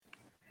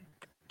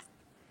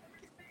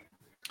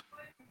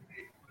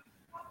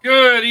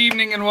Good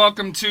evening and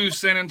welcome to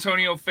San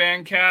Antonio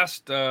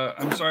Fancast.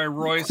 I'm sorry,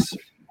 Royce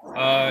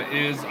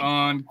is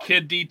on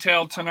kid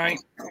detail tonight.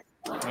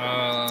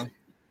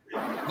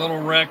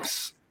 Little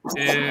Rex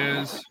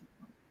is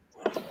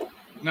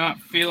not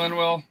feeling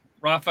well.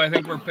 Rafa, I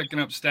think we're picking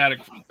up static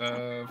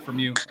from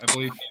you, I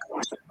believe.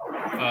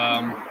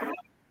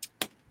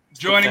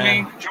 Joining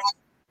me,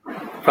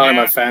 Probably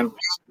my fan.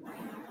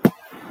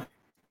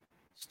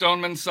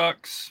 Stoneman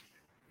sucks.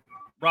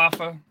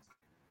 Rafa.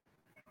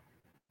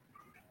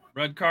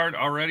 Red card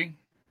already?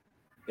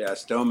 Yeah,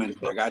 Stoneman,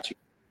 I got you.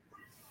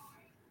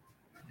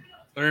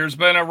 There's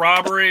been a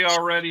robbery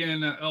already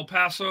in El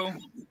Paso.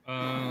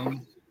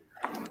 The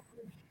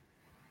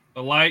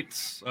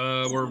Lights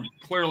were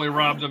clearly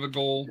robbed of a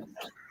goal.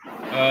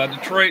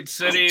 Detroit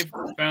City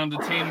found a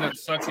team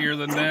that's suckier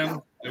than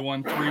them. They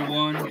won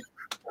 3-1.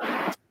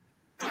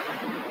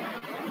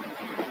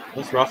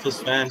 That's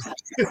Rafa's fan.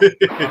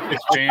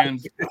 Rafa's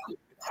fans.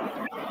 We're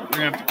going to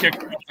have to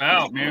kick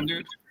out, man,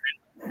 dude.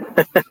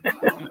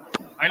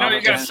 I know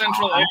you got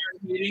central air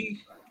and heating.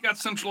 You got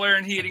central air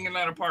and heating in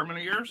that apartment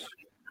of yours.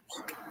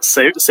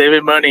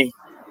 Saving money.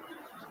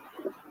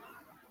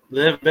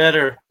 Live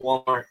better,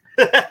 Walmart.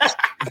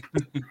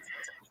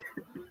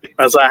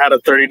 As I had a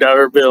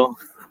 $30 bill.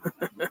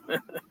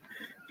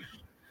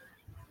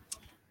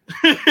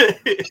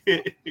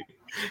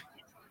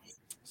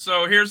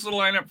 So here's the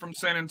lineup from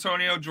San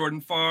Antonio: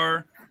 Jordan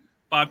Farr,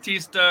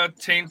 Bautista,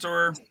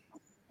 Taintor,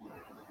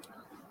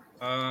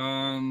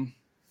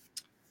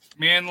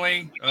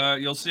 Manley.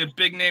 You'll see a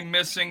big name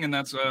missing, and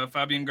that's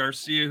Fabian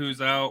Garcia,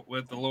 who's out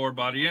with the lower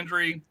body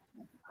injury.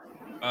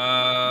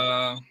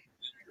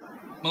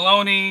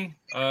 Maloney,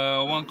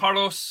 Juan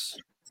Carlos,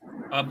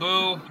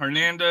 Abu,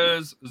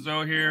 Hernandez,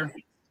 Zohir,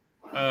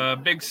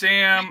 Big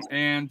Sam,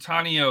 and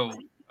Tanio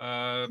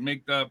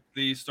make up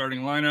the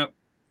starting lineup.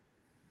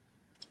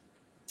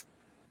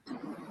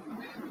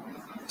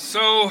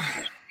 So,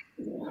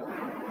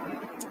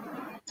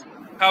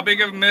 how big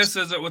of a miss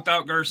is it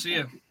without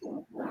Garcia?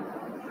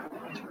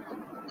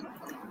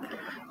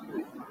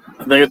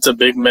 I think it's a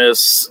big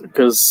miss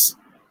because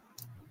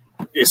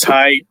his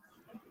height,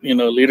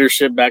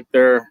 leadership back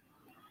there,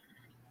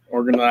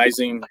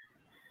 organizing,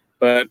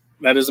 but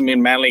that doesn't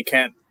mean Manley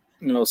can't,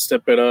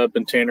 step it up,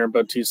 and Tanner and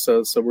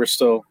Bautista. So we're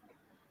still,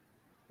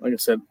 like I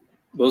said,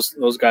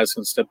 those guys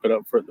can step it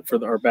up for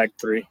our back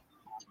three.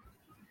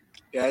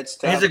 Yeah, it's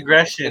tough. His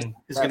aggression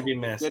is going to be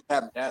missed. Good to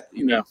have depth.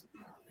 Yeah.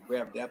 We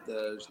have depth.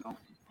 There's no.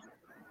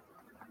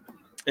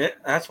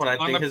 That's what I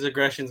think. His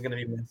aggression is going to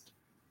be missed.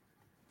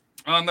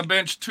 On the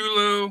bench,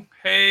 Tulu,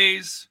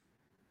 Hayes,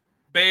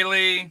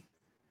 Bailey,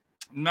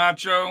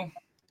 Nacho,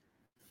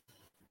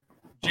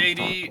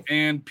 JD,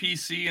 and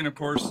PC, and of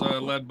course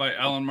led by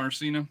Alan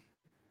Marcina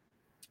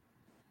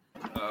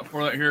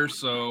for that here.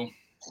 So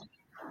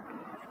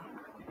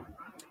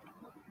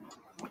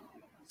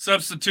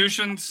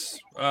substitutions,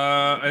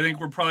 I think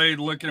we're probably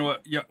looking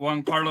at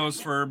Juan Carlos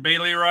for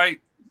Bailey, right?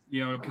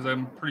 Because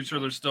I'm pretty sure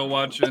they're still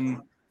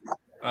watching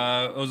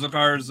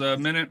Ozakar's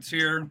minutes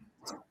here.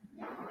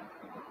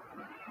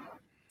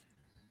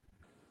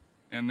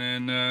 And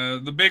then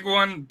the big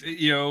one,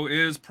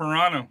 is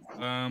Pirano.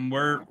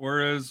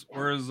 Where is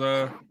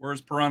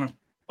Pirano?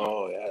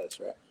 Oh yeah, that's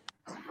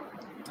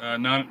right.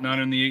 Not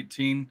in the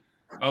 18.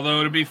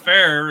 Although to be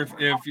fair,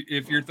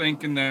 if you're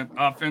thinking that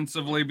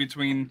offensively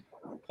between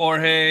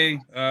Jorge,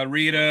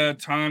 Rita,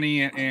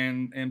 Tani,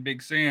 and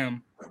Big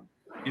Sam,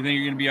 you think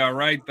you're going to be all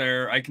right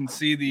there. I can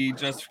see the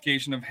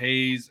justification of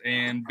Hayes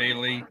and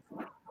Bailey.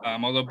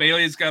 Although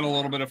Bailey's got a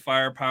little bit of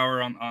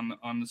firepower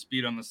on the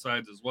speed on the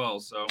sides as well.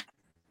 So.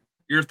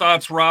 Your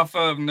thoughts, Rafa,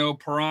 of no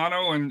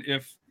Pirano, and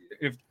if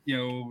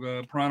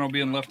Pirano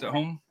being left at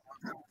home?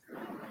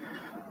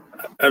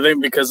 I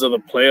think because of the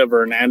play of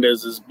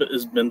Hernandez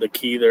has been the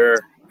key there,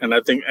 and I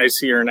think I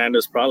see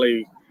Hernandez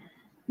probably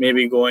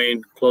maybe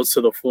going close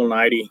to the full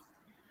 90.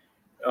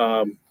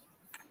 One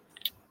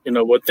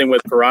thing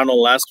with Pirano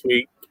last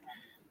week,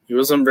 he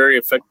wasn't very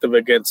effective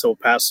against El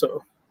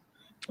Paso.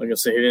 Like I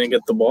said, he didn't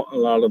get a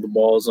lot of the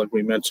balls like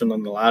we mentioned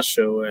on the last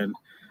show, and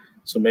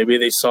so maybe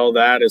they saw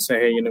that and say,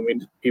 hey, we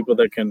need people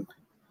that can,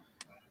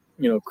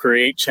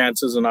 create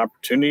chances and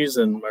opportunities.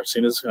 And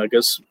Marcina's, I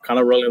guess,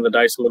 kind of rolling the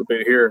dice a little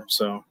bit here.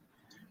 So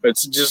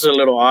it's just a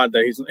little odd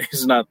that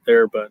he's not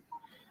there. But,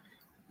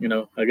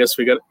 I guess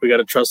we got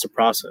to trust the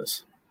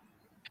process.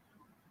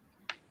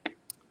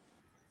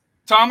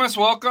 Thomas,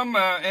 welcome.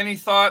 Any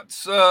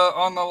thoughts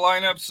on the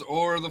lineups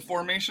or the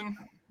formation?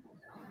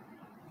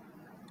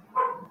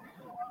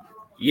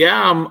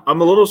 Yeah,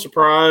 I'm a little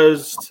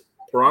surprised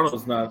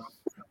Pirano's not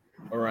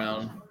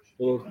around.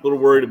 A little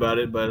worried about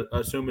it, but I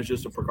assume it's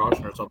just a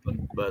precaution or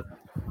something. But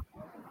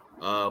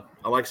I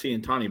like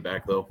seeing Tani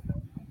back, though.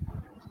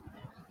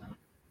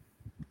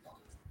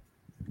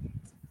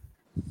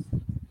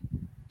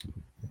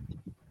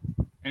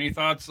 Any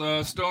thoughts,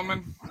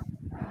 Stoneman?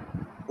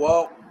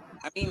 Well,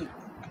 I mean,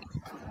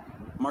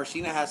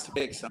 Marcina has to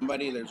pick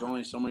somebody. There's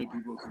only so many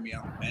people who can be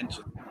on the bench.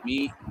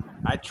 Me,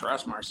 I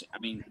trust Marcina. I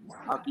mean,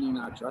 how can you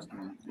not trust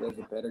him? He has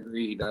a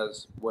pedigree. He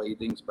does what he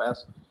thinks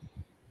best.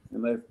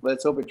 And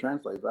let's hope it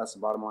translates. That's the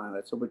bottom line.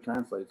 Let's hope it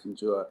translates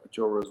into a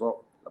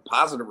result, a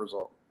positive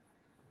result.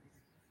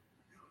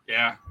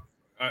 Yeah.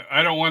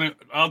 I don't want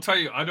to. I'll tell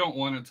you, I don't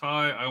want to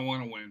tie. I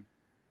want to win.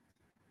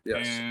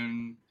 Yes.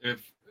 And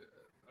if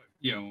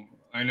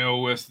I know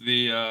with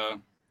the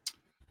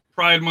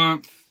Pride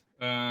Month,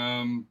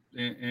 and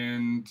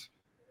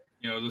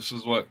this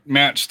is what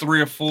match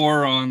 3 or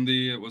 4 on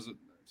the.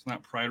 It's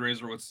not Pride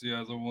Razor. What's the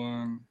other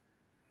one?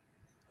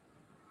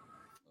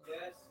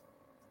 Yes.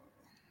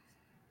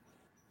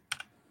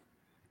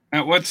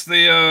 What's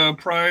the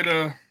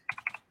Pride?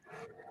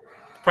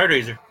 Pride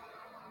Razor.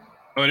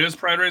 Oh, it is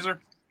Pride Razor.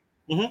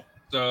 Mm-hmm.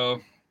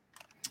 So,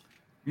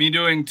 me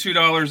doing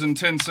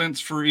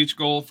 $2.10 for each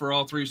goal for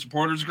all 3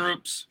 supporters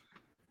groups.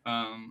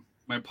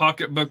 My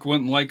pocketbook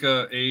wouldn't like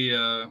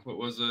a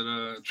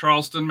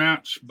Charleston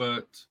match,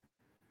 but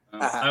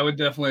I would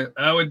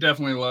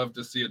definitely love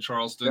to see a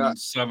Charleston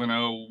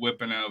 7-0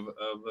 whipping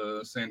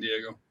of San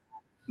Diego.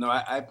 No,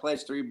 I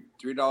pledged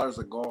 $3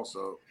 a goal,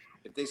 so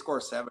if they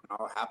score 7,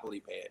 I'll happily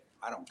pay it.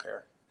 I don't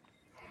care.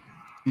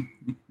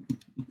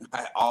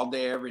 All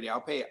day, every day.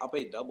 I'll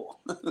pay double.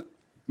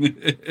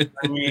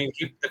 I mean,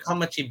 look how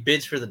much he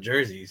bids for the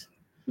jerseys.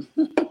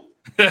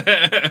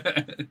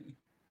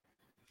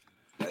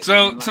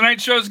 So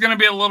tonight's show is going to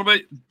be a little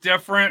bit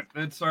different.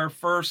 It's our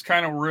first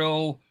kind of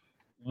real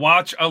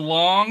watch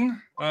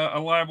along, a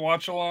live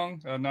watch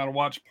along, not a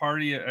watch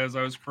party, as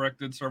I was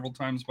corrected several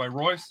times by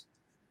Royce.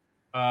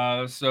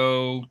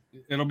 So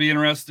it'll be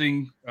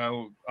interesting,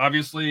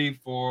 obviously,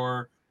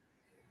 for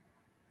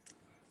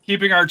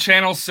keeping our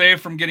channel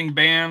safe from getting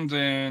banned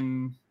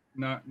and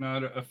not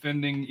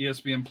offending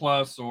ESPN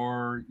Plus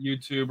or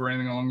YouTube or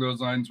anything along those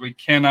lines. We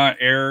cannot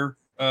air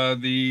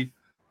the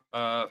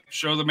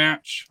show the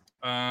match.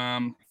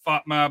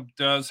 FOTMAP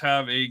does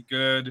have a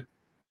good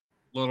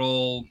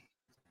little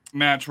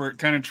match where it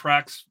kind of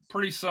tracks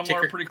pretty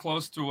similar, pretty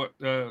close to what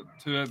to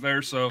it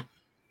there. So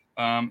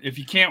if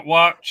you can't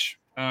watch,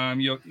 or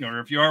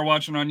if you are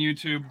watching on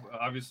YouTube,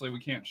 obviously we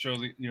can't show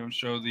the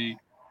show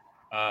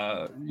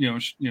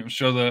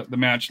the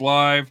match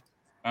live,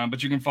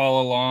 but you can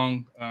follow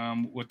along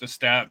with the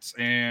stats,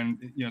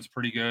 and it's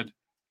pretty good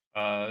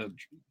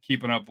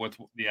keeping up with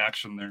the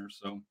action there.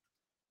 So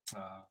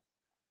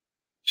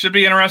should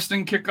be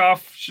interesting.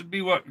 Kickoff should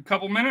be a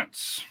couple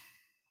minutes.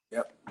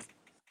 Yep.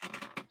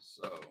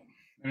 So,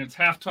 and it's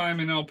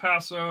halftime in El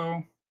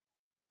Paso,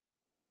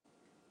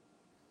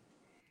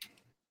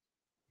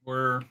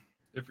 where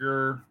if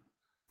you're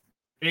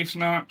Ace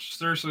Notch,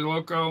 seriously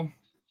loco,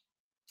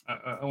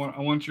 I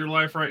want your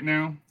life right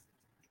now.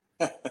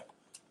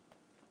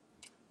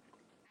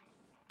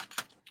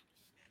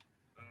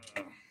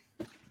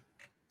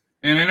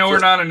 And I know we're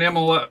not an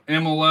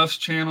MLS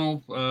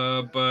channel,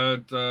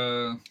 but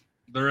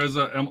there is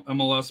a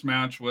MLS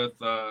match with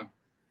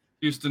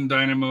Houston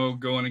Dynamo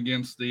going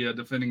against the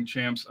defending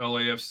champs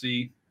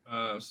LAFC.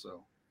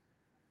 So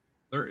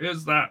there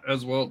is that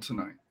as well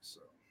tonight.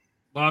 So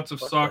lots of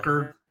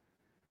soccer.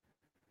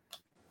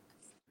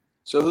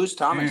 So who's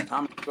Thomas?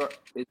 Thomas,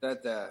 is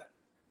that the...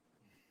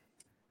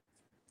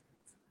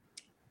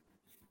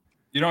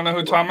 You don't know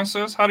who Thomas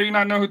is? How do you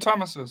not know who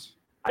Thomas is?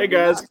 Hey,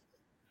 guys.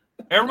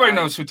 Everybody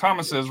knows who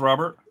Thomas is,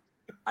 Robert.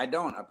 I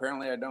don't.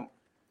 Apparently, I don't.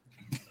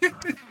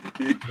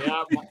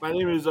 Yeah, my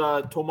name is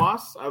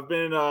Tomas. I've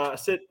been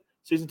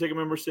season ticket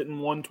member sitting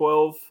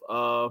 112.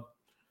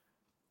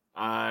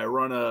 I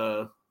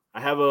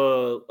have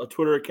a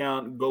Twitter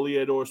account,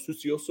 Goleador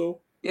Sucioso.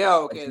 Yeah,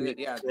 okay.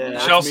 Yeah.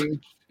 Chelsea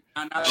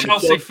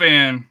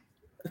fan.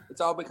 It's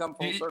all become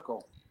full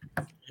circle.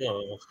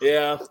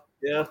 Yeah.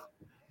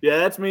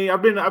 That's me.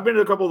 I've been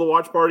to a couple of the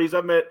watch parties.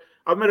 I've met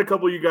a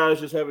couple of you guys,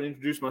 just haven't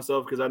introduced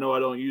myself because I know I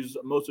don't use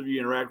most of you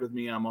interact with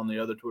me. I'm on the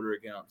other Twitter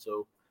account,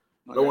 so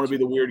I don't want to be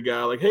the weird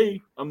guy like,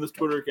 hey, I'm this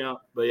Twitter account.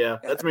 But yeah,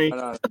 that's me.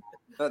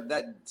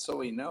 That so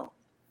we know.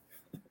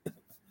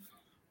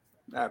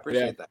 I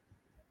appreciate that.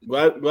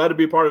 Glad to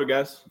be a part of it,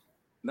 guys.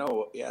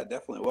 No, yeah,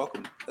 definitely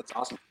welcome. That's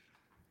awesome.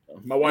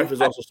 My wife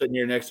is also sitting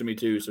here next to me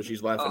too, so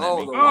she's laughing at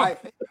me. The wife.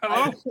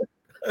 Hello.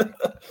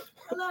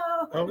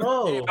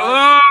 Hello.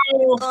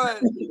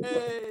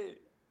 Hey.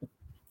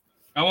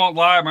 I won't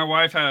lie, my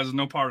wife has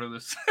no part of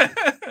this.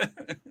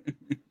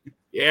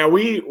 Yeah,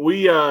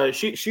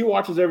 she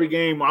watches every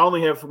game. We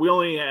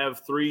only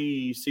have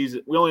 3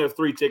 seasons. We only have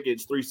 3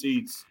 tickets, 3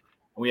 seats,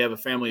 and we have a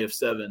family of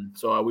 7.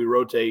 So we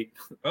rotate.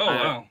 Oh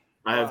wow!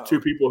 I have 2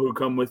 people who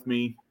come with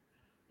me.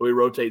 We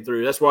rotate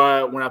through. That's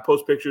why when I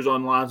post pictures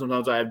online,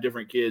 sometimes I have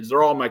different kids.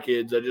 They're all my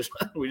kids.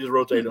 We just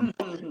rotate them.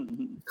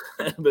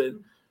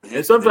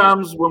 And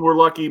sometimes when we're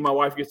lucky, my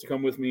wife gets to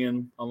come with me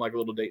on like a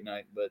little date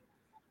night. But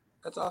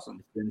that's awesome.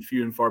 It's been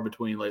few and far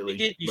between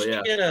lately. You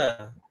should get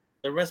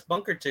the Rest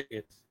Bunker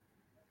tickets.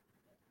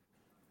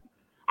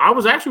 I'd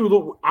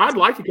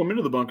like to come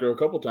into the bunker a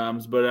couple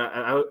times, but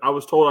I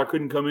was told I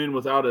couldn't come in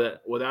without an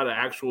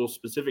actual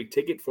specific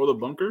ticket for the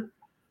bunker.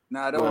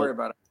 Nah, don't worry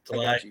about it.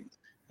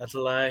 That's a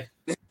lie.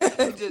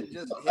 just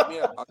hit me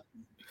up.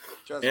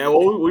 Trust me.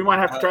 Well, we might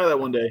have to try that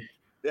one day.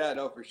 Yeah,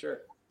 no, for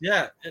sure.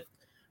 Yeah.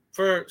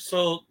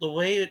 So the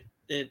way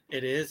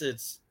it is.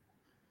 It's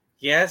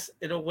yes,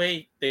 in a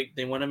way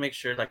they want to make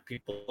sure like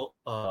people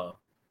are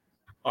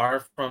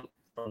from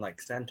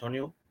like San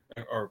Antonio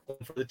or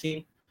playing for the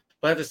team,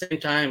 but at the same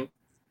time,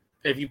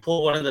 if you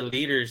pull one of the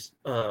leaders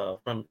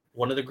from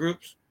one of the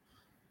groups,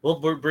 we'll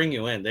bring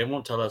you in. They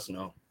won't tell us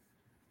no.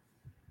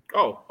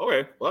 Oh,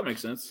 okay. Well, that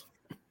makes sense.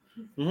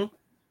 Mm-hmm.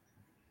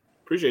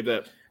 Appreciate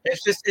that.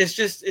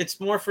 It's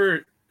more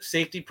for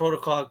safety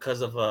protocol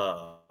because of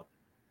what's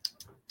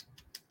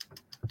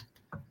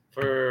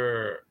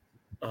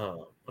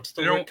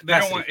the word? They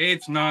don't want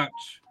eighth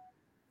notch.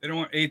 They don't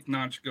want eighth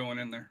notch going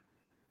in there.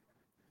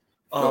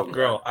 Oh,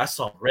 girl, I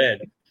saw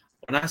red.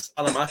 When I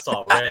saw them, I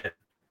saw red.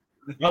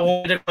 I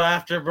wanted to go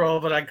after, bro,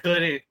 but I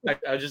couldn't.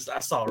 I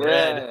saw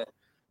red.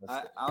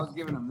 I was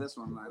giving him this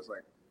one, and I was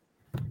like,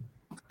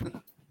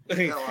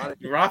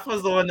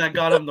 Rafa's the one that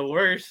got him the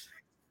worst.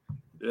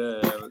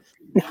 yeah.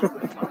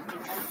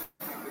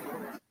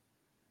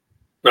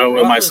 No,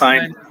 with my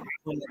sign.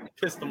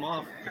 Pissed him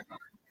off.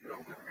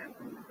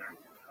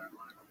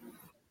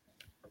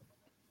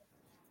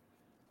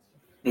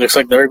 Looks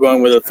like they're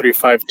going with a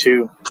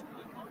 3-5-2.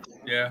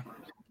 Yeah.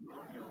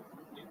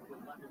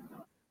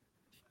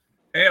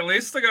 Hey, at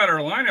least they got our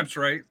lineups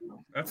right.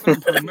 That's an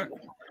improvement.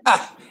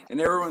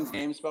 And everyone's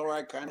name spelled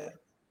right, kind of.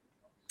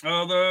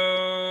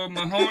 Although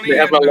Mahoney, They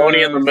have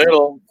Maloney in the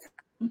middle.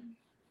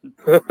 And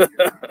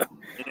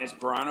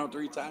Esperano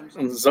 3 times.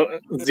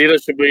 Zeta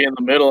should be in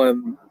the middle,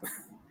 and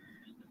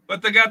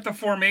but they got the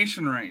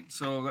formation right,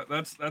 so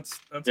that's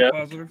Yeah. a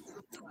positive.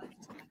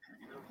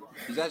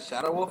 Is that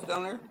Shadow Wolf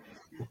down there?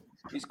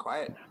 He's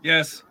quiet.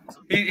 Yes,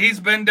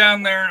 he's been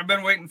down there. I've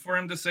been waiting for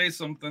him to say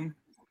something,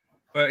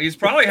 but he's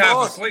probably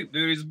half asleep,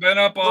 dude. He's been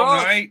up all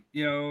night,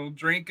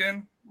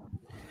 drinking.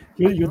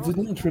 You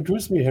didn't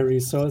introduce me, Harry,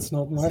 so it's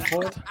not my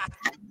fault.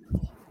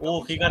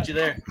 Oh, he got you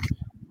there.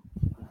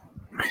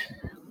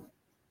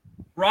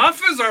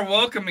 Rafa's our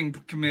welcoming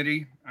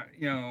committee,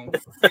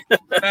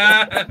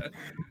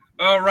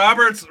 Oh,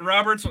 Robert's.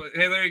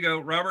 Hey, there you go.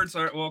 Robert's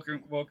our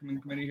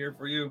welcoming committee here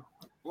for you.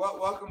 Well,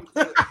 welcome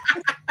to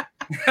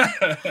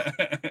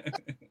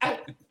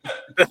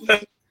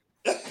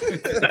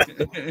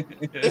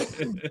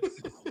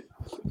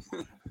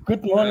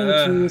Good morning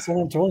to San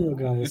Antonio,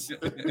 guys.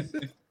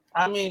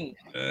 I mean,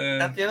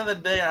 at the end of the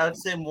day, I would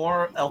say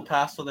more El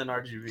Paso than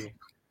RGV.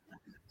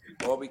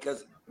 Well,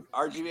 because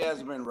RGV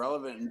hasn't been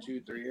relevant in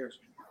 2-3 years.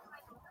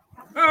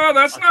 Oh,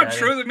 that's not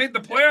true. They made the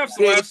playoffs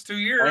the last 2 I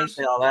didn't years.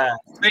 say all that.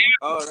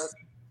 Oh,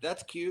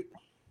 that's cute.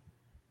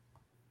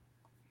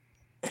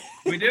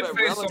 We did But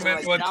face them relevant,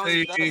 at like, what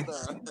they. challenge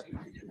us,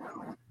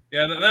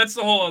 Yeah, that's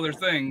the whole other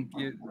thing.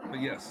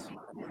 But yes.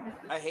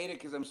 I hate it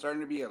because I'm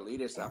starting to be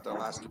elitist after the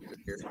last 2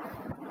 years.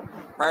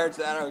 Prior to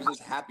that, I was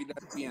just happy to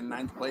be in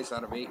 9th place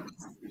out of 8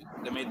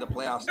 that made the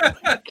playoffs.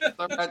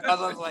 I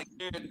was like,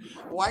 dude,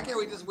 why can't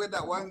we just win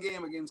that one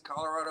game against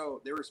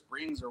Colorado? They were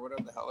Springs or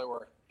whatever the hell they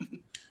were.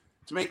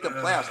 To make the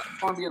playoffs.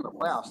 I want to be in the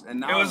playoffs. And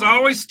now It was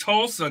always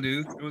Tulsa,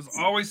 dude. It was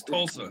always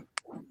Tulsa.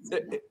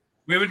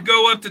 We would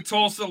go up to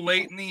Tulsa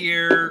late in the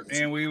year,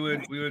 and we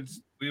would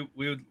lose. And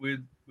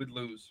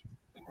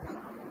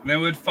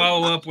then we'd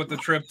follow up with the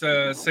trip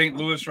to St.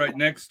 Louis right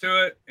next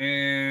to it,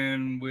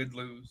 and we'd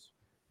lose.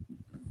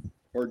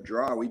 Or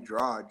draw. We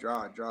draw.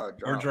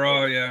 Or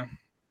draw, yeah.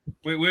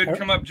 We'd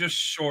come up just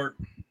short.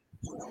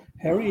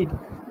 Harry,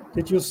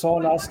 did you saw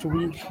last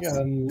week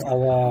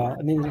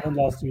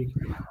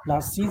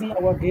last season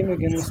our game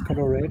against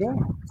Colorado?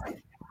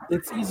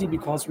 It's easy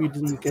because we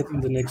didn't get in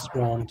the next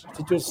round.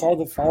 Did you saw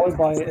the foul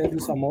by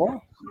Elvis Zamora?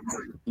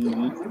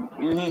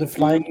 Mm-hmm. The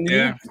flying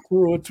knee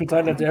to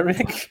Tyler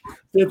Derrick?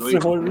 That's the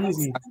whole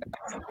reason.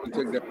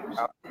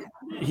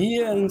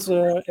 He and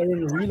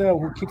Aaron Wheeler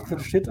who kicked the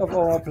shit of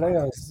our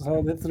players.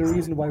 So that's the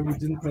reason why we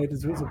didn't make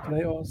it to the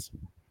playoffs.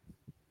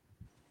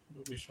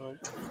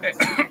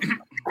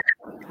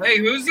 Hey,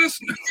 who's this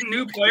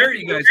new player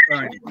you guys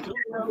signed?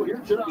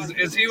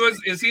 Is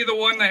he the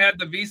one that had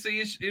the visa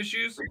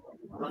issues?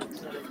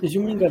 Did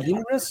you mean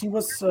Galindres? He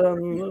was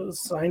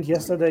signed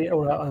yesterday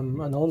or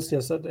announced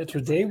yesterday.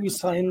 Today we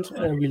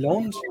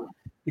loaned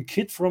a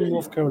kid from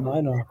North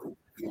Carolina.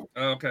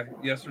 Okay,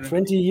 yesterday.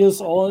 20 years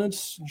old,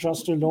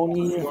 just a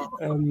loanee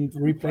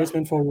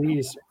replacement for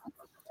Reese.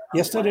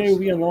 Yesterday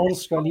we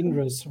announced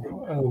Galindres,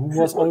 who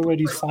was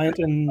already signed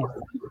in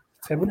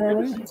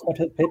February, but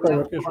had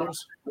paperwork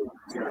issues.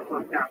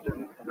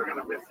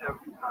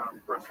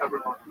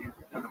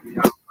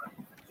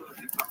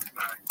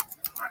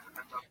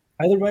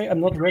 Either way, I'm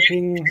not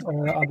repping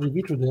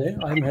RGB today.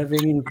 I'm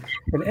having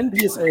an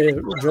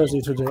NPSA jersey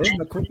today.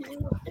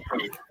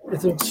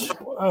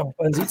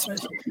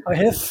 I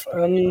have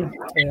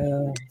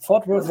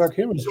Fort Worth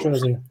Vaqueros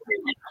jersey.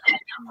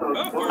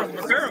 Oh, Fort Worth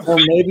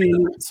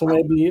Vaqueros. So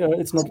maybe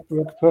it's not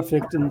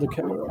perfect in the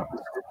camera.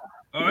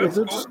 Oh, that's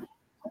cool.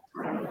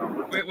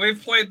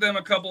 We've played them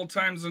a couple of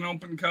times in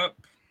Open Cup,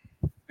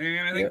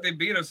 and I think they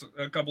beat us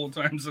a couple of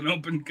times in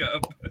Open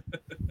Cup.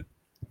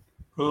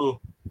 Who?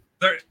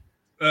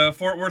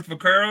 Fort Worth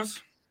Vaqueros.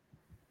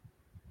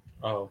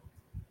 Oh.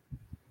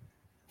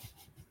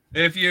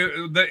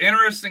 The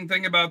interesting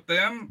thing about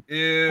them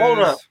is, hold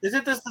up,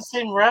 isn't this the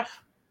same ref?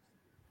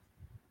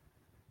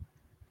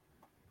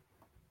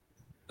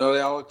 No,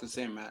 they all look the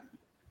same, Matt.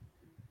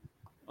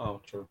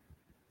 Oh, true.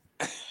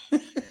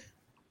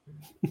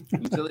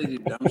 Until they do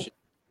dumb shit.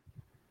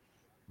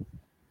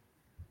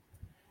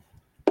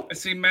 I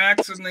see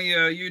Max in the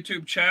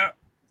YouTube chat.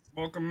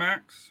 Welcome,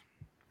 Max.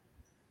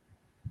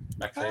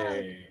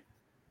 Okay.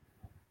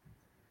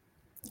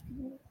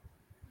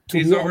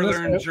 He's over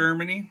there in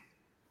Germany.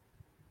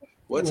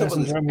 What's up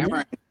with this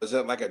camera? Is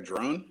it like a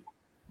drone?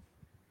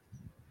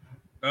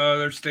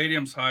 Their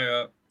stadium's high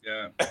up.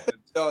 Yeah.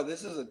 No,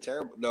 this is a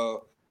terrible.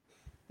 No,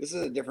 this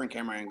is a different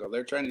camera angle.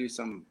 They're trying to do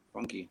something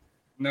funky.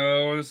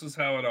 No, this is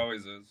how it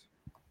always is.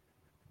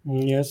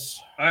 Yes.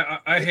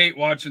 I hate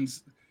watching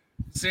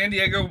San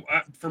Diego.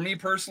 For me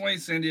personally,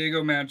 San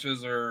Diego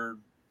matches are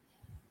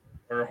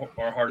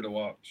hard to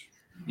watch.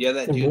 Yeah,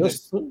 that dude.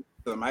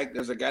 The mic.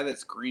 There's a guy that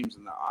screams,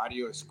 and the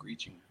audio is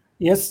screeching.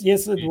 Yes,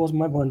 it was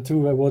my point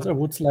too. I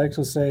would like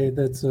to say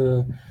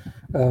that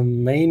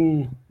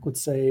main could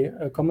say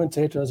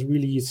commentator is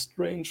really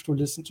strange to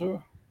listen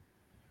to.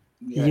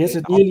 Yeah, yes,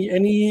 it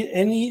nearly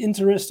any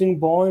interesting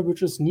ball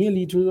which is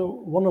nearly to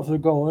one of the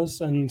goals,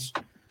 and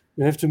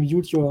you have to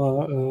mute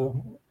your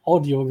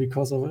audio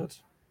because of it.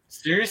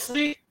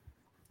 Seriously?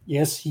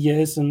 Yes, he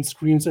is and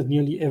screams at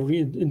nearly every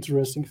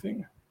interesting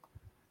thing.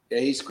 Yeah,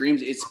 he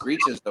screams. It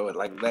screeches though.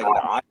 Like the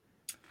audio.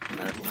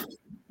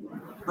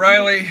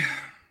 Riley,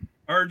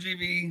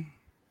 RGV,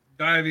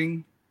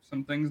 diving.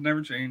 Some things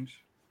never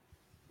change.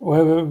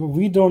 Well,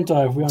 we don't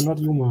dive. We are not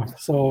Yuma.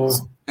 So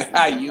Yuma.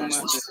 I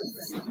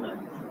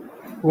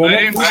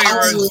didn't say you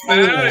were as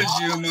bad as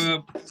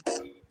Yuma.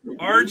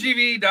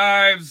 RGV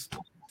dives,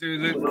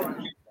 dude.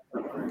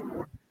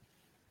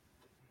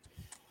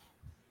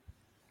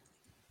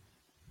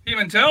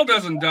 Pimentel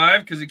doesn't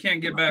dive because he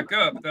can't get back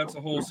up. That's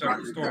a whole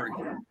separate story.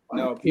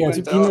 No,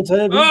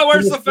 Pimentel. Oh,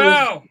 where's the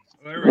foul?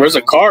 Where's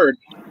the card?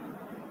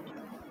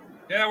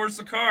 Yeah, where's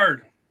the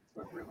card?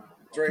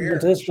 It's right here.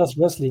 It's just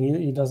wrestling.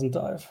 He doesn't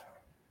dive.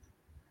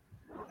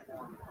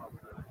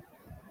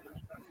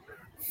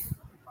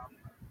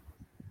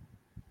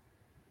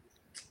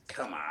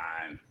 Come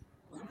on.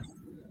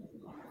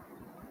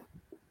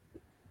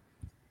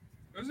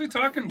 Who's he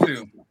talking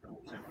to?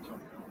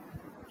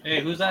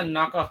 Hey, who's that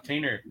knockoff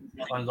Tainer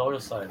on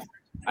Lotus side?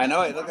 I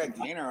know, it looked like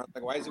Tainer. I was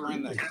like, why is he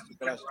wearing that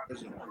stupid ass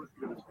jersey?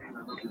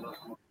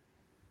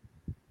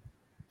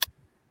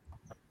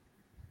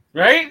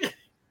 Right?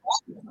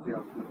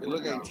 It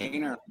looked like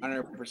Tainer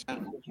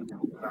 100%.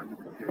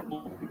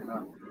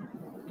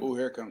 Oh,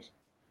 here it comes.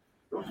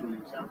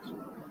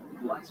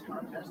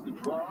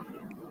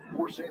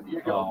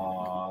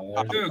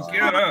 Dude,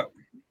 get up.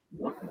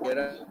 Get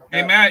up.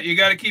 Hey, Matt, you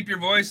got to keep your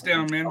voice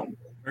down, man,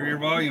 or your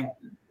volume.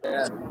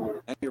 Yeah,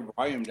 and your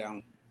volume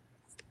down.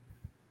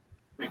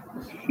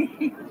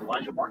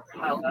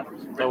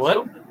 So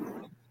what?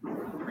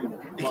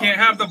 You can't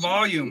have the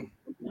volume.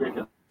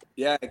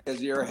 Yeah,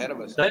 because you're ahead of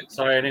us.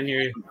 Sorry, I didn't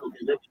hear you.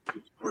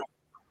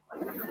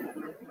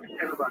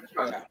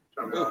 Oh, yeah.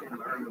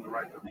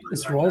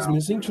 Is Royce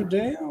missing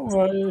today,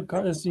 or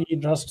is he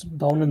just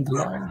down in the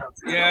line?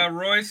 Yeah,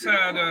 Royce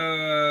had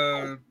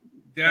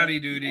daddy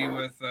duty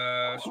with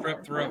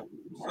strep throat,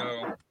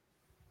 so.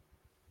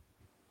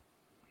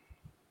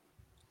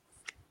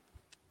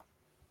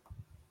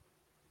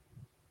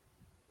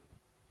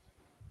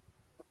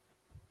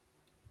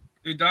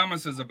 Dude,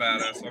 Damas is a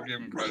badass. I'll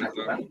give him credit,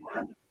 though.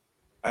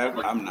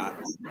 I'm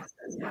not.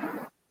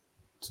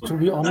 To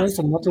be honest,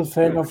 I'm not a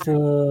fan of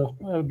the,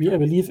 I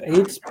believe,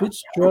 8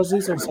 pitch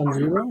jerseys of San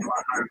Diego.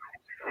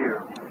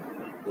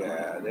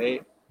 Yeah,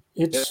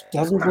 it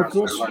doesn't look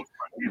good.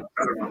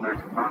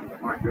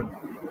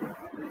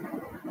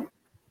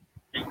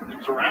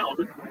 It's around.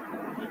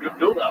 Good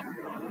build up.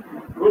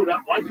 Oh,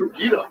 that white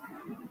torpedo. On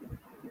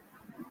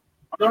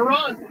the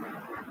run.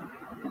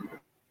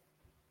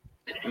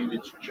 And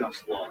it's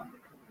just long.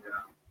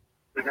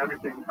 And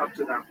everything up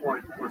to that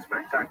point was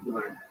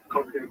spectacular.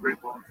 Kobe did a great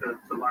ball to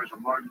Elijah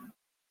Martin.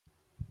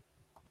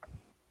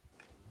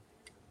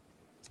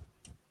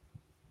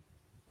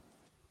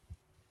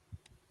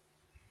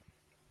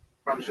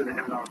 Probably should have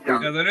hit it off.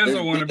 Yeah, that is a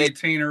wannabe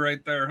Tainer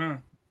right there, huh?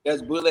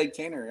 That's bootleg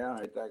Tainer, yeah,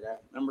 right, that guy.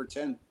 Number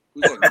 10.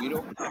 Who's that,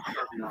 Guido?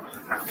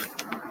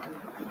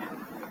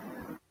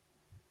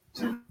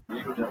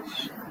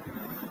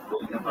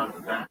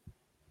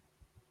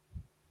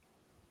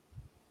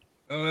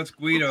 Oh, that's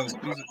Guido.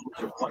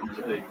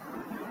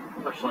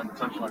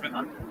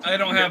 I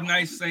don't have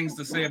nice things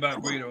to say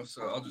about Guido,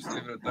 so I'll just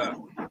leave it at that.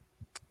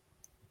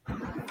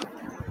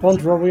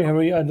 Don't worry,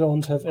 Harry, I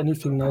don't have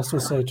anything nice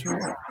to say to you.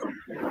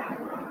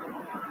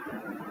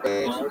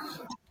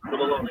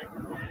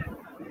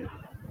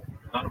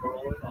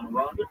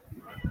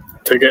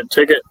 Take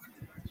it.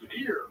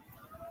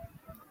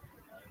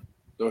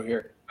 Go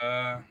here.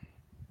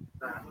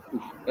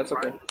 That's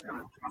okay.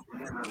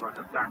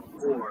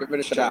 Give it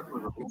a shot.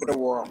 Give it a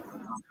whirl.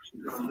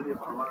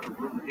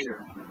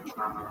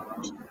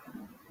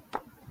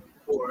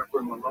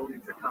 For Maloney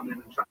to come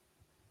in and try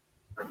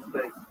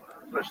space.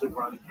 especially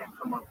when he can't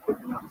come up quick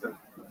enough to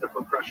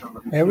put pressure on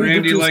them. Harry,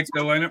 Randy liked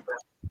the lineup.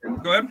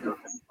 Go ahead.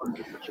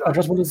 I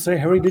just wanted to say,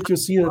 Harry, did you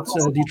see that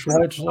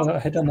Detroit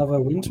had another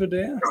win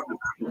today?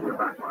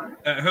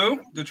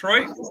 Who?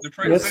 Detroit?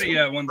 Detroit Yes. City,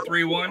 won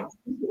 3-1.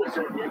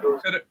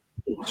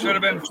 Should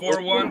have been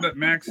 4-1, but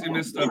Maxey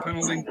missed a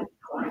penalty.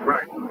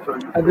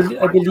 I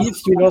believe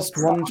you lost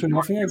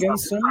 1-0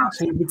 against them,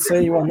 so you would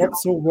say you are not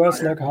so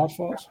worse like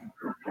Hartford.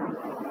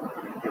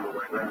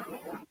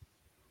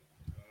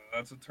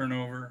 That's a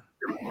turnover.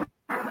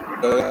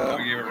 I'll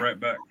give it right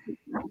back.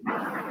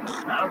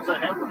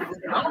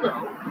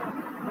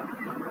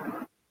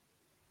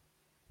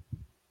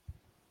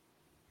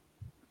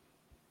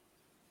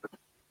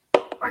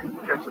 I can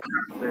catch the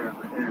pass there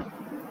at the end.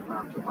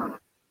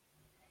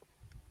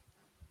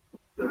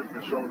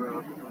 The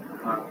shoulder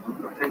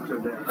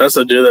there. That's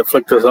the dude that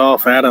flicked us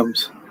off,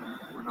 Adams.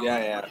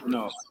 Yeah.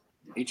 No.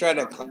 He tried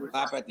to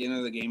clap at the end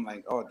of the game,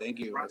 like, "Oh, thank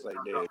you." I was like,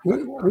 "Dude."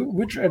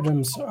 Which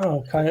Adams?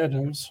 Oh, Kai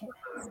Adams.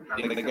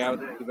 Yeah, the guy with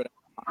the stupid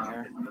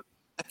hair.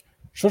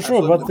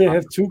 Sure, but they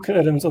have two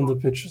Adams on the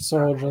pitch,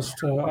 so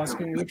just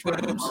asking which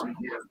Adams.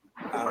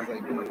 I was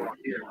like,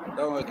 "Dude,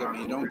 don't look at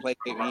me. Don't play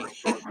at me."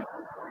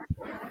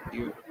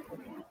 You.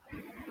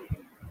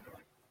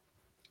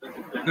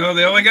 No,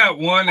 they only got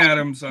one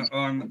Adams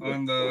on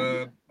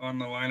the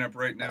lineup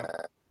right now.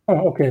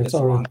 Oh, okay,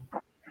 sorry.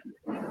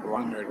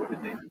 Wrong nerd.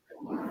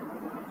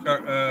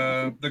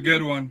 The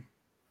good one.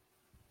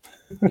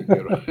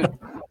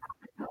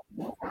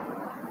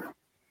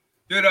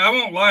 Dude, I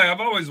won't lie. I've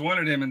always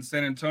wanted him in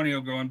San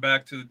Antonio, going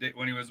back to the day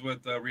when he was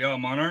with Real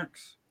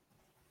Monarchs.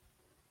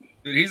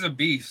 Dude, he's a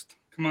beast.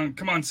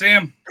 Come on,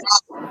 Sam.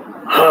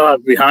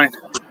 Behind.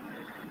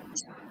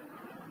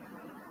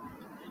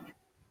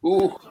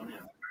 Ooh.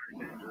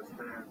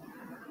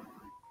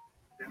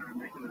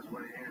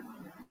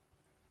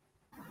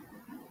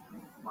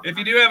 If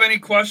you do have any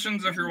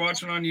questions, if you're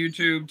watching on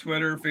YouTube,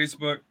 Twitter,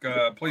 Facebook,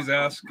 please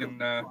ask.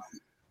 And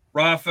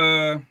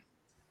Rafa,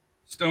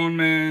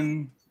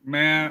 Stoneman,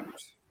 Matt,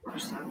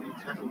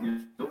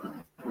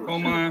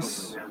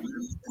 Thomas,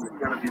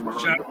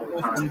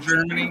 Shadow from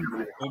Germany,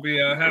 we'll be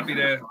happy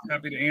to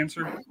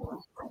answer.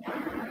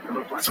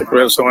 Looks like we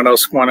have someone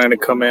else wanting to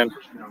come in.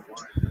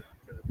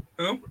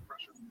 Who?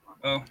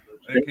 Oh,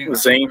 they can't.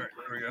 Zane. Right,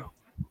 there we go.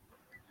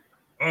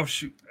 Oh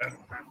shoot!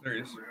 There he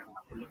is.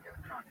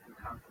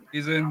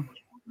 He's in.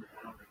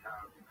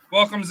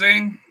 Welcome,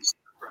 Zane.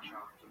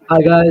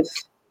 Hi, guys.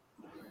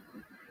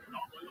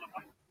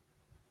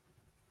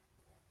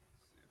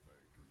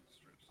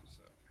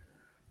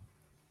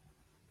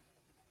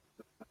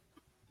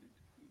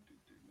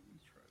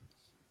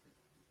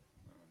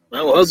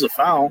 That was a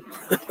foul.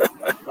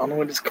 I don't know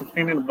what he's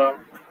complaining about.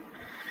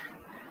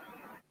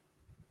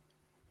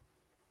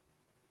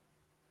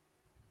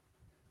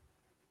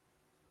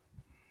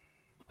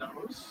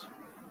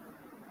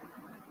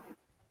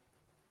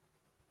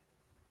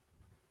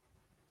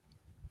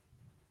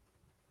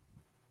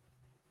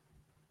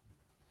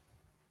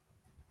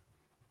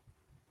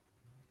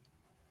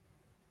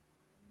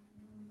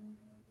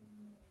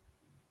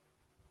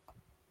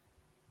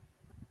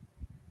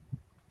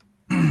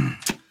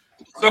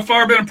 So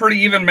far, been a pretty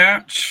even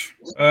match.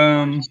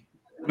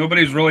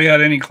 Nobody's really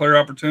had any clear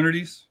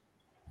opportunities.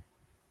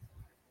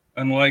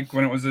 Unlike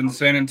when it was in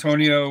San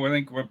Antonio, I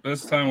think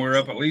this time we're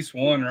up at least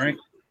one, right?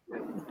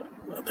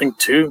 I think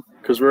two,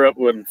 because we're up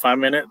in 5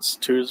 minutes,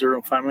 2-0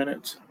 in 5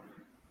 minutes.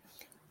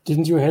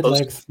 Didn't you have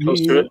like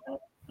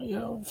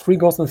three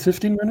goals in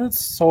 15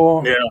 minutes?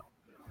 So yeah,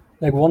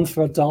 like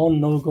 1/3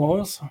 down, no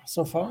goals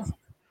so far.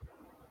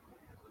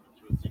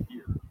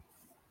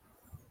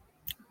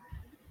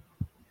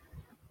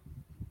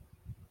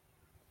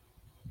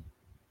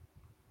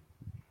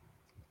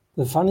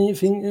 The funny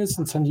thing is,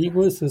 in San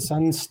Diego, is the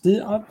sun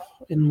still up.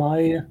 In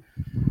my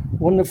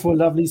wonderful,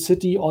 lovely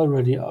city,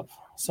 already up.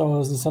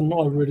 So the sun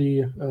already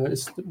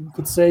is,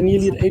 could say,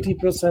 nearly at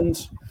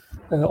 80%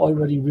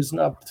 already risen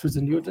up to the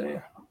new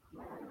day.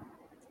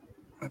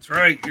 That's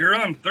right. You're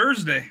on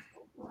Thursday.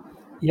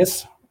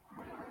 Yes.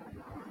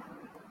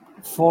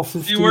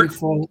 4:50.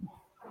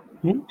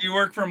 You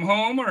work from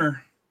home,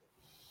 or?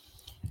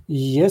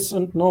 Yes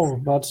and no,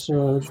 but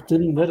it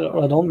didn't matter.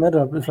 Or don't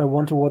matter if I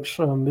want to watch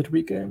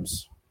midweek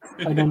games.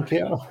 I don't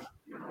care.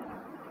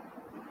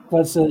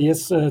 But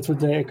yes,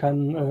 today I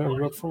can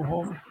work from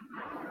home.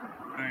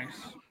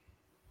 Nice.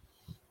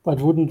 But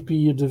wouldn't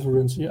be a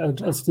difference.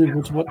 I still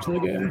would watch the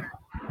game.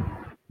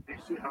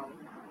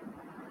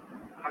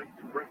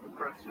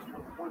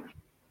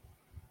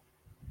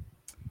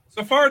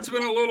 So far, it's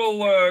been a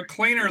little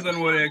cleaner than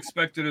what I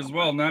expected as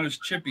well. Not as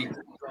chippy.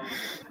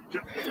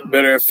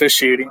 Better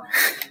officiating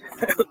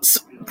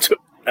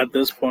at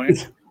this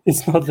point.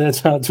 It's not that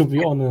hard, to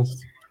be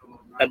honest.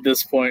 At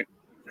this point.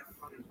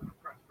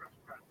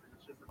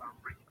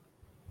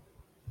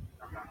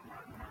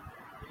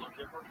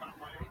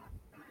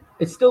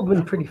 It's still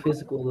been pretty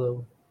physical,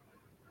 though.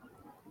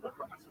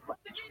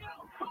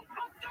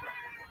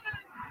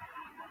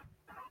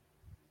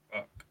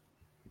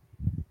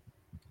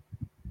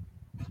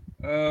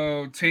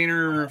 Oh,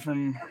 Tainer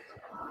from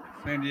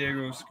San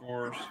Diego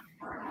scores.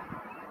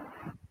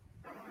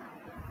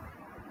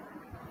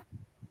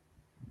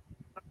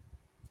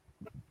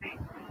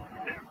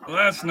 Well,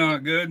 that's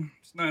not good.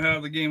 It's not how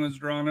the game was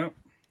drawn up.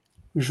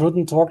 We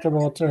shouldn't talk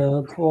about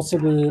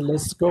possible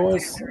less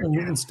scores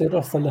instead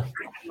of the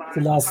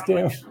last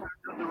game.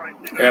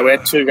 Yeah, we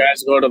had two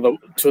guys go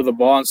to the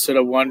ball instead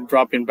of one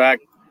dropping back.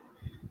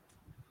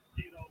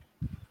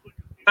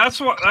 That's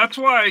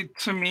why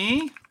to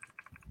me,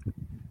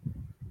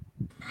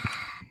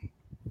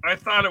 I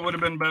thought it would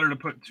have been better to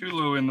put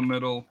Tulu in the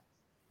middle,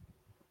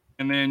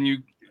 and then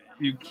you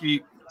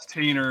keep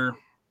Tainer,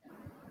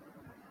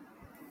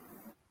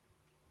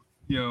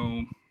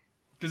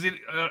 because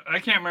I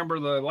can't remember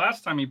the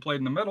last time he played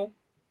in the middle.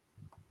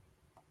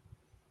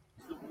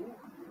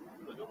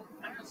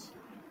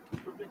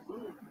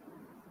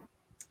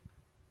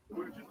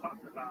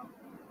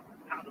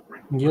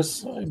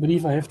 Yes, I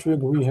believe I have to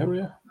agree,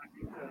 Harry.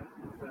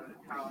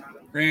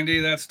 Randy,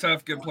 that's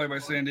tough. Good play by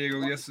San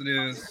Diego. Yes, it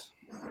is.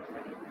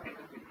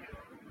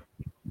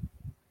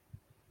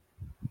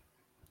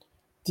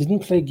 Didn't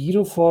play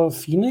Guido for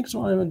Phoenix,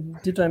 or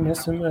did I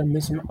mess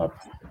him up?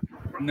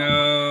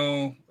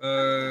 No.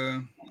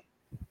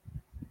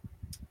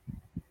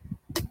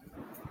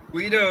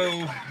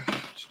 Guido.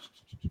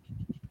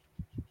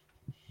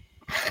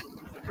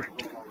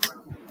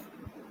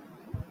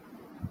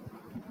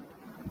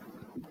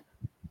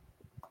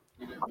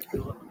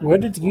 Where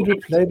did Guido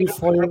play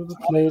before he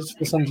played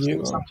for San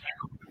Diego?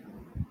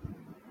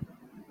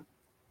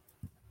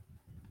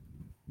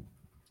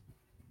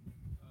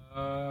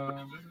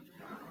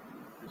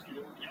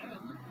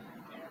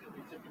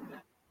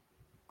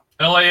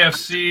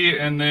 LAFC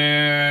and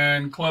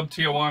then Club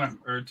Tijuana.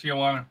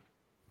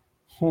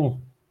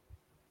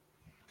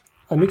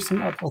 I mixed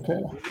them up.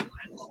 Okay.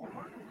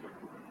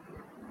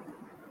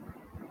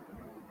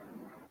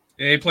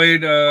 Yeah, he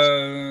played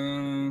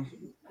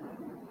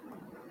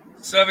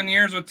 7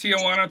 years with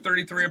Tijuana,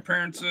 33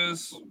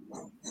 appearances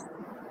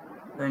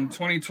from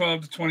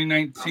 2012 to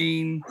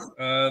 2019.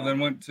 Then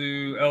went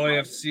to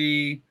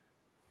LAFC,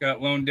 got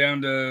loaned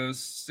down to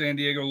San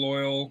Diego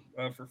Loyal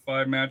for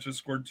 5 matches,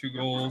 scored 2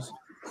 goals,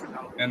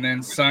 and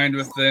then signed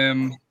with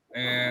them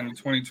in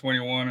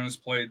 2021 and has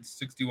played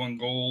 61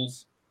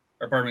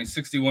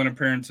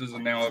 appearances,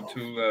 and now up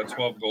to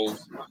 12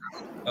 goals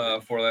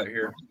for that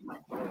here.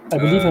 I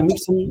believe I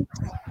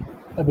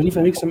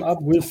mixed him up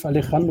with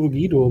Alejandro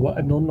Guido, but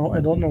I don't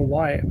know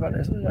why. But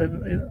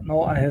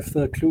now I have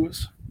the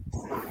clues.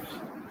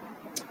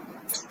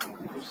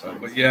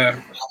 But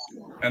yeah,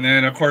 and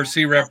then of course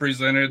he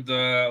represented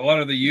a lot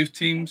of the youth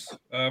teams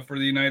for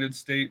the United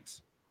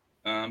States.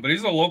 But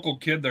he's a local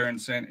kid there in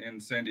San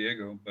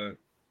Diego. But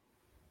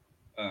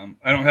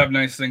I don't have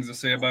nice things to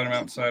say about him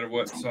outside of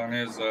what's on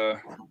his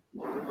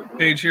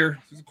page here.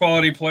 He's a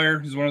quality player.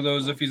 He's one of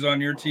those, if he's on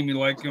your team, you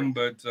like him,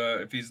 but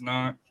if he's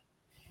not,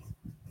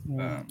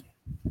 you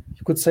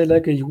could say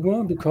like a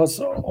Yuma, because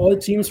all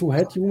teams who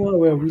had Yuma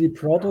were really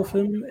proud of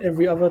him.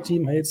 Every other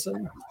team hates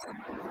him.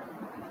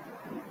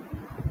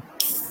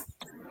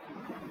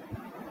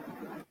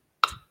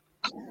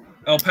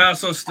 El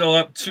Paso still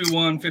up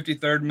 2-1,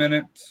 53rd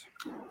minute.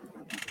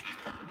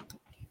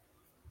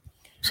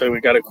 So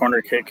we got a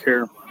corner kick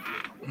here.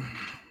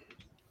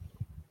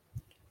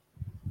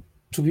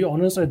 To be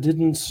honest, I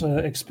didn't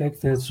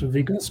expect that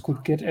Vegas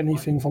could get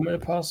anything from El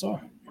Paso.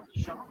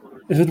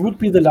 If it would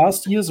be the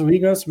last year's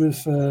Vegas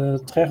with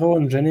Trejo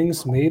and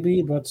Jennings,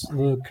 maybe, but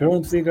the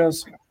current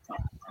Vegas,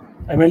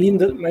 I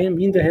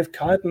mean they have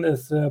Carlton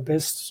as the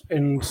best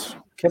and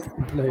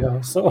captain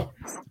player. So,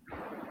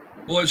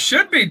 well, it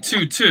should be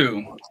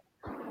 2-2.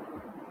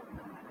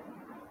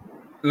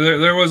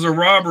 There was a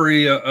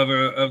robbery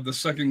of the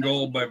second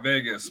goal by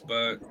Vegas,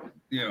 but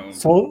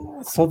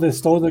So they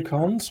stole the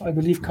count. I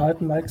believe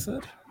Carlton likes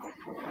it.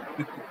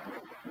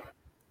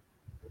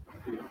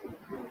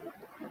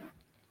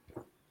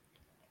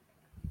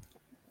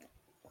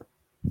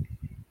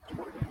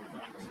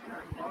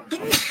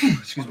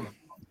 Excuse me.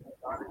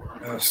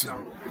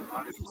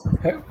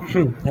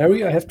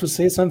 Harry, I have to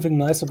say something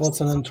nice about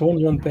San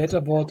Antonio and bad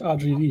about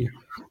RGV.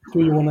 Do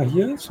you want to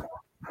hear it?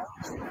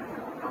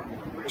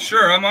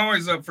 Sure, I'm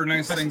always up for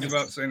nice things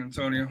about San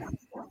Antonio.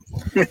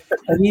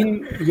 I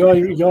mean,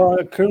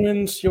 your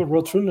current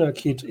Rotunda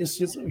kid is,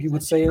 you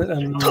would say,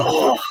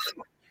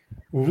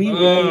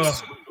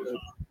 revamped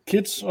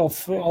kid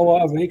of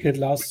our away kid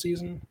last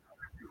season.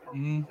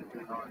 Mm-hmm.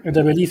 And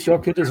I believe your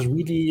kid is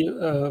really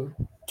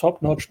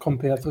top-notch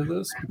compared to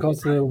this, because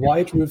the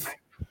white with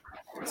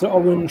the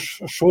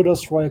orange shoulder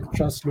strike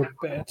just looked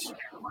bad.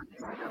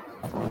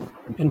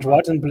 And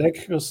red and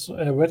black is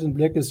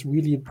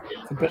really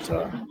the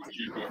better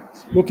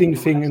looking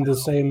thing in the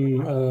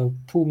same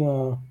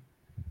Puma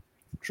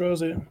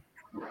jersey.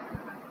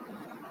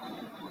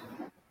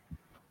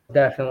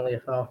 Definitely a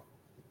foul.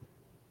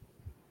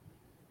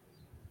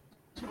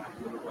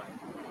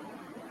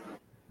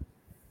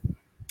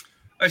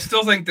 I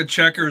still think the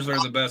checkers are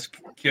the best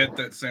kit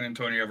that San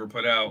Antonio ever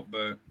put out,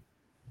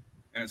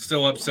 and it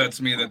still upsets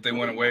me that they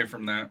went away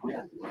from that.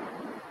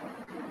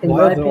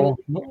 Why though?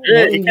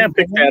 Yeah, you can't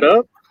pick that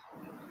up.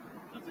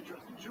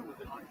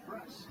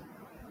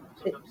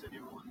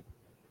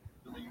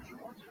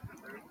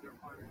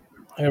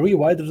 Harry,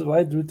 why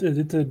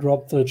did they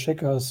drop the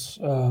checkers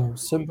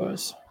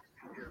symbols?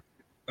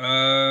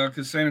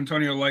 Because San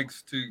Antonio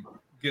likes to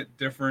get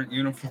different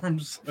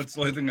uniforms. That's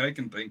the only thing I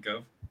can think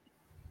of.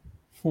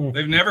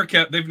 They've never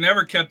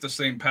kept the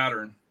same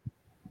pattern.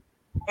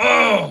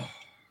 Oh,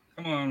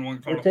 come on,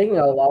 one We're call. taking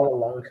a lot of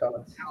long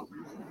shots.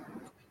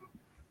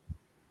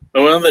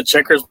 But one of the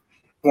checkers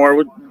more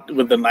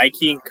with the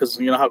Nike, because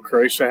you know how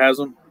Croatia has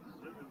them,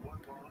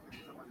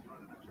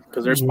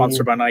 because they're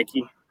sponsored by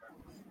Nike.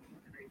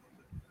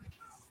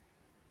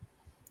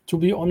 To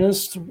be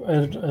honest,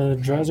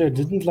 jersey I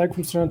didn't like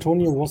from San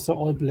Antonio was the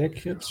all black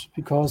kit,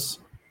 because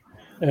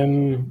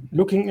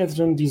looking at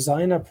the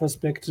designer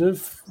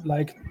perspective,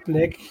 like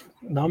black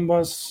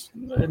numbers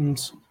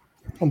and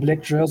on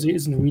black jersey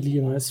isn't really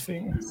a nice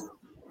thing.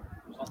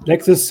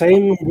 Like the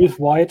same with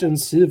white and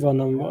silver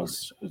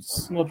numbers.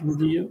 It's not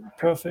really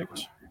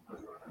perfect.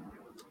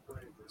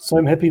 So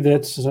I'm happy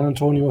that San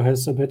Antonio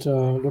has a better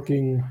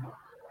looking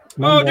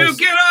numbers. Oh, dude,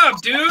 get up,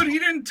 dude. He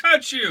didn't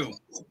touch you.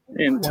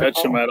 He didn't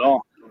touch him at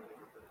all.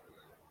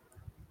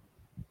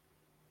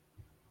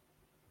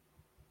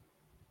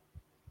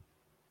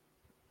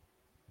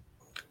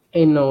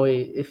 Ain't no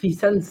way. If he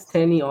sends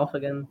Tanny off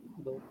again,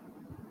 though.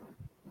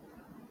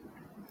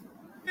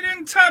 He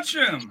didn't touch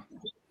him.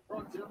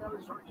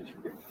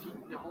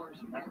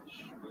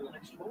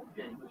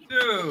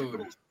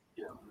 Dude.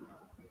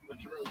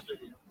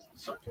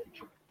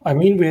 I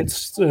mean, we had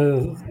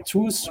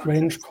two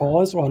strange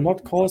calls, or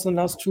not calls, in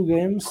the last two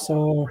games.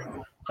 So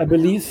I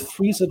believe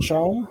 3's a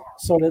charm.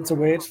 So let's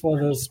wait for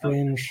the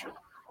strange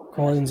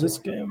call in this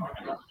game.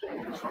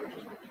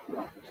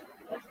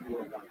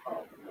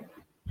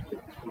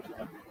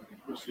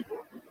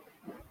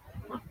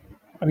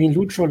 I mean,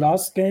 Lucho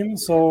last game,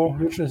 so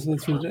which is the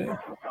today?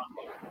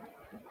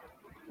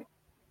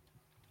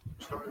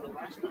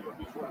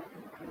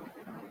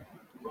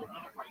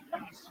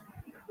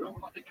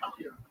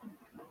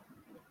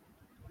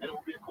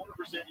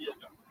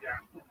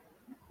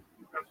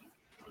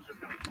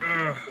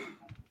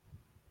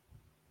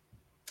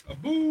 A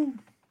boo.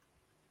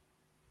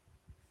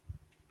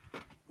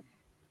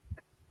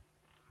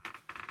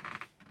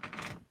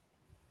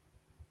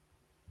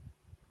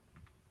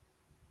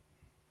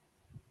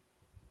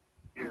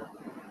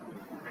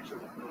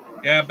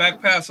 Yeah,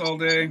 back pass all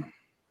day.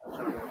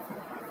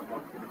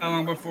 How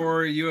long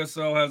before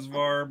USL has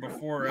VAR,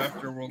 before or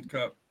after World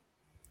Cup?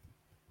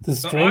 The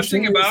odd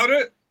thing about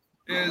it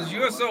is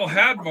USL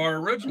had VAR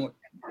originally.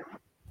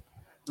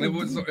 It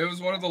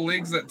was one of the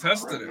leagues that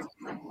tested it.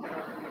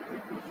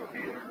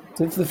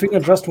 That's the thing I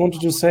just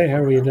wanted to say,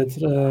 Harry, that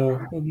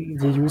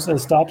the user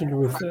started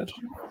with that.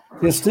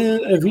 There's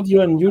still a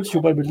video on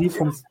YouTube, I believe,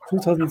 from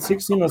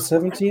 2016 or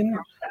 17,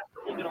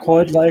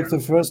 called like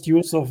the first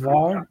use of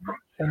VAR,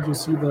 and you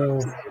see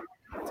the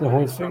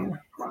whole thing.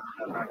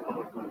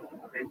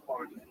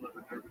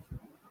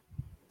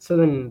 So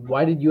then,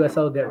 why did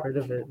USL get rid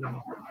of it?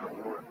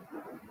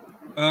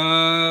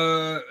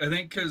 I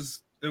think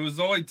because it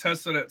was only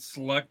tested at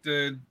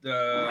selected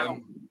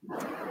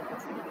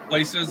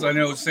places. I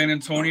know San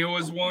Antonio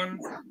was one,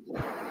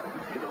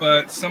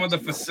 but some of the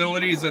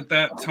facilities at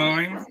that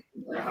time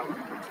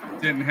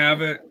didn't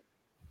have it.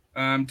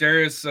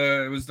 Darius,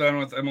 it was done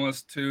with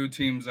MLS2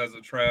 teams as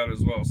a tryout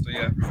as well. So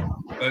yeah,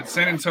 but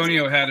San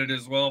Antonio had it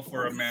as well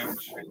for a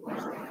match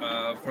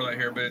for that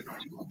here. But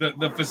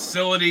the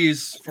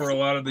facilities for a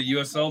lot of the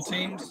USL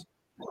teams,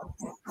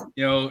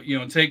 you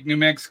know, take New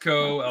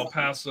Mexico, El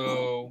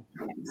Paso,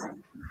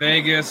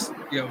 Vegas.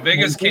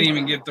 Vegas can't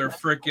even get their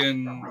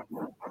freaking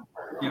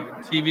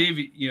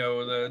TV,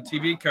 the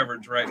TV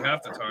coverage right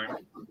half the time.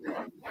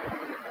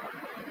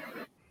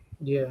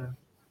 Yeah.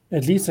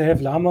 At least they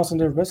have llamas in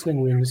their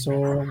wrestling ring,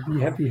 so be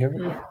happy,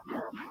 Harry.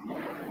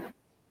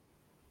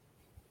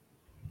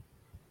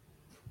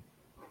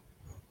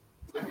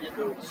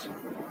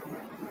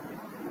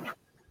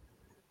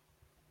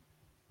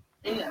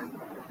 And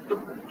the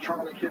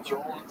Charlie kits are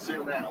all on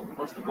sale now.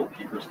 Plus the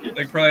goalkeeper's kit.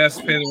 They probably have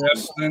to pay the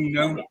rest then,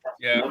 no?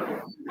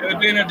 Yeah. It'd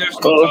be an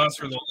additional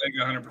cost for the league,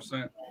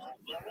 100%.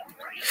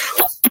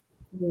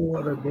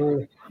 What a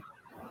goal.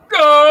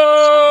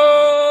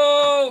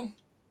 Goal!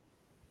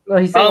 No,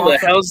 he said How the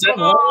hell's that?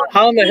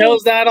 How in the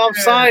hell's that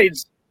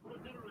offsides?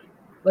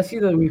 Let's see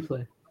the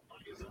replay.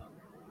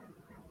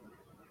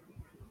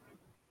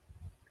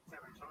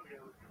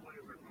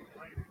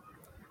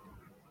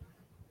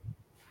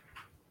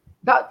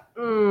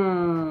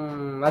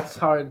 That's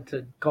hard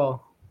to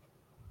call.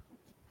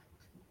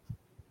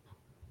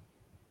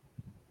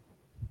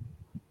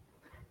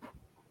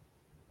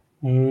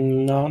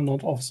 No,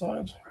 not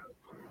offside.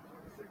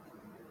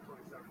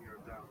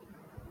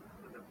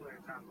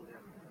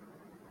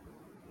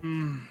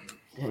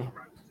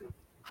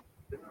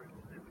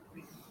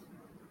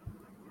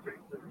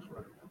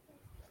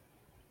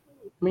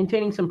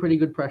 Maintaining some pretty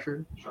good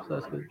pressure, so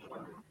that's good.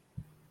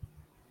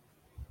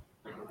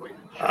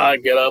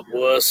 Get up,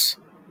 wuss.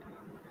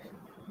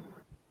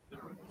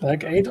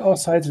 Like 8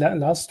 offside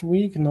last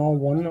week, now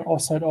 1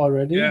 offside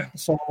already. Yeah.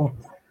 So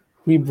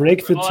we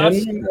break the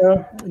 10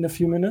 in a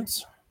few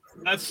minutes.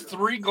 That's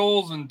 3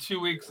 goals in 2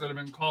 weeks that have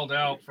been called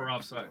out for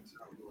offsides.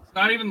 It's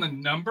not even the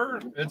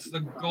number; it's the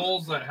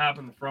goals that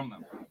happen from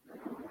them.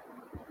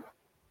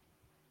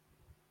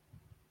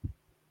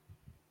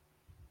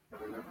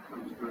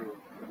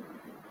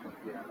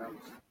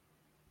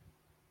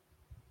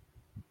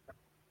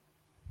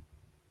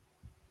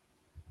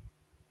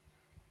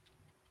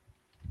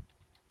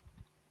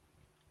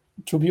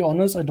 To be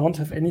honest, I don't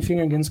have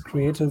anything against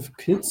creative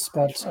kids,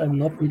 but I'm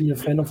not really a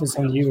fan of the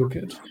San Diego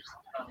kid.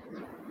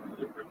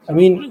 I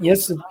mean,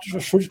 yes, it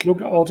should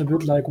look out a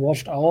bit like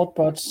washed out,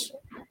 but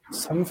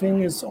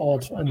something is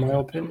odd, in my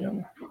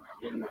opinion.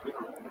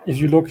 If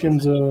you look in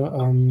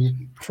the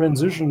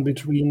transition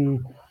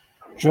between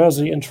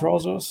jersey and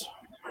trousers,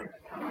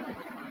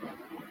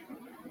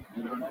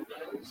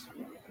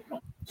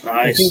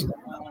 Nice.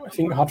 I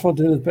think Hartford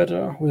did it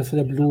better with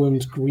their blue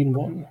and green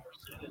one.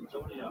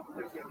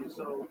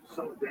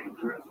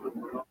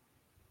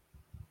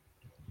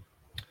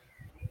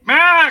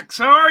 Max,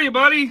 how are you,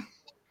 buddy?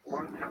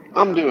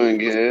 I'm doing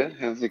good.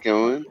 How's it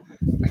going?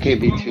 I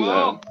can't be Doing too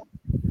well. loud.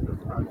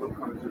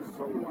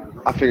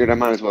 I figured I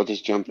might as well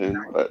just jump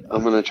in, but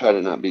I'm gonna try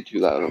to not be too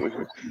loud over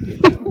here.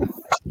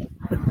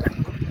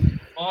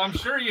 Well, I'm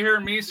sure you hear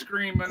me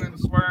screaming and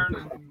swearing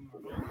and.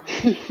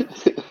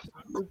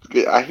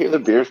 I hear the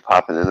beers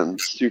popping and I'm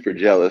super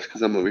jealous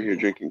because I'm over here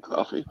drinking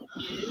coffee.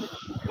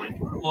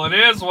 Well, it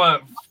is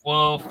what?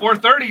 Well,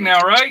 4:30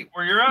 now, right?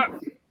 Where you're at?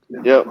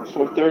 Yep,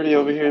 4:30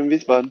 over here in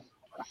Wiesbaden.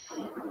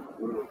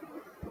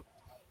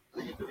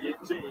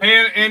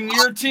 Hey, and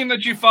your team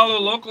that you follow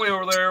locally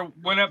over there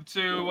went up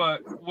to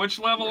which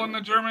level in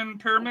the German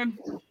pyramid?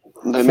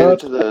 They made it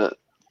to the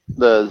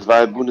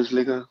Zwei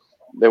Bundesliga.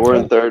 They were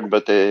in third,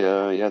 but they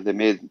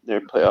made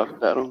their playoff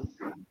battle,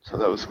 so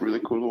that was really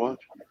cool to watch.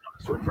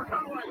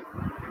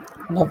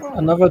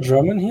 Another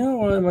German here,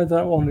 or am I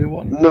the only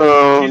one?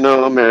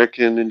 No,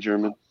 American and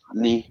German.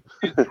 Me.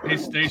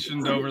 He's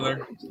stationed over there.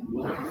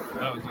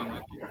 That was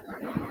unlucky.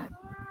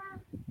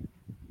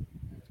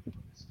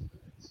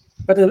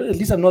 But at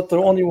least I'm not the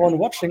only one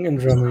watching in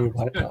Germany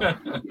right now.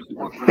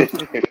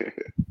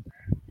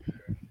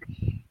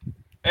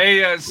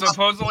 Hey,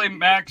 supposedly,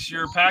 Max,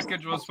 your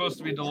package was supposed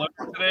to be delivered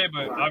today,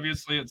 but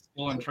obviously it's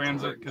still in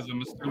transit because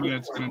I'm assuming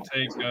it's going to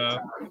take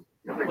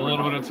a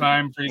little bit of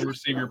time for you to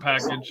receive your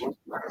package.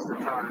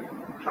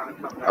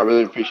 I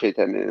really appreciate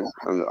that, man.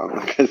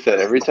 Like I said,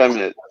 every time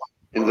it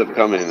ends up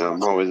coming,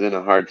 I'm always in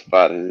a hard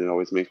spot, and it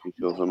always makes me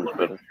feel so much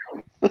better.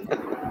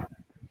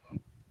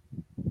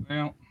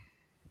 Well,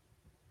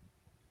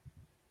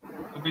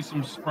 there'll be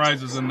some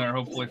surprises in there,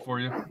 hopefully, for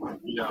you.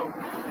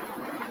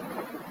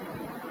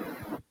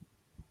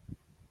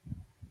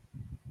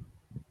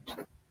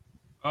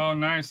 Oh,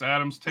 nice,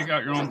 Adams. Take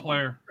out your own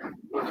player.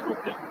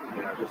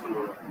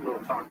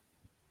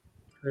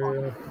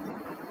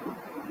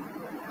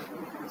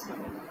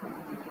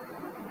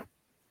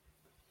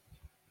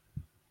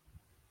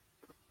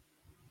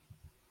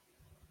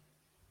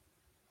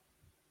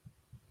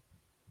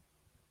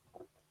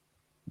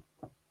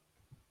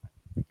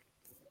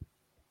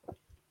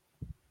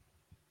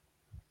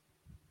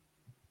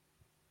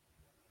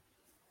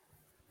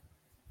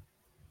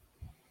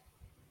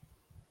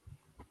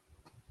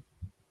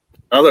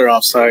 Other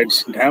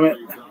offsides. Damn it.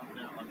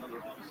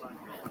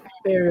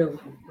 Barely,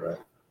 bro.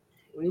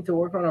 We need to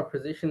work on our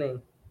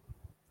positioning.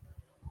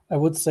 I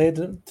would say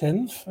the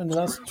 10th in the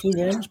last 2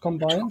 games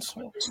combined.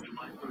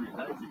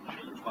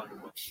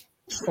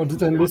 Or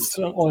did I miss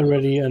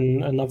already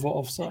another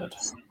offside?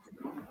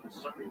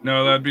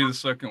 No, that'd be the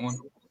second one.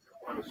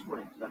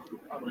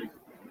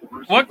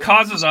 What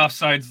causes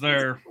offsides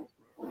there,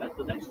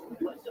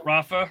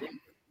 Rafa?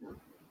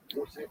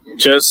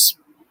 Just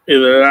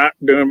either not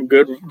doing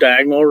good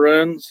diagonal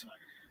runs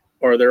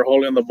or they're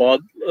holding the ball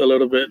a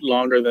little bit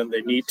longer than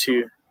they need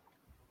to.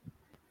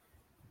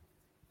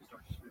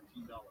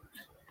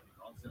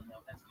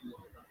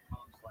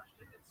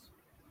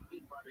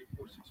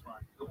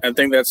 I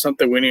think that's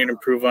something we need to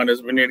improve on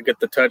is we need to get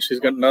the touch.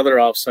 He's got another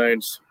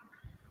offsides,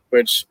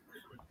 which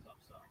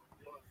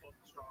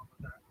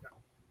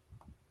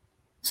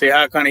see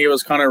how he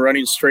was kind of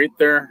running straight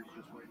there?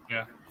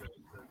 Yeah.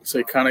 So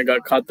he kind of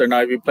got caught there.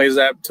 Now, if he plays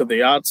that to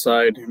the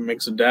outside, he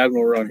makes a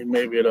diagonal run. He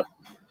may be able to.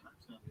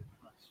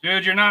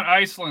 Dude, you're not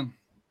Iceland.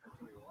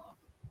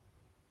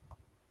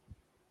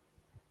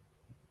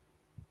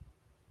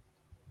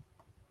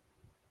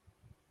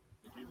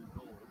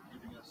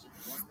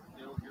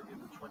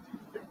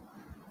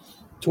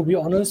 To be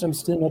honest, I'm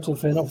still not a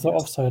fan of the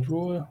offside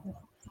rule.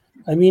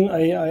 I mean,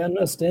 I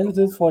understand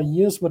it for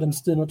years, but I'm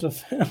still not a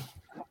fan.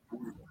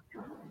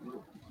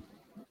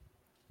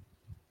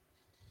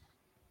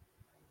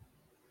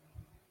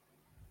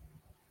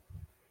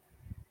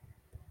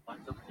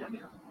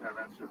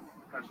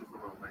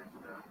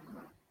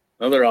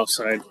 Another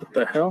offside. What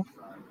the hell?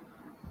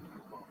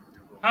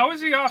 How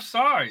is he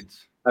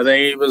offsides? I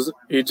think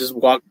he just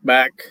walked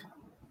back.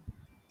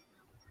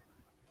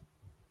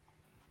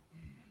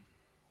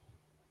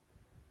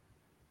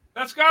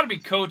 That's got to be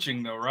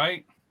coaching, though,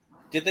 right?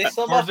 Did they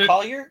sub off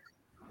Collier?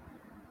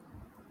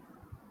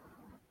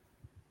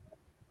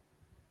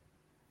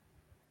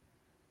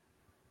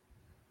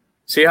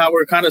 See how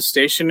we're kind of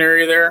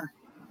stationary there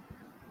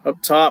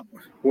up top?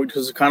 We're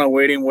just kind of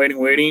waiting.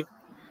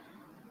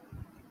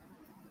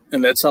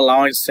 And that's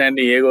allowing San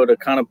Diego to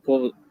kind of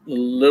pull a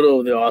little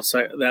of the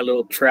offside, that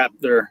little trap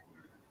there.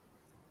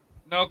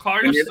 No,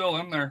 Collier's still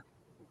in there.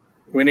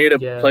 We need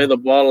to play the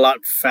ball a lot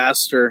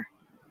faster.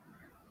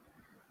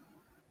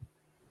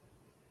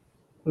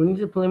 We need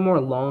to play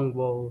more long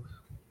balls.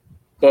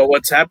 But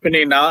what's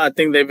happening now, I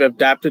think they've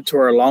adapted to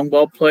our long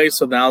ball play,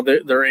 so now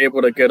they're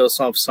able to get us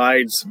off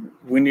sides.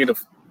 We need to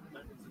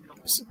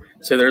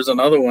say there's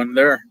another one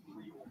there.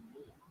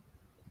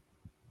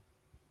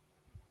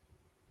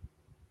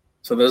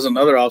 So there's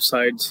another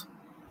offsides.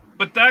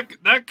 But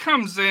that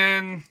comes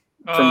in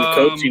from the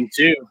coaching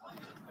too.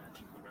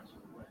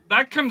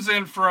 That comes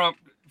in from,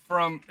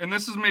 and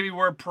this is maybe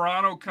where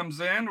Pirano comes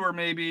in, where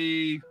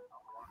maybe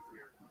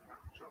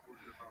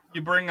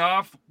you bring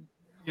off,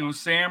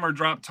 Sam or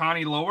drop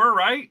Tani lower,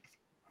 right?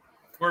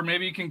 Or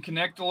maybe you can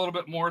connect a little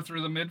bit more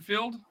through the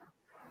midfield.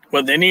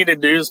 What they need to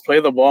do is play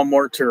the ball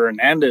more to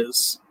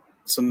Hernandez,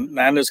 so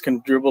Hernandez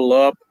can dribble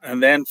up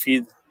and then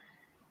feed.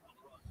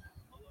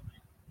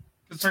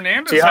 Because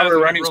Hernandez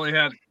hasn't really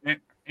had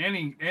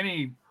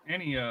any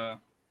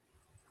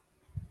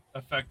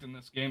effect in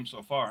this game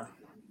so far.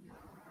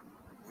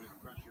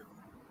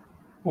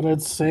 But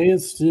I'd say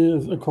it's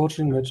still a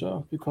coaching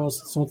matter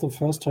because it's not the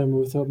first time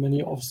we've had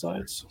many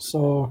offsides.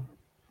 So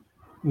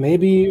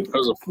maybe there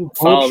was a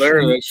foul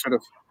there that should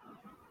have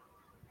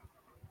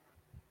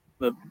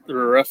the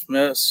ref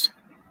missed.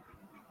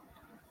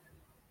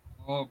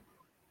 Well,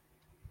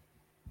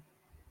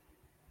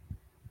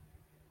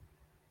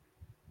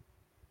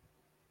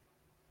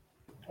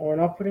 we're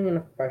not putting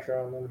enough pressure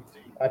on them,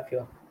 I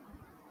feel.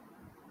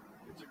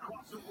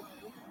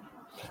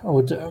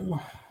 Oh, damn.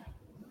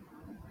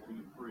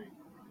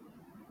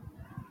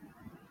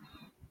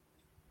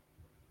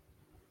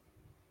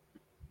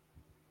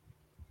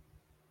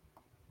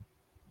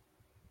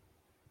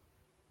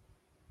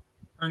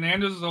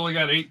 Hernandez has only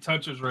got 8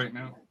 touches right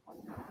now.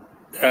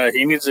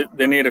 They need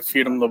to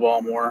feed him the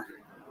ball more.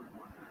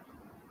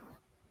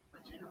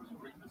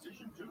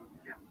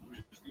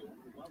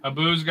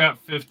 Abu's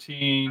got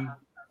 15.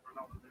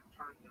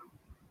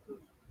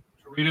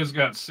 Rita's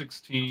got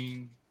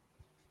 16.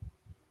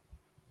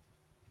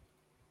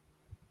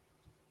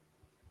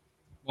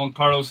 Juan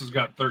Carlos has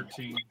got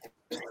 13.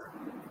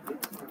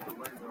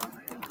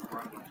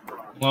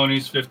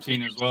 Maloney's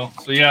 15 as well.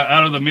 So, yeah,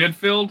 out of the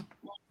midfield.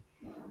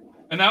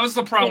 And that was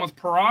the problem with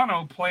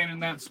Pirano playing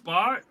in that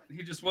spot.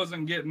 He just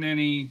wasn't getting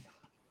any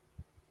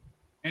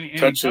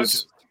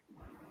touches.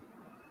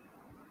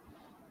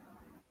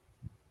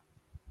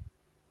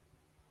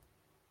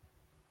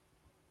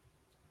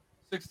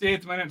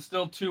 68th minute,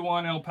 still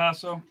 2-1 El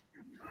Paso.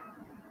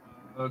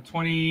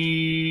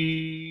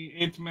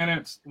 28th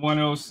minute,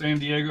 1-0 San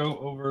Diego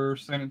over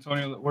San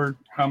Antonio that we're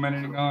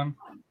commenting on.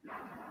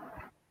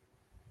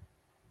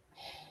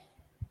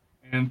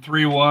 And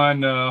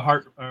 3-1,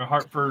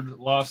 Hartford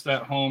lost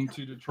at home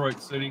to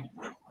Detroit City.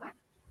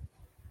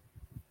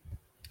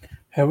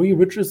 Harry,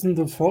 which is in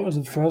the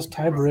first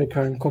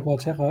tiebreaker in Copa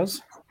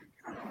Terras?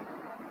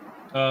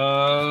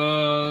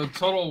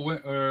 Total,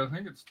 I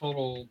think it's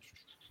total.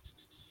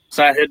 Is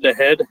that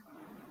head-to-head?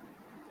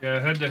 Yeah,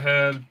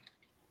 head-to-head.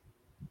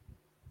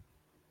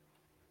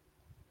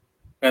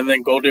 And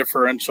then goal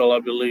differential,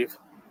 I believe.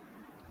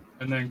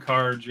 And then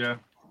cards, yeah.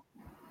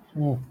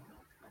 Oh.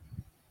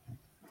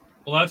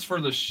 Well, that's for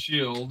the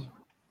Shield.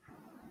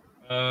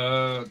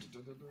 So,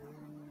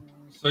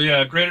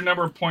 yeah, greater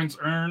number of points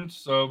earned.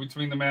 So,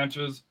 between the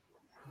matches,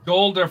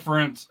 goal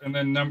difference, and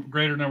then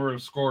greater number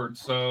of scored.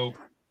 So,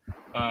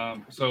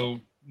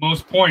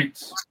 most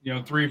points,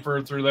 3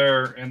 through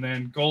there, and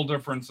then goal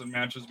difference in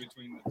matches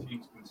between the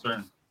teams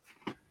concerned.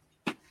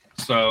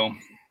 So.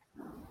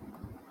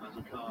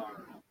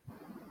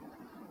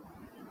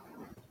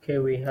 Okay,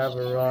 we have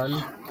a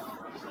run.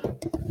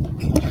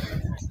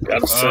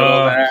 Gotta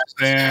settle that.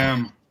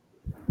 Sam.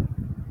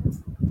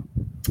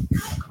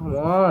 Come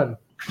on.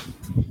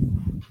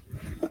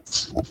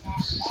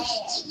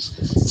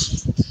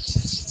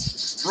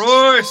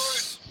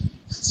 Royce.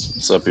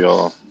 What's up,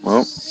 y'all?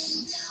 Well,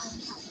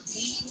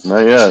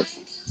 not yet.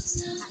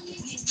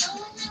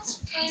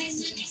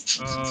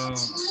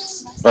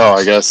 Oh,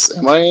 I guess.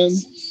 Am I in?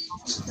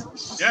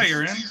 Yeah,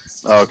 you're in.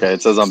 Oh, okay.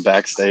 It says I'm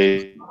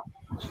backstage.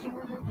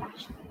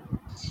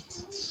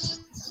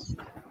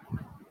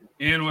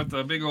 In with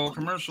a big old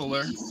commercial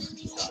there.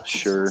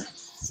 Sure.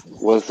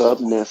 What's up,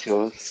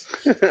 Necios?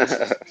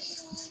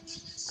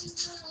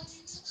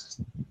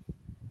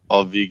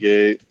 All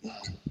V-Gate.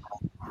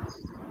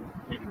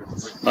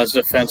 Nice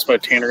defense by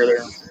Tanner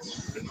there.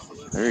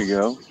 There you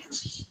go.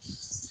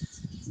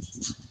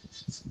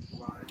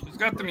 He's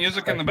got the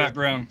music in the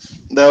background.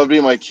 That would be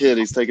my kid.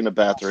 He's taking a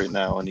bath right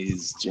now, and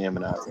he's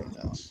jamming out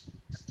right now.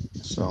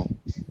 So,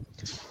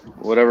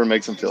 whatever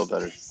makes him feel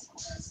better.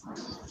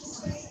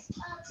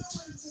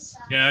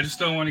 Yeah, I just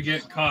don't want to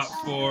get caught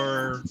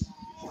for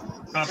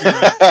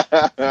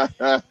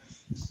copyright.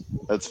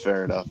 That's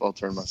fair enough. I'll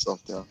turn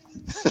myself down.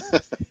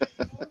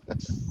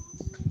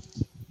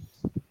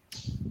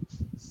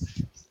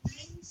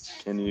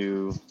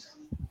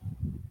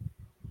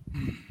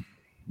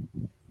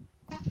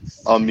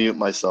 I'll mute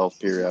myself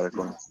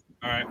periodically.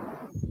 All right.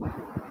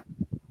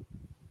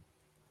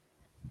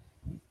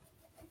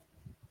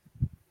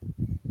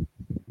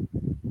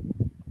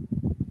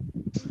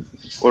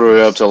 What are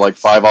we up to? Like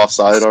 5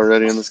 offside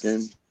already in this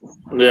game?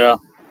 Yeah.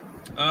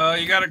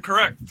 You got it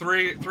correct.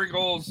 Three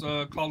goals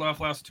called off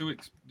last 2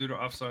 weeks due to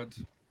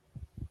offsides.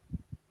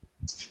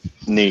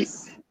 Neat.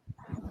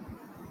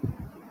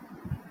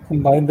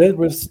 Combine that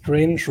with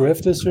strange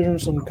ref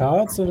decisions on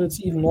cards, and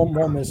it's even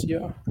more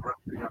messier.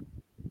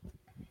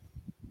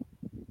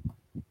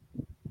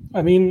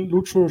 I mean,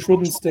 Lucho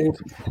shouldn't stay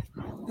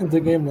in the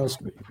game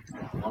last week.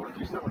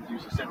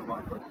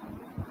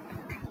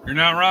 You're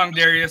not wrong,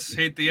 Darius.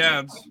 Hate the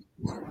ads.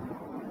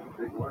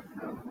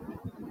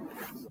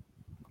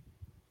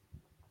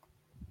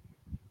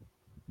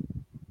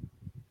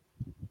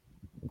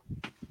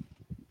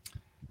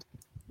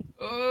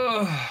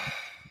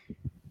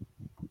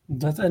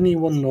 Does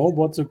anyone know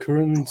what the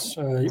current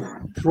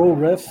pro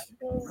ref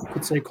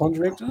could say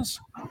contract is?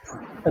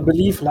 I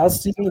believe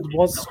last season it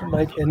was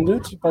like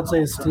ended, but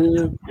they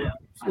still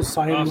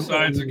signed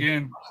Offsides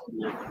again.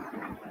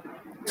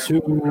 to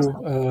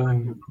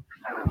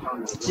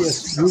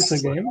use the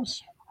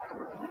games.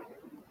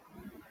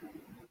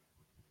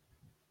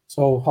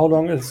 So how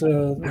long is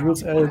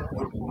USL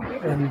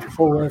and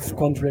pro ref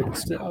contract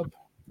still up?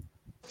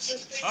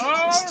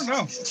 I don't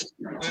know.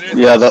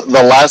 Yeah, the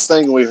last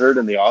thing we heard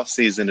in the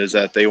offseason is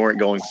that they weren't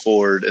going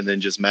forward, and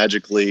then just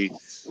magically,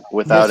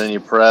 without any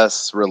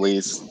press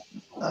release,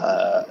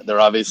 they're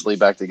obviously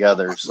back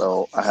together.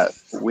 So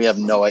we have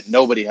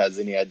nobody has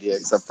any idea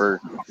except for,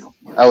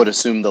 I would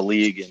assume, the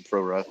league and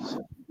pro refs.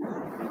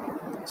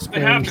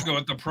 They have to go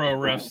with the pro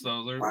refs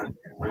though.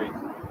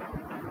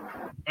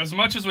 As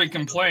much as we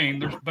complain,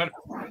 there's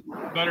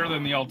better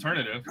than the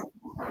alternative.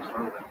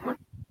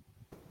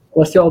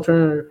 What's the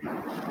alternative?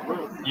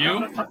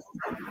 You?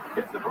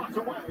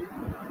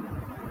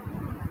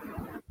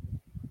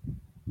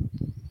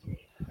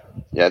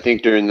 Yeah, I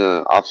think during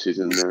the off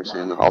season they were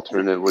saying the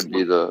alternative would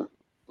be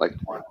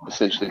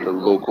essentially the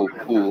local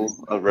pool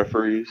of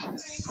referees.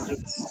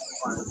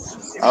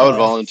 I would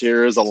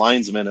volunteer as a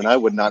linesman, and I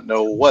would not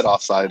know what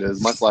offside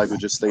is. My flag would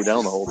just stay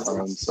down the whole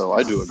time, so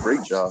I do a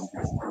great job.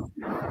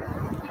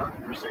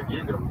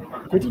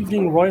 Good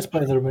evening, Royce,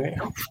 by the way.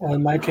 Or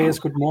in my case,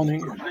 good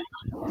morning.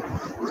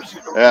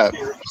 Yeah.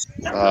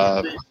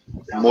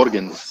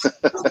 Morgan.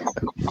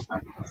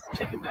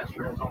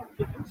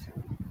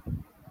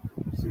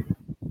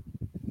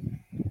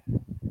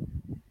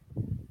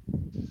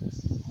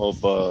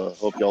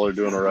 Hope y'all are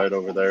doing all right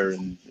over there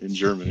in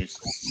Germany.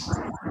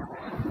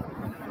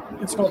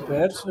 It's not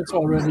bad. It's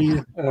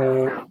already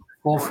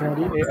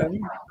 4:30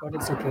 a.m., but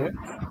it's okay.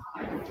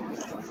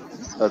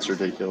 That's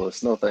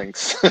ridiculous. No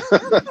thanks.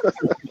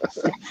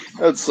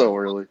 That's so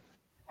early.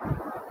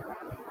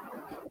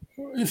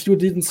 If you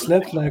didn't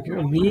sleep like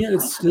me,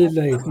 it's still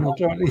late, not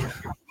early.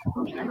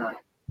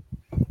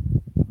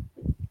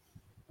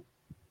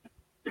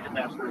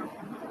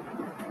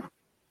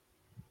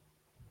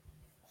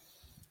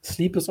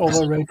 Sleep is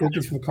overrated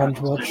if you can't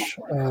watch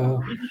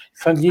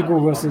San Diego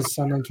versus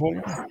San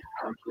Antonio.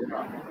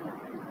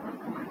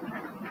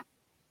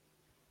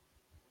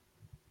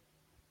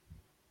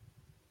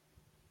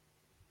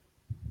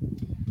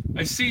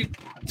 I see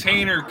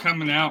Tainer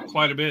coming out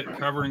quite a bit,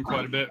 covering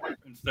quite a bit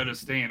instead of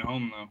staying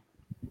home though.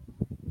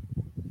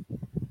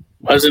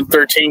 Wasn't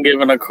 13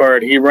 given a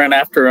card? He ran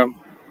after him.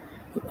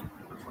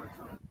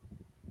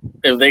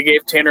 If they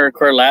gave Tanner a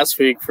card last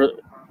week for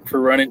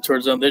running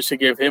towards them, they should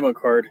give him a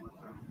card.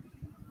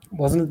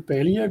 Wasn't it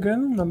Bailey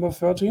again, number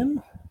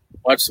 13?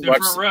 Watch the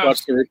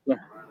replay.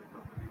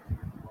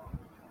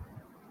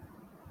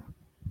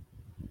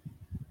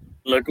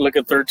 Look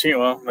at 13.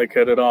 Well, they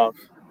cut it off.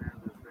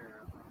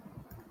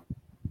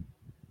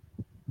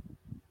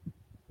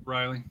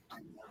 Riley.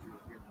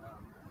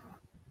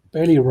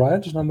 Bailey,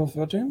 right? Number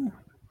 13?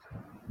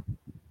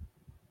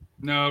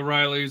 No,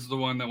 Riley's the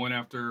one that went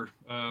after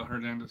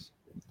Hernandez.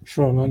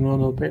 Sure,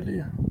 no,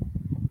 Bailey.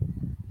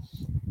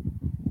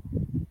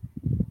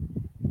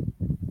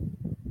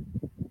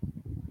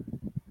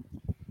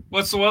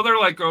 What's the weather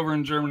like over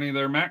in Germany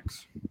there,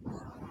 Max?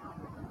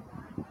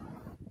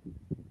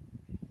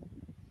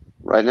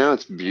 Right now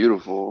it's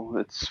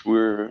beautiful.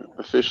 We're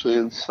officially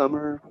in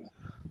summer.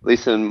 At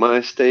least in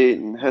my state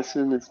in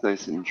Hessen, it's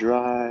nice and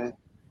dry.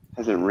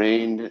 Hasn't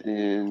rained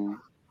in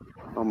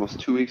almost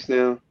 2 weeks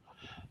now.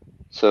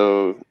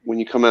 So when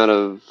you come out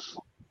of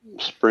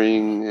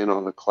spring and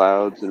all the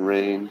clouds and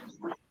rain,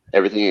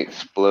 everything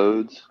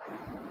explodes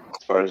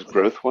as far as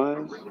growth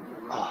wise.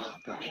 Oh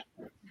gosh.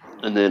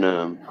 And then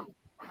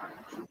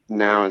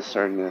now it's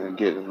starting to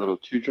get a little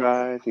too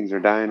dry. Things are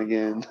dying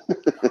again.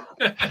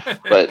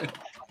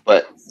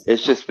 but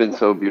it's just been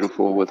so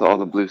beautiful with all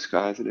the blue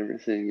skies and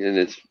everything, and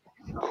it's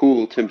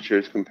cool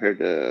temperatures compared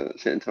to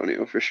San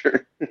Antonio for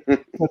sure.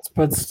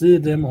 but still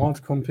damn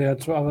hot compared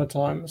to other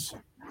times.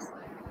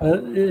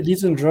 At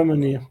least in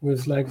Germany,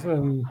 with I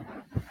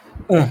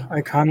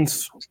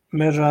can't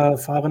measure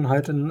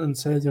Fahrenheit and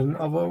Celsius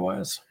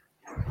otherwise.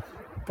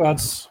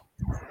 But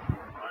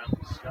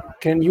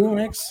Can you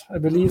mix? I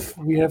believe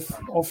we have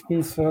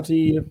often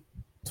 30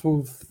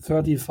 to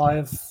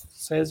 35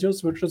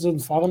 Celsius, which is in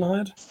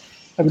Fahrenheit.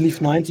 I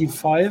believe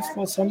 95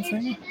 or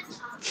something.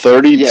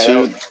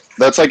 32.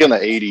 That's like in the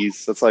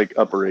 80s. That's like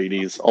upper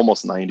 80s,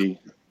 almost 90.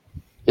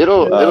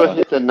 It'll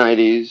hit the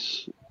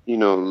 90s,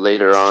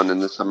 later on in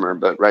the summer,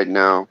 but right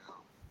now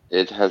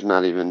it has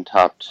not even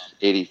topped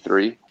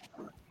 83.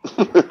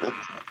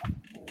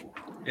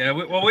 Yeah,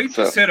 we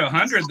just hit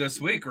 100 this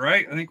week,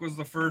 right? I think was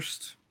the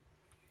first.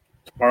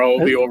 Tomorrow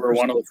will be over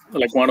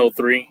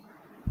 103.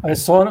 I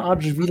saw an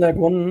RGB like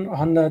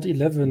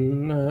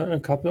 111 a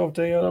couple of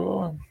days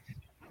ago.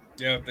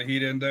 Yeah, with the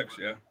heat index,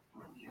 yeah.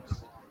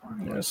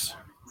 Yes.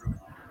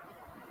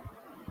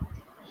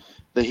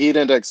 The heat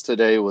index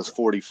today was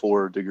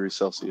 44 degrees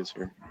Celsius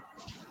here.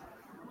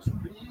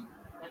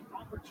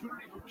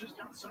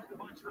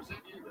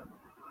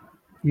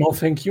 No,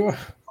 thank you.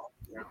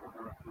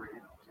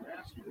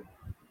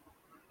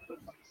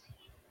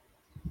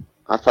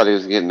 I thought he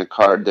was getting a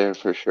card there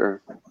for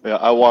sure. Yeah,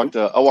 I walked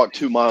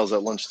 2 miles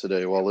at lunch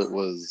today while it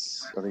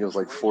was, I think it was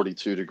like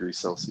 42 degrees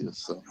Celsius.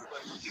 So,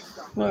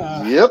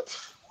 yep,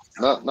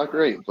 not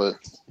great, but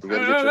you got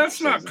to get your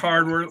that's not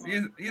card worthy.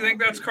 You think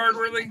that's card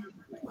worthy?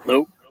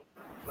 Nope.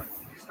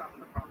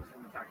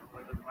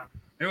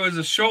 It was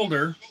a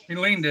shoulder. He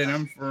leaned in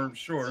him for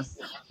sure.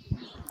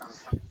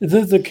 Is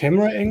it the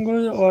camera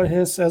angle or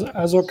his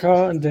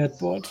Azoka and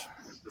Deadbot?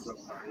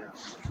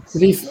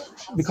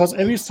 Because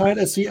every side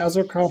I see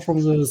Azoka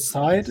from the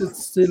side, it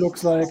still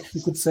looks like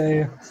you could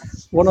say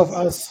one of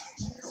us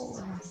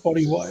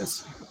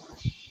body-wise.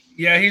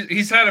 Yeah,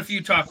 he's had a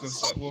few tacos,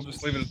 so we'll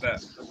just leave it at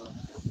that.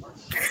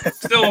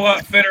 Still a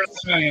lot fitter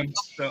than I am,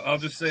 so I'll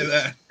just say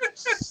that.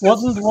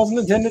 wasn't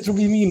intended to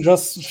be mean.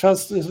 Just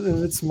if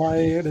it's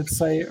my, let's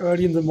say,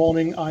 early in the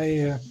morning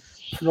eye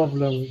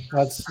problem.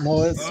 But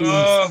no, it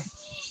seems.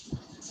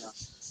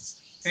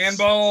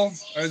 Handball?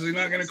 Or is he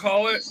not going to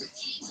call it?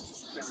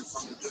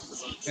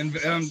 And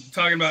I'm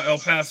talking about El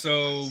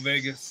Paso,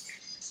 Vegas.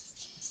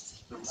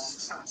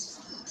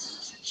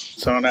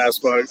 Someone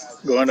asked about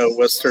going to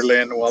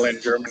Westerland while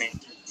in Germany.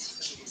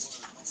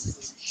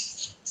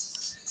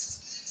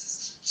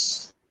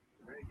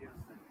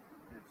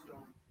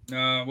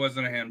 No, it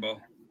wasn't a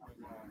handball.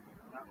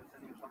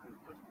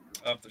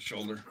 Off the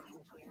shoulder.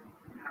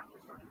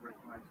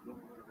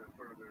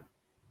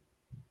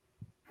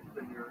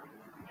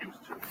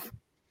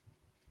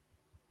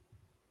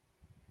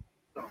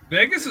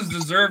 Vegas has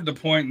deserved a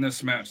point in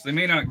this match. They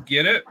may not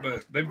get it,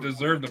 but they've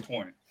deserved a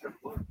point.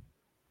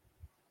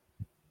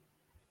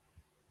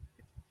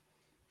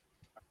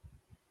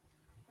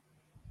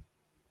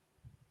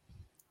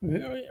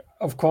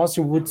 Of course,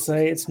 you would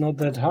say it's not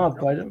that hard,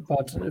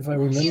 but if I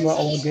remember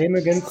our game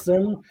against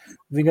them,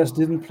 Vegas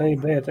didn't play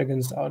bad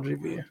against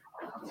RGB.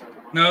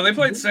 No, they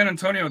played San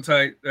Antonio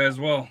tight as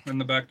well in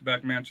the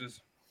back-to-back matches.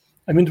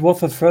 I mean, it was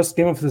the first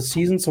game of the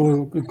season,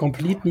 so a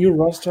complete new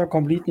roster,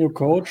 complete new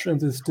coach, and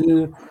they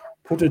still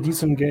put a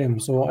decent game.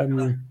 So I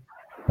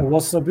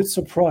was a bit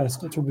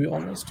surprised, to be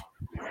honest.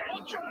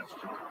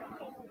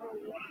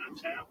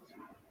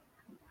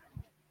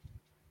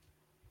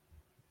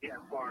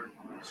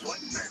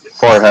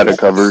 Far had it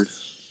covered.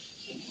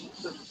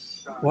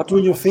 What do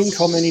you think?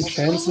 How many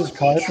chances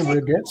Carlton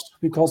will get?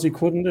 Because he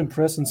couldn't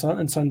impress in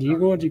San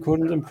Diego, and he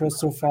couldn't impress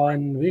so far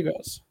in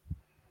Vegas.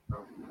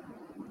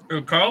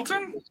 Oh,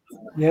 Carlton?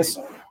 Yes.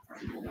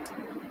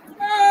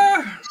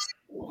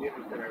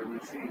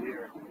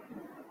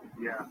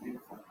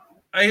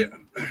 I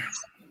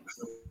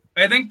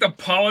think the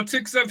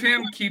politics of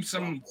him keeps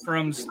him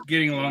from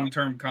getting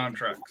long-term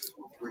contracts.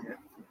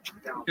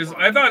 Because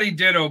I thought he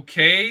did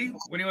okay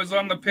when he was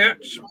on the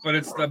pitch, but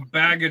it's the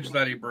baggage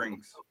that he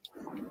brings.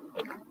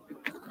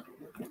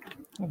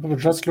 But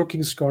just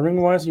looking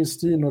scoring-wise, he's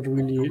still not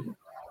really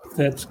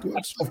that good.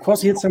 Of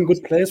course, he had some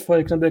good plays, for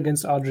example,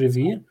 against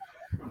RGV,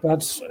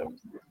 but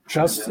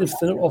just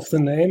of the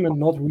name and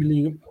not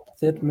really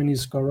that many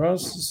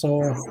scorers.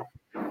 So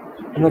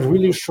I'm not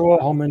really sure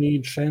how many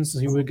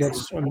chances he will get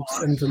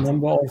and the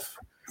number of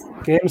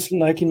games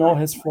like he now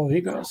has for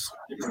Vegas.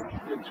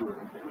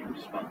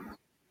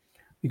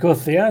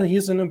 Because there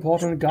he's an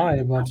important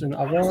guy, but in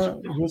other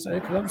USA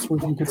clubs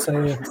with, you could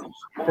say,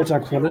 better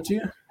quality.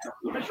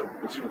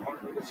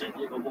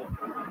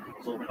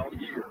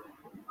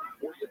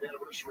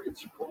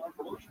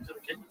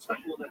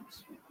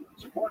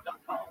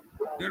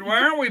 Dude,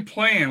 why aren't we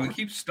playing? We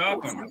keep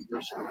stopping.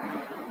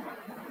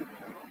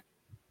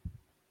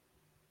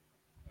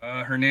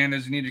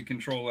 Hernandez, you need to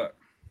control that.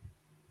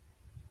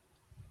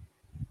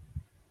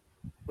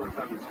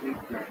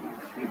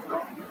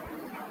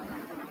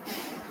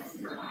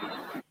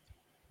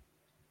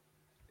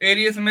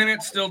 '80th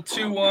minute, still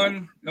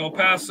 2-1 El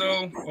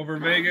Paso over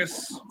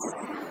Vegas.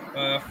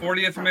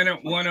 40th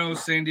minute, 1-0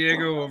 San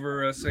Diego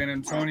over San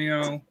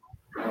Antonio.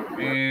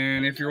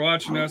 And if you're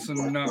watching us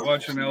and not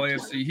watching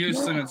LAFC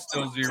Houston, it's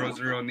still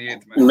 0-0 in the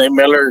 8th minute. Nate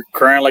Miller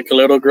crying like a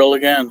little girl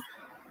again.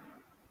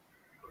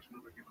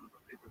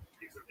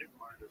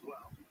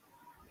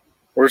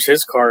 Where's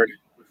his card?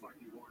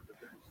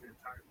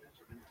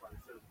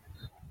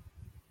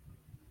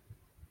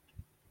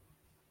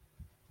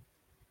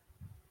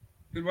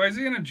 Dude, why is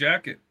he in a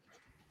jacket?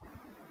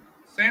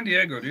 San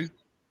Diego, dude.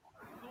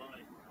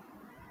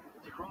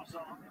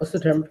 What's the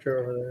temperature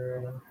over there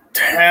right now?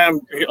 Damn,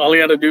 all he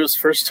had to do is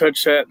first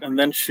touch that and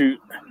then shoot.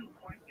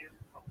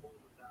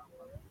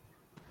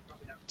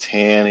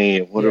 Tanny,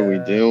 what are we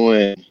Yeah.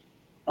 doing?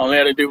 All he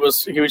had to do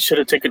was he should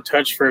have taken a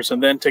touch first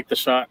and then take the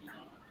shot.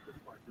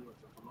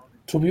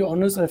 To be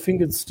honest, I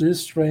think it's still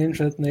strange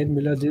that Nate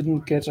Miller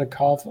didn't get a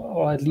carve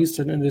or at least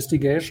an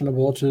investigation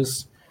about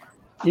his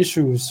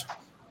issues.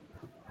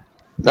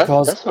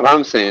 Because That's what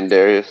I'm saying,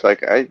 Darius.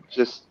 Like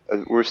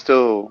we're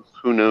still,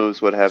 who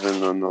knows what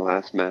happened on the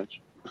last match.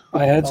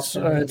 I had,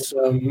 I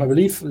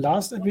believe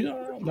last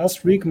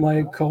week,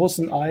 my co-host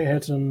and I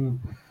had a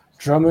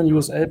German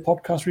USL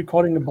podcast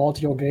recording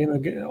about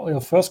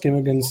your first game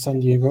against San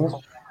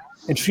Diego,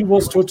 and she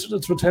was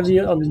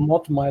totally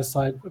not my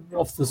side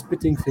of the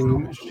spitting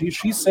thing.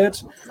 She said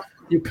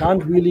you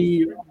can't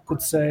really,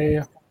 could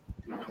say,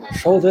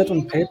 show that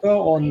on paper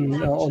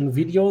on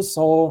video,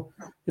 so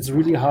it's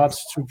really hard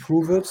to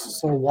prove it.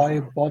 So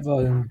why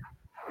bother him?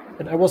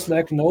 And I was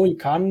like, no, you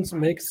can't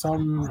make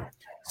some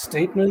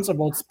statements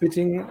about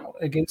spitting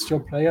against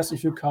your players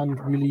if you can't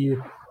really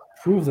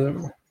prove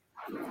them.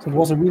 So it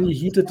was a really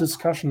heated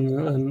discussion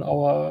in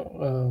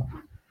our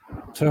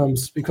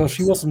terms because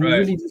she was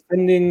really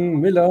defending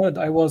Miller and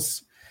I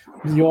was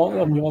on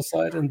your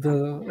side in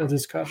the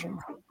discussion.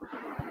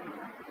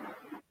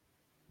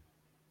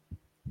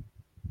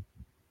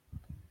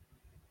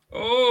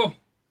 Oh,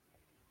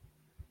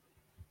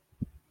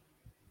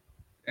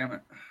 damn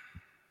it.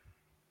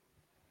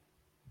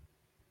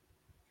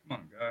 Come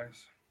on,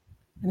 guys.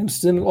 And I'm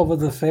still over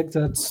the fact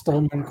that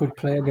Stoneman could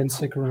play against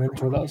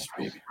Sacramento last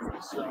week.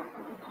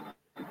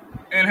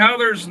 And how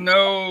there's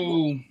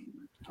no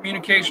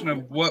communication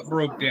of what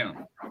broke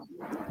down.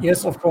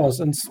 Yes, of course.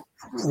 And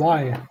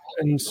why?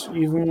 And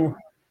even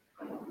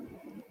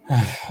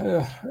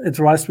it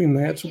drives me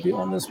mad, to be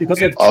honest, because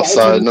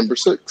offside number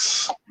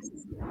 6.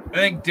 I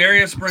think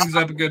Darius brings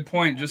up a good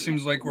point. It just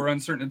seems like we're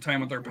uncertain of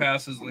time with our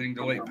passes, leading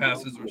to late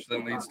passes, which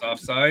then leads to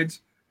offsides,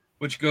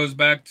 which goes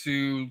back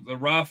to the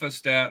Rafa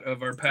stat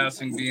of our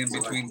passing being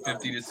between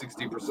 50 to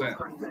 60%.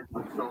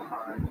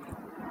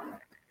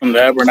 And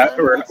that we're not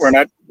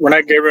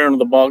giving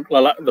the ball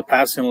the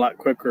passing a lot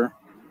quicker.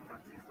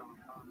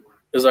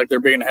 It's like they're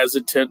being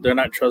hesitant. They're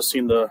not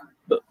trusting the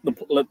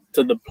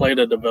play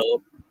to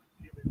develop.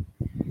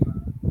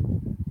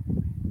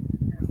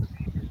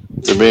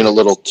 They're being a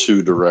little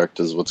too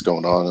direct is what's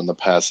going on, and the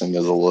passing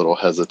is a little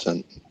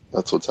hesitant.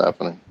 That's what's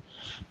happening.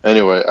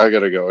 Anyway, I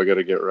gotta go. I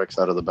gotta get Rex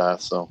out of the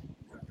bath, so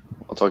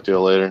I'll talk to you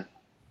later.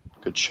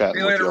 Good chatting See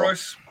you with later, y'all.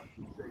 Royce.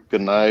 Good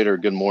night or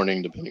good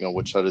morning, depending on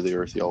which side of the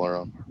earth y'all are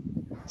on.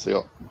 See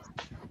y'all.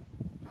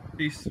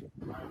 Peace.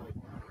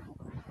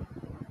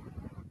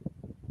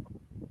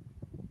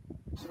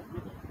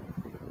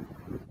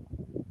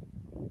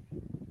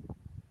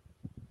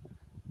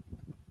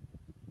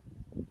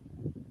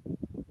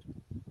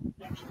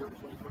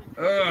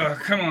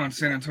 Come on,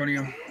 San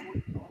Antonio.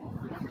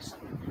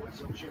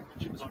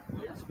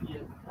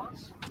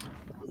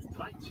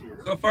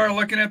 So far,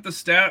 looking at the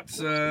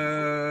stats,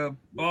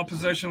 ball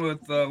possession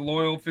with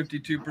Loyal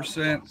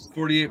 52%,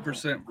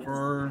 48%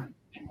 for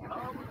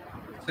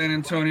San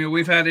Antonio.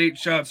 We've had 8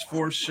 shots,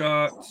 4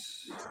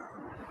 shots.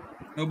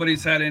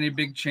 Nobody's had any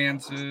big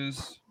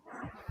chances.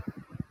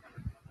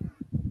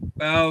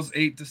 Fouls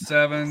 8 to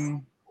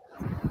 7,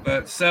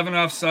 but 7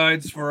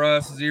 offsides for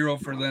us, 0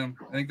 for them.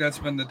 I think that's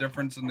been the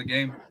difference in the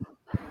game.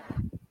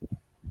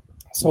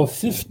 So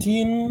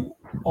 15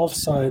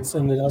 offsides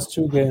in the last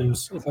 2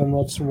 games, if I'm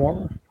not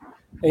wrong.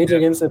 8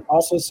 against El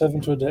Paso,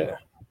 7 today.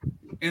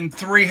 In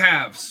 3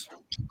 halves.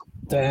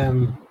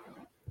 Damn.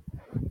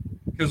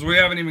 Because we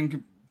haven't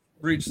even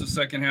reached the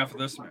second half of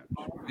this match.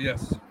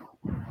 Yes.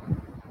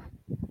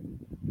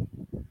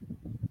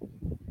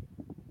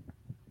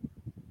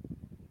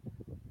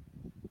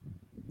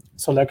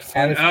 So like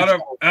 5. And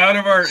out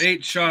of our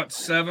 8 shots,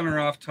 7 are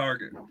off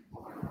target.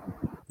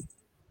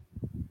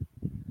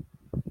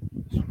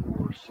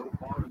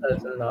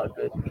 That's not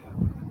good.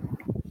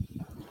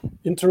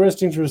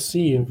 Interesting to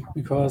see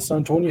because San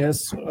Antonio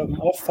has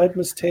off-side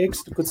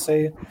mistakes. You could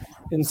say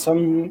in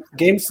some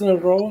games in a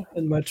row,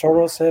 and my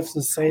Toros have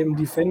the same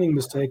defending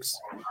mistakes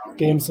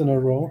games in a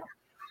row.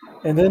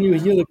 And then you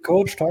hear the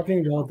coach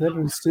talking about that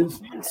and still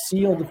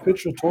see on the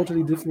pitch a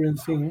totally different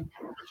thing.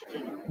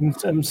 And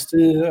I'm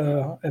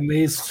still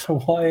amazed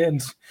why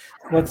and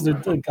what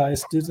the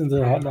guys did in the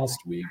last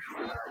week.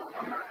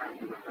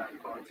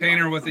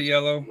 Tanner with a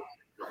yellow.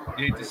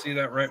 You hate to see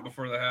that right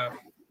before the half.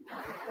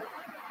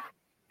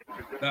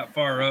 That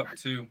far up,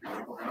 too.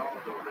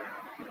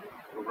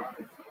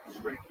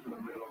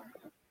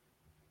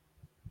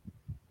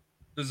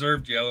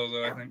 Deserved yellow,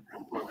 though, I think.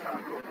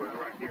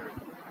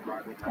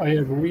 I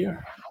agree.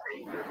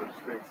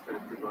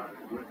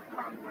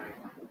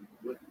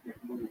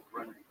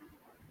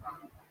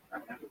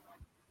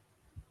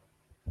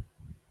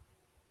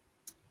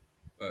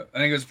 But I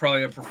think it's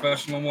probably a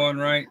professional one,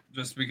 right?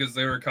 Just because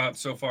they were caught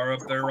so far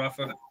up there,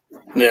 Rafa.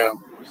 Yeah.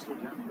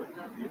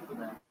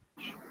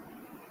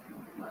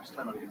 last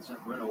time against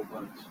Sacramento,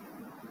 but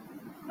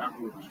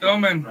afterwards.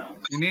 Tillman,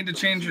 you need to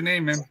change your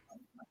name, man.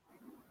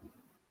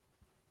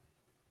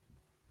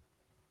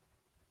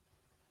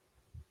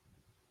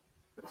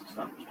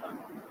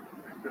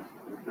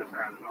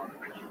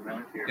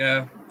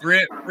 Yeah,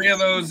 three of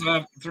those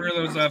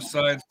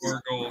offsides,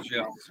 4 goals.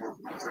 Yes.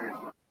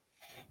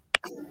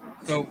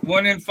 So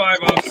 1 in 5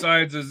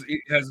 offsides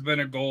has been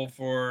a goal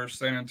for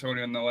San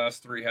Antonio in the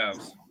last 3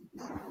 halves.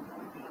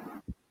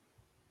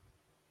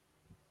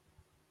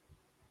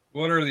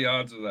 What are the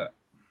odds of that?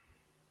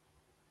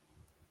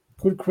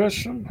 Good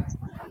question.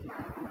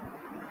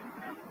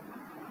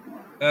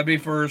 That'd be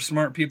for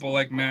smart people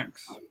like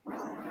Max.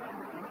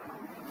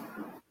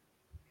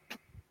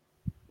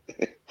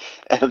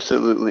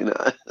 Absolutely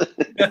not.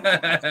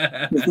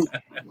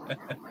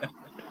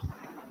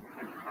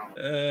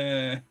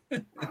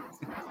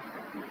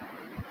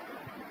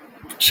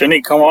 Shouldn't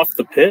he come off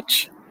the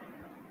pitch?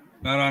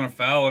 Not on a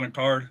foul and a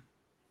card.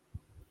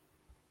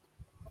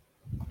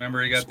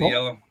 Remember, he got the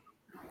yellow.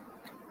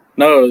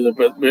 No,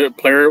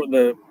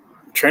 the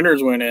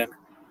trainers went in.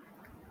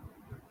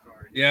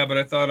 Yeah, but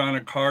I thought on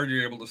a card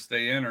you're able to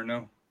stay in, or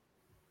no?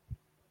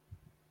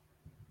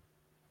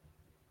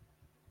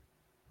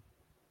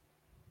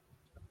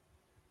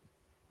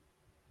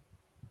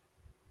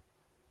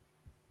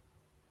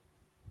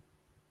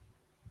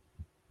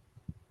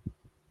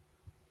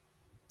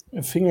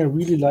 A thing I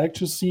really like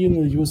to see in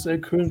the USA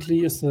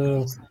currently is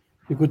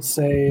you could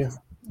say,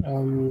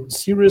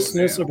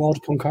 seriousness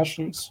about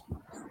concussions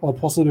or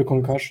possible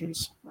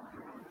concussions.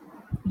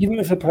 Even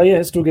if a player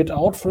has to get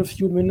out for a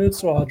few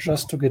minutes or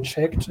just to get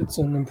checked, it's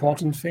an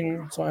important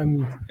thing. So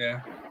I'm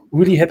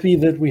really happy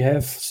that we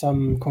have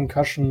some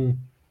concussion,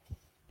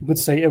 you could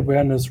say,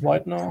 awareness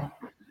right now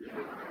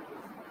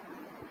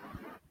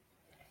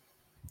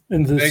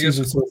in this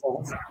season so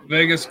far.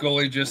 Vegas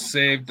goalie just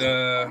saved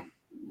a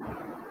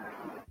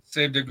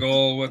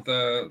goal with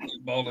a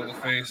ball to the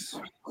face.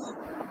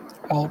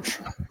 Ouch.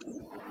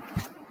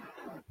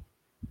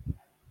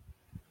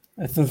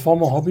 As a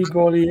former hobby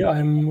goalie,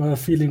 I'm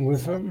feeling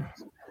with him.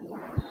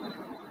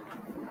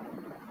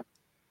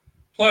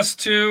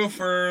 +2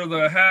 for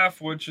the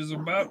half, which is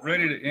about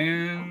ready to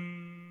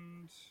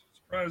end.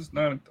 Surprised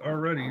not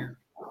already here.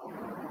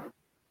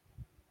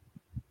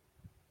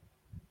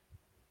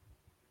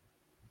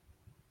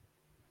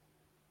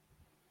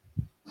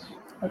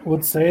 I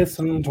would say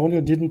San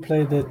Antonio didn't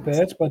play that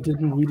bad, but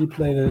didn't really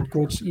play that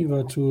good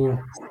either to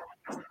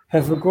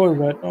have a goal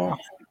right now.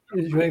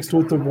 If you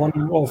exclude the one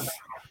of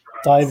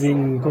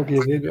diving Gogi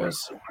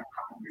Vegas.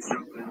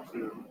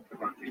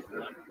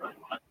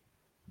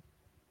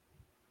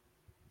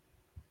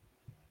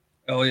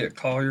 Elliot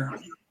Collier.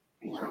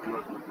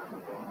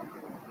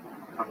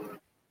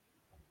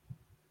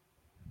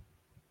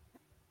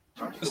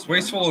 Just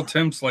wasteful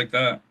attempts like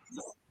that.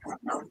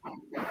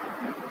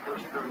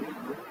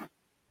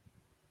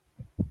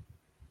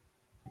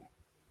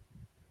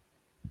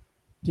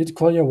 Did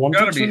Collier want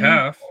to be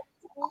half,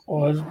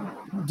 or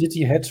did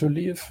he had to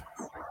leave?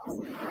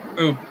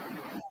 Who?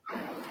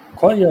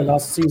 Collier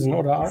last season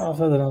or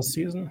after the last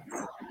season?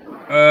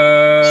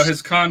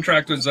 His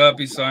contract was up.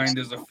 He signed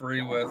as a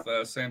free with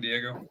San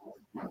Diego.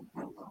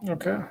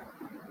 Okay.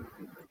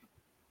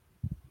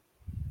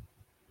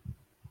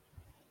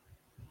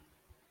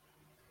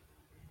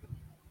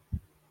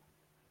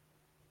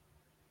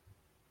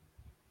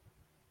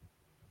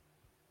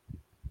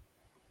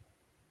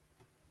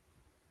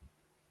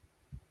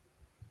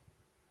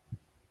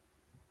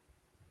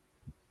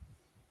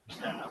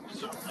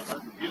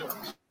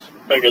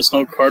 I guess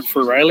no card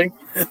for Riley.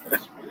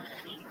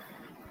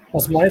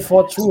 Was my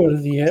thought too.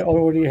 He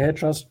already had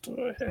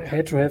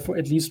to have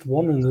at least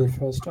 1 in the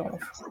first half.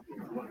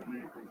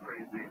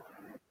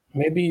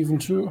 Maybe even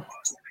 2.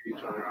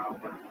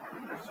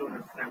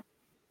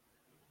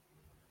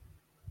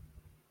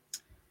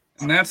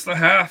 And that's the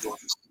half.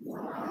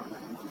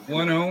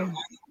 1-0.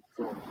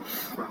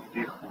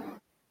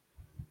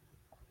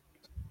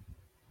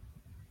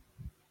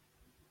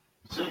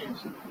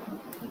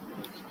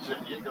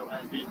 San Diego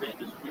has the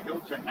advantage. We go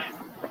to half.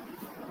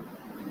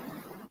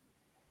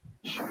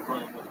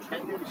 From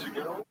 10 minutes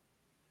ago,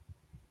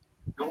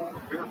 goal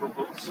here for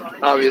both sides.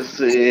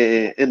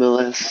 Obviously,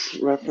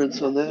 MLS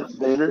reference on that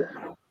banner.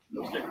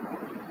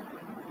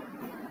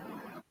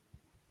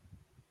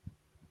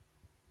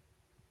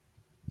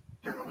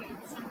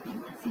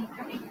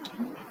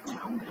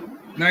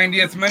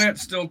 90th minute,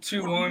 still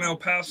 2-1 El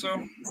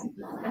Paso.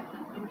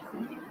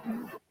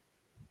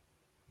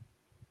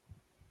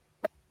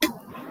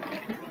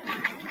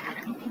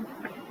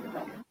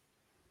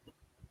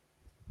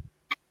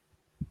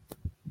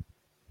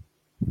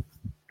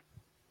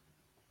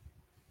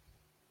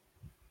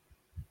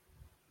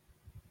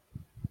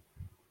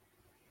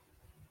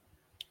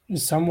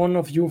 Is someone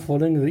of you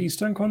following the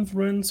Eastern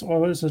Conference,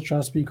 or is it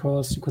just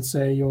because you could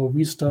say your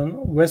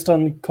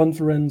Western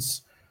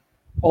Conference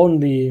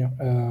only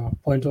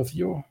point of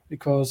view?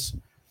 Because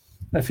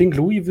I think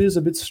Louisville is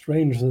a bit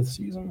strange this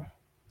season.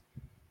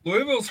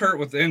 Louisville's hurt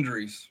with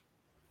injuries.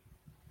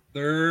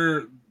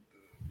 They're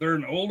they're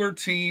an older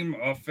team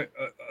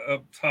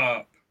up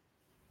top,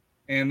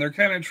 and they're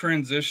kind of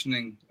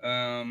transitioning.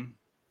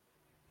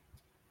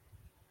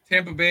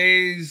 Tampa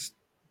Bay's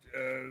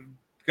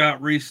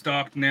got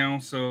restocked now,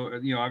 so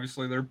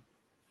obviously their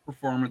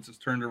performance has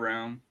turned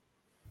around.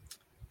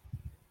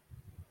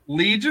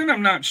 Legion,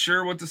 I'm not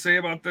sure what to say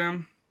about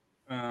them.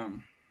 I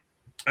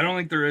don't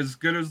think they're as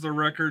good as the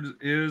record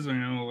is. I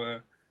know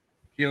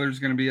Keeler's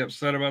going to be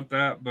upset about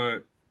that,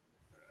 but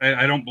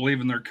I don't believe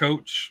in their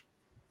coach.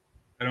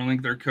 I don't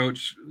think their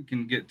coach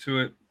can get to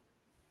it.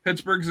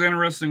 Pittsburgh's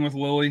interesting with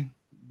Lilly,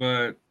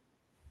 but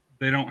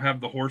they don't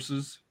have the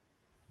horses.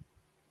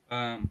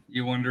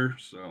 You wonder.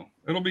 So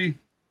it'll be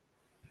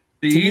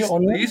the To be East. The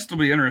honest, East will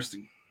be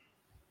interesting.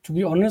 to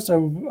be honest,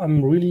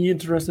 I'm really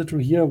interested to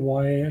hear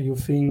why you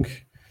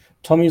think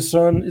Tommy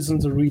Cern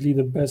isn't really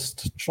the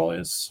best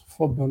choice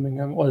for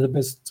Birmingham or the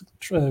best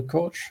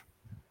coach.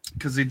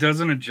 Because he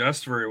doesn't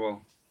adjust very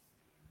well.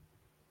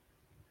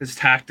 His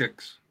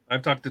tactics.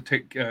 I've talked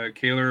to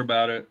Kaler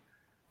about it.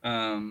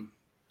 I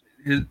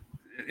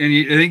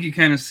think you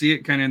kind of see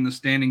it kind of in the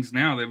standings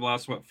now. They've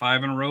lost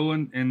 5 in a row,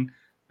 and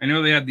I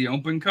know they had the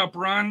Open Cup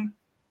run,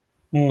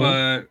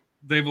 but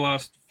they've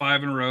lost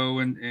 5 in a row,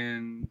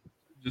 and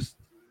just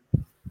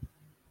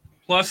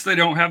plus they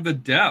don't have the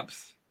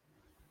depth.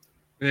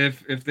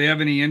 If they have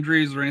any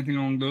injuries or anything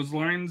along those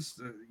lines,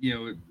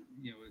 it's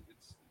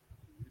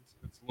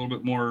a little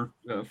bit more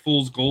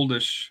fool's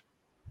goldish,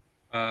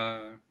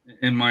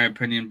 in my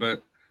opinion.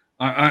 But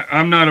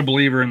I'm not a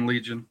believer in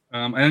Legion.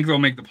 I think they'll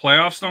make the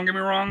playoffs. Don't get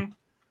me wrong.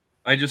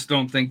 I just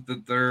don't think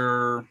that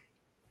they're.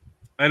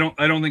 I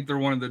don't think they're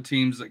one of the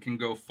teams that can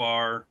go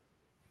far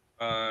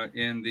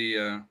in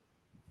the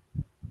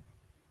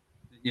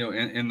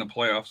in the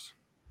playoffs.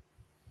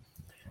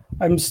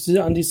 I'm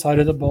still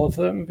undecided about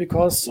them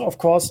because, of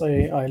course,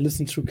 I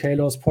listen to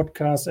Kaler's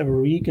podcast every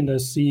week and I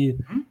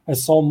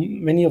saw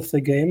many of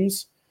the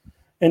games,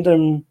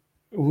 and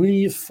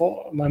really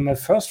my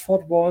first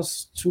thought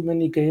was too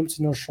many games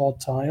in a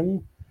short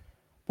time.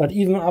 But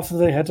even after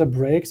they had a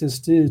break, they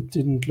still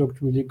didn't look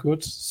really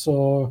good.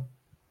 So,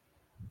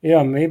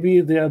 yeah, maybe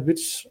they're a bit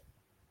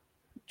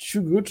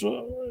too good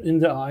in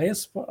the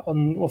eyes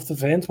of the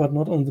fans, but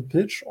not on the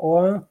pitch.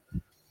 Or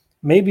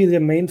maybe their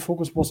main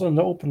focus was on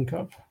the Open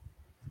Cup.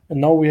 And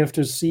now we have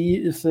to see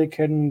if they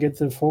can get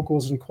the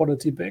focus and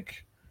quality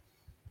back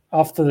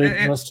after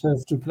they just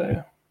have to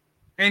play.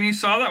 And you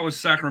saw that with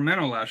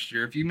Sacramento last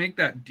year. If you make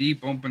that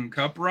deep Open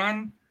Cup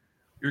run,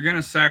 you're going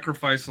to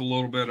sacrifice a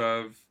little bit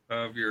of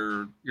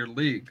your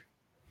league.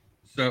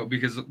 So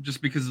because of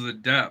the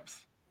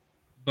depth.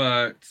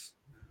 But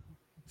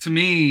to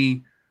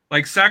me,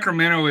 like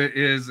Sacramento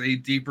is a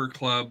deeper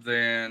club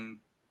than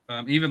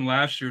even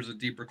last year's a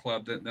deeper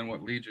club than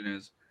what Legion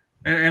is.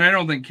 And I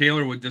don't think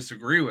Kaler would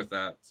disagree with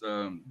that.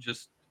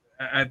 Just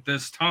at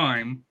this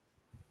time,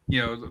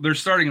 their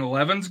starting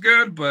 11's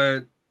good,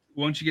 but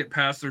once you get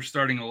past their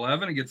starting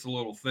 11, it gets a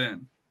little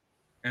thin.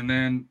 And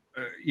then,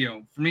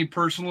 for me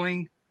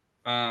personally,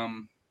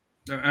 I'm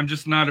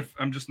just not a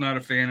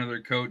fan of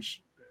their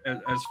coach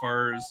as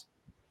far as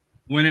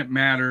when it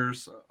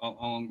matters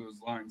along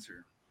those lines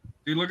here.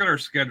 Dude, look at our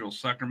schedule: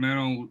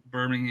 Sacramento,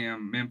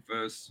 Birmingham,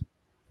 Memphis,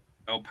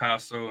 El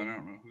Paso, and I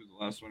don't know who the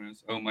last one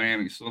is. Oh,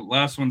 Miami. So the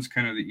last one's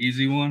kind of the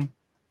easy one.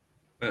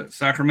 But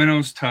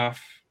Sacramento's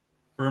tough.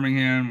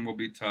 Birmingham will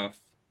be tough.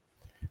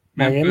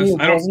 Memphis,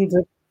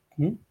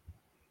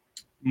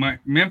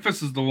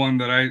 Memphis is the one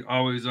that I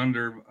always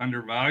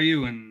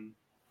undervalue, and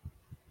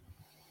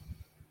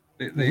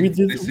we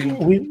did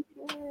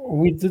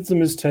the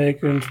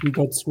mistake and we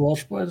got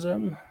squashed by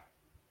them.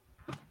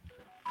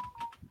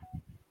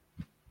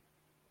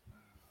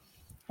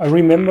 I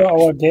remember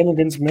our game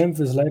against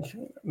Memphis. Like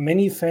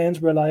many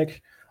fans were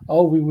like,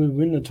 "Oh, we will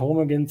win at home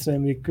against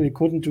them." We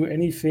couldn't do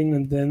anything,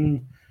 and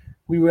then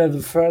we were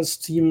the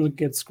first team that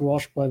gets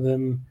squashed by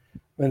them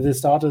when they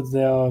started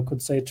their,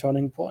 could say,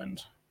 turning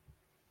point.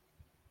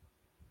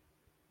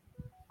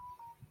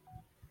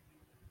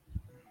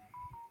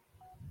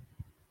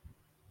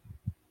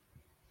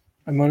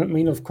 I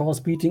mean, of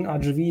course, beating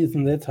RGV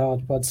isn't that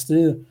hard, but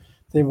still,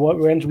 they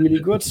weren't really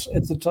good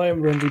at the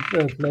time when they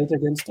played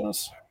against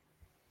us.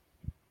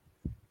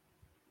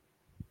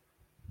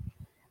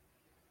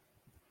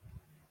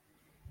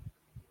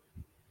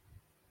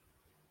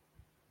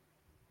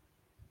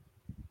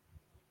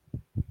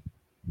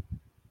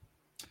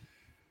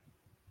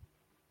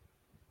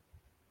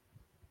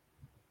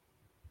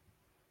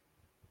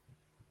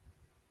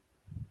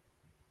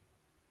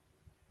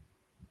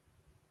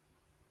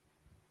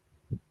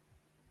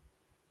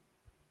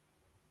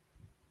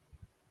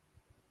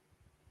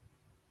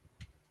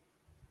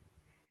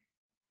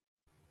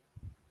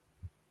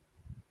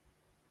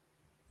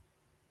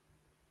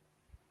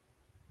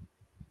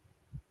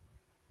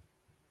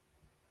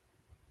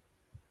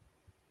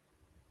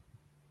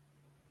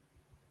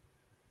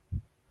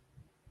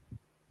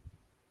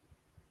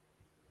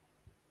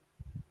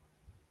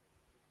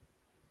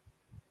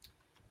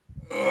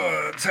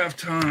 it's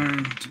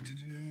halftime.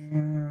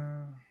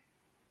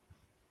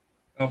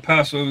 El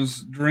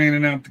Paso's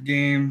draining out the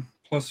game,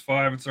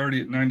 +5. It's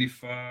already at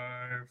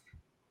 95.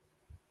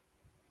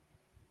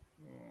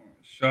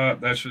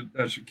 Shot that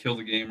should kill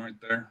the game right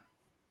there.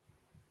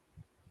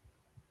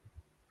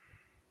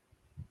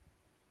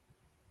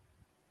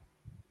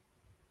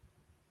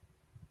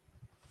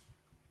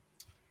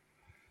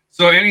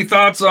 So, any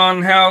thoughts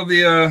on how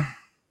the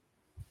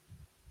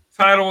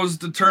title was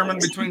determined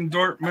between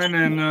Dortmund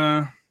and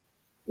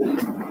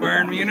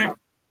Bayern Munich?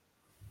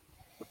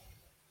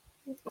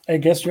 I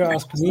guess you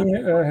ask me,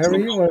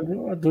 Harry,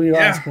 or do you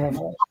ask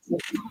Rafa?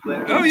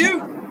 Oh,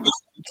 you.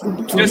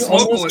 Just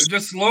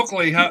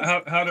locally,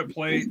 how did it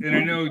play? And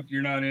I know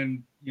you're not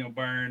in,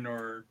 Bayern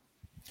or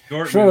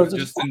Dortmund, Sure. but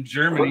just in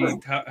Germany,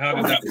 how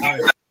did that play?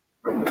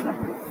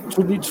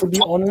 To be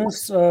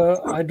honest,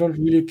 I don't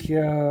really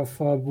care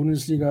for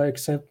Bundesliga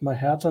except my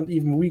Hertha, and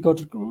even we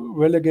got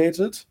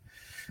relegated.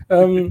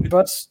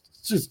 But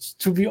just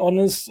to be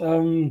honest,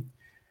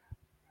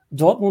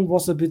 Dortmund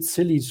was a bit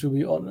silly, to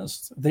be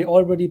honest. They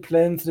already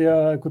planned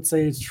their, I could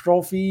say,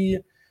 trophy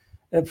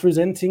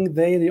presenting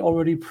day. They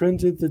already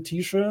printed the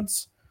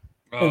T-shirts.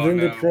 And then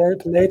they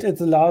played at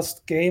the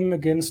last game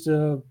against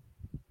a,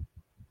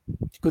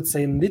 you could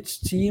say, mid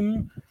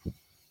team,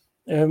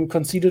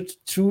 conceded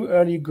 2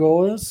 early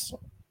goals.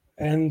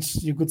 And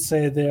you could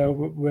say they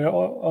were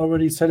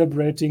already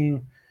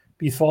celebrating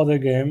before the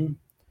game.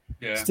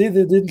 Yeah. Still,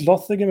 they did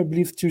lost the game, I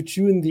believe, 2-2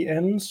 in the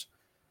end.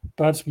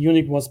 But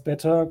Munich was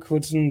better,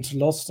 couldn't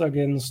lost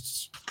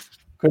against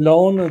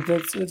Cologne, and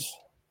that's it.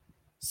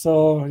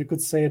 So you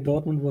could say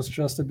Dortmund was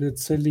just a bit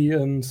silly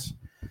and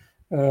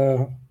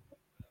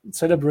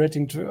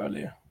celebrating too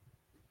early.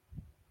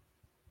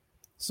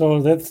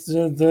 So that's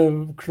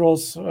the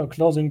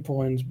closing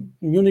point.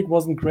 Munich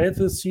wasn't great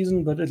this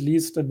season, but at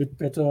least a bit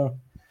better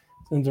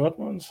than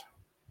Dortmund.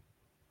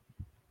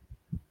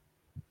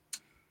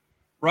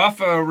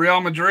 Rafa,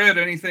 Real Madrid,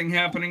 anything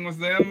happening with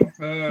them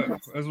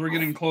as we're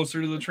getting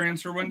closer to the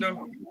transfer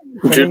window?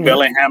 Jude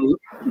Bellingham,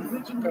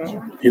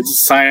 he's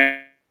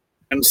signed,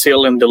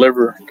 seal, and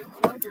deliver.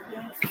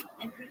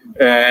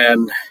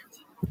 And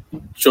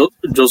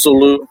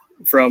Joselu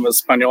from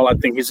Espanyol, I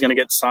think he's going to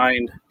get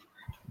signed.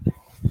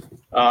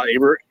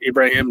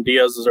 Ibrahim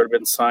Diaz has already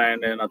been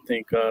signed, and I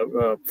think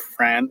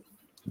Fran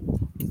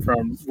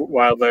from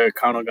Wild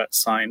Vallecano got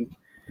signed.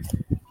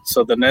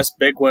 So the next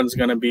big one's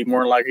going to be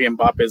more likely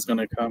Mbappe is going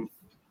to come.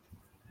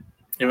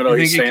 Even though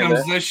he's saying he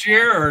comes this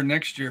year or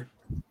next year?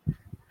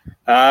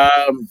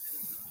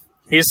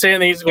 He's saying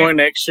he's going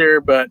next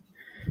year, but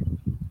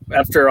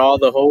after all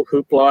the whole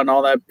hoopla and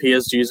all that,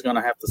 PSG is going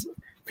to have to.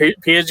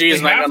 PSG is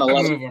not going to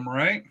let move him,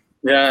 right?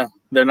 Yeah,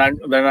 they're not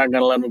going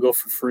to let him go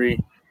for free.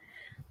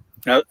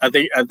 I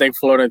think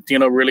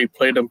Florentino really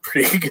played him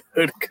pretty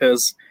good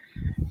because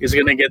he's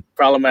going to get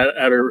problem at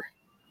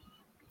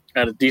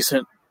a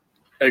decent.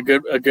 A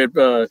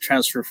good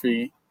transfer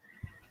fee,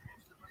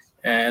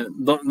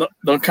 and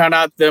don't count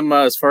out them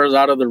as far as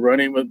out of the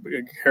running with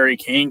Harry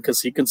Kane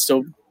because he can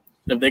still,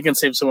 if they can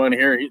save someone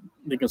here,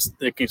 they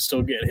can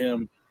still get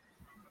him.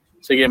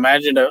 So you can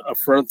imagine a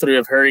front three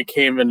of Harry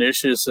Kane,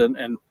 Vinicius,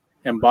 and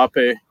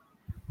Mbappe.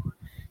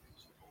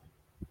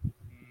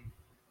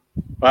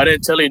 I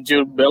didn't tell you,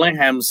 Jude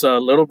Bellingham's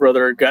little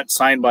brother got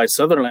signed by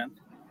Sutherland.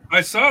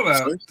 I saw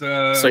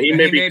that. So he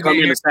may be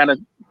coming to San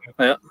Antonio.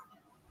 Yeah.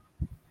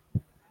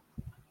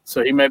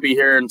 So he may be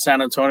here in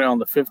San Antonio on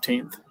the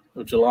 15th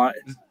of July.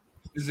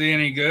 Is he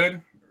any good,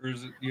 or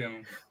is it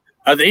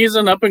I think he's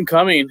an up and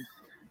coming.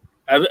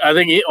 I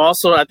think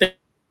I think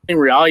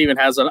Real even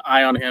has an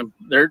eye on him.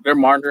 They're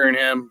monitoring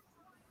him,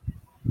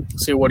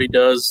 see what he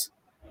does.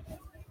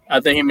 I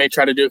think he may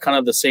try to do kind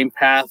of the same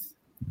path,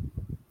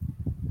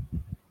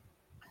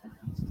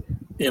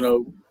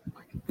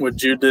 what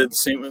Jude did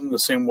the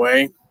same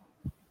way.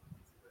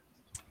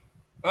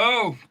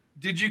 Oh.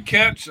 Did you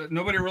catch?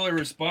 Nobody really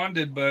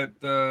responded, but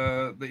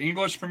the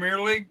English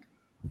Premier League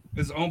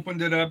has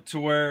opened it up to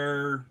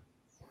where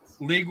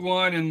League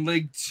One and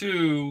League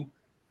Two,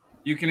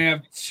 you can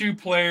have 2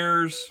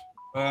 players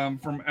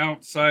from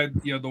outside,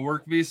 the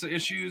work visa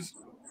issues,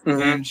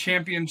 and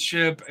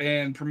Championship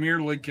and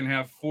Premier League can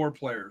have 4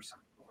 players,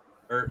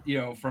 or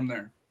from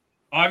there.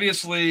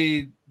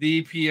 Obviously,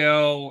 the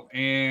EPL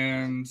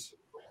and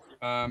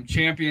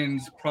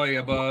Champions probably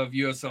above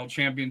USL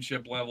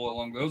Championship level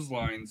along those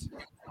lines.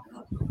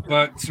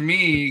 But to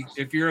me,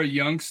 if you're a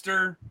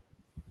youngster,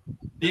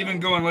 even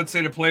going, let's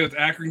say, to play with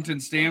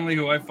Accrington Stanley,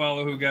 who I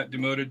follow, who got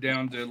demoted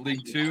down to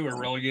League 2 or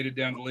relegated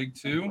down to League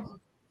 2,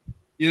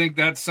 you think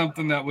that's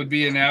something that would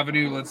be an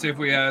avenue? Let's say if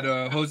we had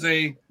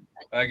Jose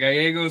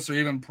Gallegos or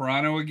even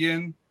Pirano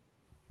again,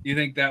 you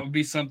think that would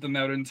be something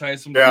that would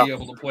entice them to be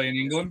able to play in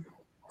England?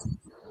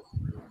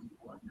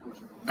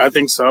 I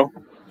think so.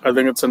 I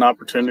think it's an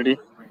opportunity.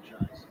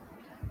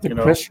 The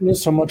question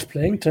is how much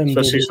playing time do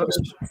they get?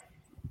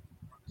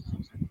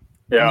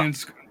 Yeah. And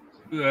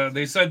then,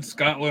 they said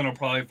Scotland will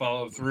probably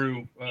follow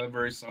through.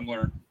 Very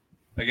similar.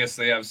 I guess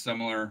they have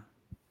similar.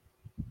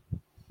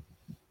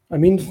 I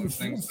mean,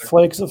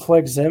 for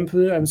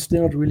example, I'm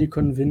still not really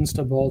convinced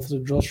about the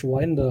Josh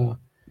Winder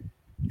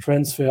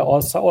transfer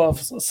or of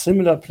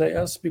similar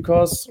players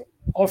because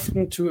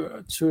often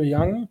too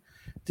young,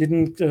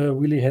 didn't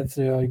really have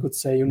their, you could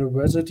say,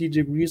 university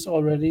degrees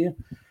already,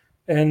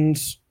 and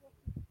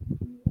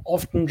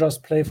often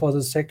just play for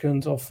the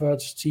second or third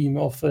team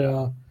of their,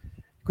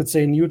 you could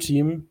say, new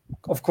team.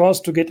 Of course,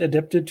 to get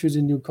adapted to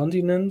the new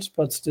continent,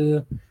 but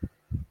still,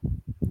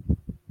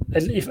 I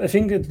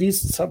think at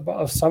least some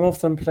of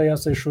them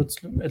players, they should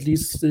at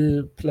least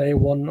still play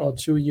 1 or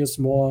 2 years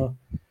more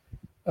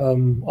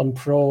on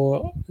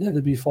pro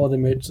level before they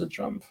made the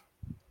jump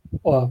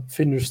or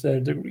finish their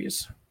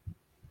degrees.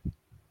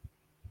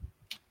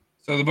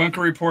 So the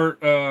bunker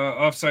report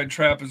offside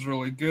trap is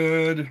really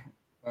good.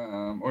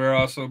 We're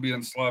also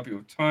being sloppy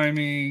with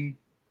timing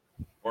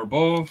or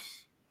both.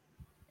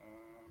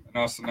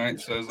 And Austin Knight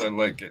says I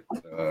like it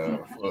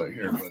for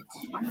here, but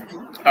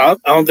I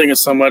don't think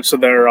it's so much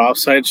of their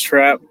offsides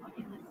trap.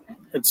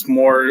 It's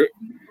more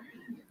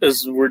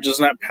is we're just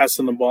not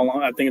passing the ball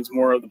on. I think it's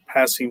more of the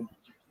passing,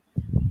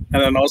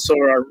 and then also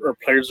our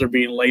players are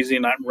being lazy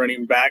and not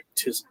running back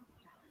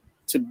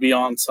to be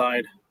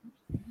onside.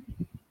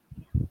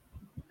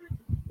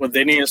 What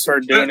they need to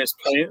start doing is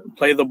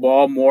play the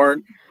ball more.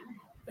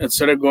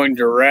 Instead of going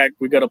direct,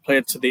 we got to play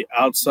it to the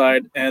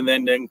outside and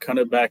then cut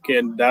it back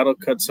in. That'll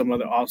cut some of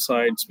the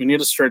offsides. We need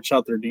to stretch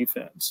out their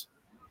defense.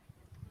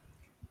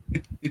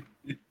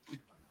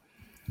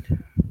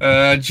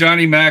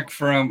 Johnny Mac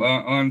from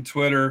on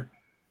Twitter.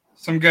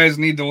 Some guys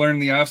need to learn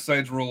the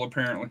offsides rule,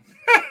 apparently.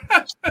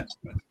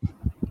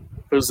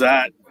 Who's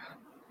that?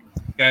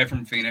 Guy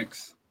from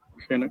Phoenix.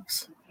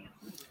 Phoenix.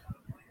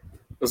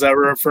 Was that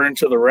referring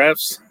to the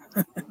refs?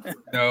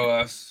 No,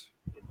 us.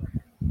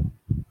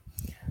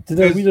 Did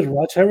I read it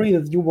right, Harry,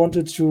 that you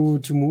wanted to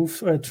move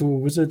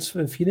to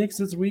visit Phoenix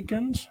this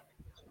weekend?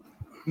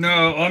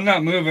 No, I'm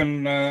not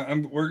moving.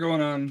 We're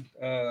going on.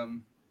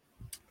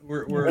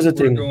 We're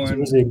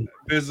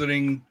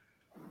visiting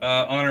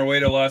on our way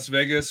to Las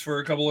Vegas for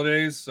a couple of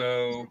days.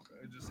 So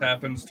it just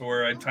happens to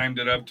where I timed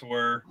it up to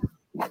where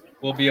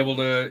we'll be able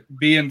to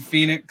be in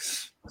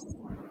Phoenix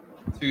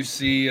to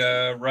see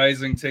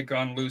Rising take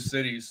on Lou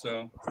City.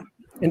 So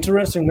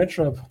interesting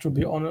matchup, to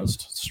be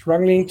honest.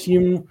 Struggling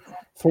team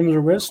from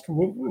the West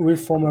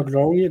with former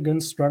Glory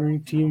against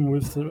struggling team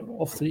of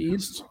the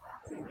East.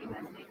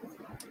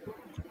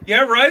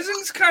 Yeah,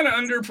 Rising's kind of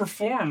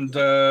underperformed.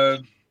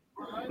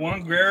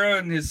 Juan Guerra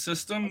and his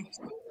system,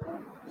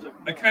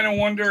 I kind of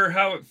wonder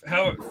how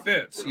it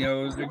fits. You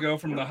know, to go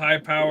from the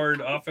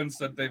high-powered offense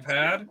that they've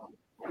had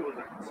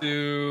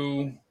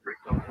to.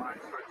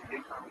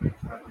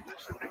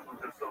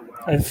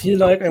 I feel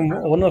like I'm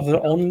one of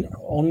the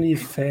only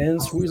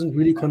fans who isn't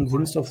really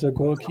convinced of their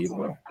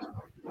goalkeeper.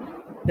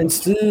 And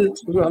still,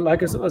 like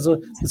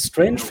the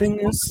strange thing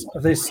is,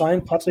 they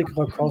signed Patrick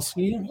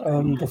Rakowski,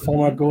 the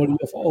former goalie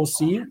of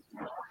OC,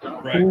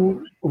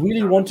 who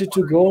really wanted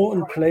to go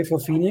and play for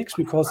Phoenix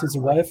because his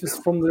wife is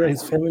from there,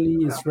 his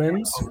family, his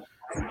friends.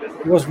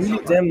 He was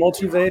really damn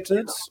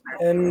motivated,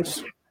 and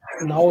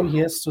now he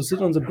has to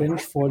sit on the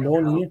bench for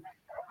Loney,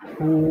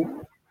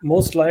 who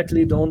most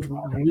likely will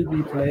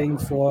be playing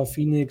for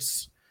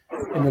Phoenix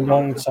in a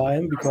long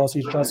time because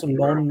he's just on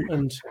loan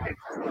and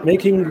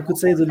making, you could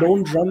say, the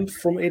lone jump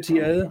from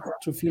ATL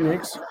to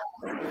Phoenix.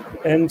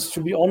 And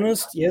to be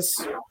honest, yes,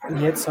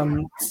 he had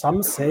some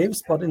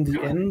saves, but in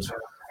the end,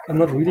 I'm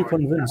not really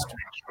convinced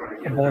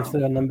about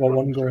their number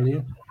one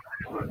goalie.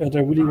 And I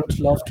really would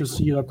love to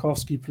see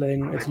Rakowski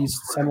playing at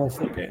least some of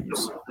the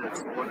games.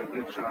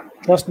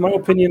 Just my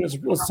opinion as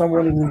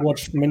someone who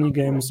watched many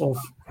games of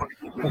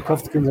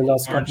Rakowski in the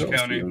last couple of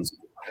seasons.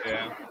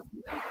 Yeah.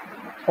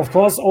 Of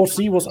course,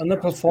 OC was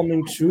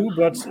underperforming too,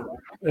 but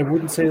I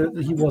wouldn't say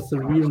that he was the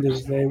reason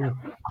that they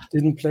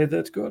didn't play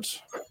that good.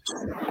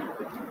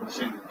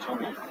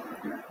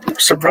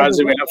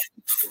 Surprising enough,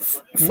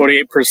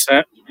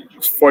 48%,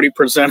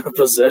 40% of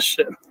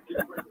possession.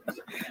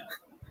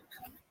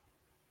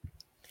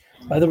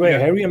 By the way,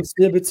 Harry, I'm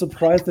still a bit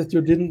surprised that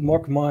you didn't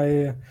mock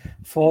my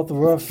Fort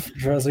Worth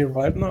jersey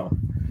right now,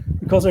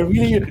 because I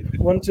really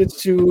wanted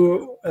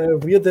to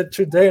wear that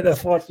today, and I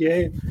thought,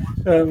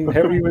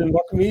 Harry will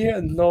mock me,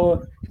 and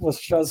no, he was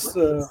just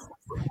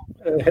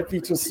happy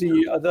to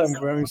see that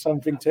I'm wearing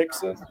something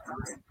Texan.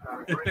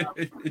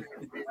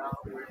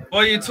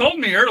 Well, you told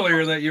me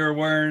earlier that you were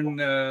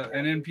wearing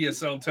an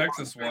NPSL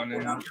Texas one,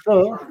 and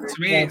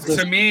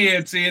to me,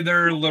 it's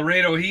either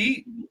Laredo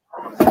Heat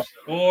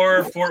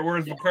or Fort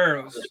Worth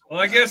Vaqueros. Well,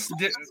 I guess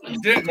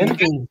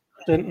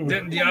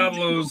Denton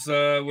Diablos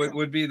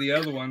would be the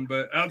other one,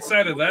 but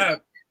outside of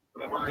that,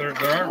 there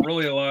aren't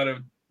really a lot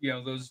of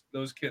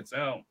those kits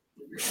out.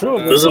 Sure.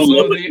 Does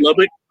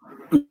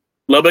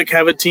Lubbock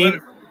have a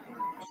team?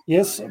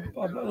 Yes,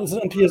 is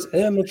it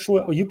NPSL? I'm not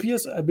sure. Or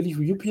UPS? I believe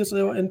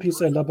UPSL or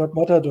NPSL, Lubbock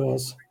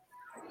Matadors.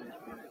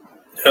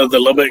 The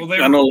Lubbock.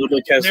 I know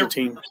Lubbock has a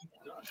team.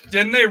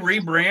 Didn't they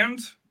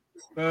rebrand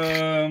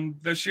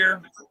this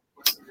year?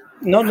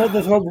 No,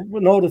 this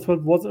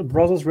was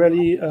Brothers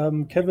Rally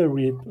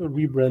Cavalry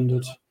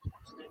rebranded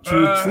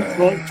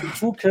to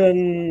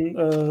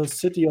Toucan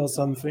City or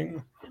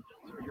something.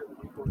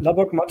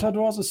 Lubbock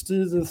Matadors is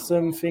still the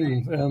same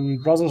thing.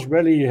 Brothers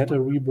Rally had a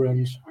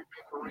rebrand.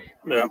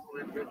 Yeah.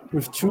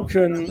 with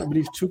Toucan, I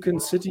believe Toucan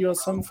City or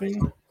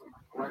something.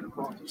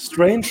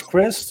 Strange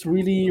crest,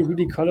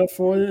 really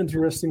colorful,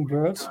 interesting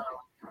bird,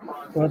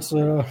 but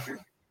a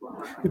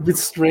bit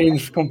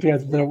strange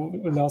compared to the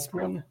last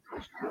one.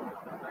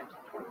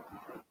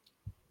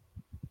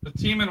 The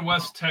team in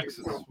West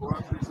Texas.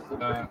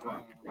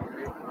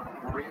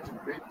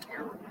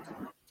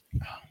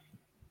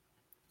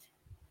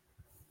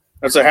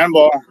 That's a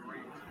handball.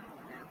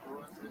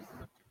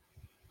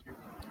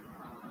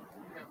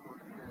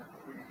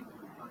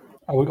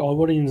 Are we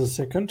already in the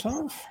second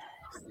half?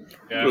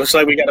 Yeah. Looks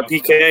like we got a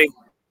PK.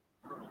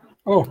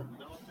 Oh,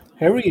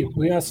 Harry,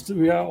 we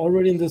are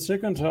already in the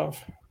second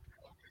half.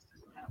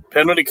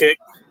 Penalty kick.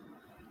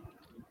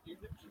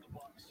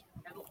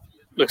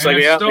 Looks And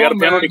like, it's we got a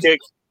penalty Stoneman. kick.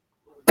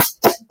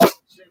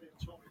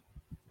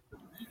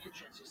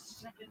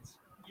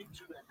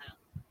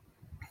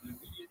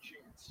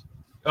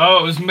 Oh,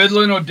 it was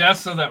Midland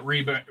Odessa that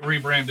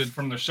rebranded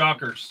from the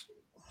Shockers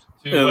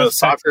to West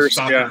Texas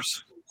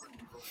Sockers.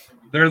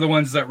 They're the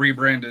ones that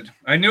rebranded.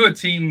 I knew a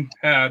team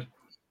had.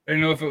 I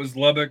didn't know if it was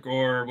Lubbock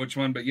or which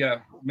one, but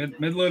yeah,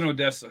 Midland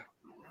Odessa.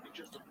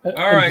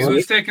 All right,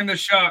 who's taking the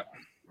shot?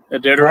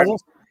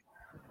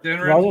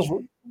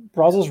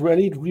 Brothers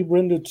Rally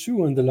rebranded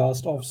too in the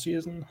last off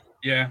season.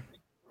 Yeah.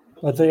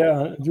 But they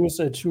are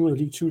USA 2,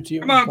 League 2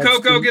 team. Come on,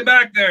 Coco, get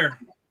back there.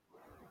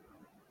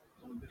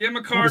 Give him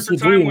a card for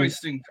time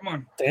wasting. Come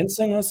on.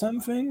 Dancing or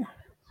something?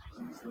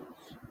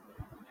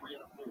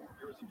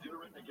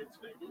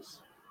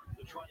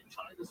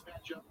 Let's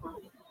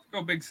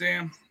go, Big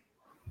Sam.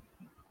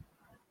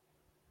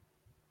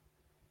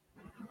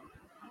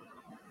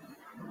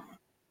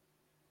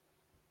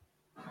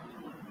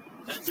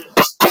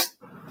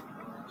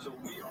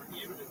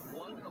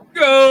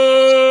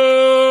 Go!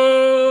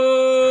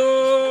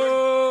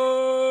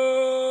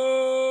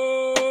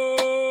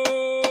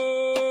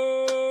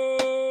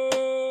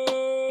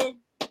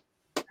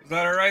 Is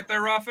that all right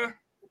there, Rafa?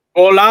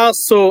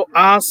 Olazo,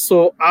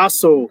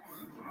 aso.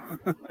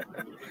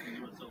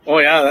 Oh,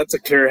 yeah, that's a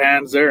clear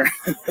hands there.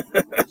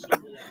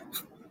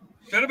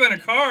 Should have been a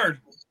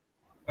card.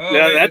 Oh,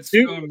 yeah, wait, that's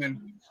it's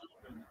Stoneman.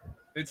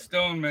 It's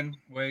Stoneman.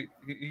 Wait,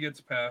 he gets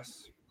a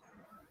pass.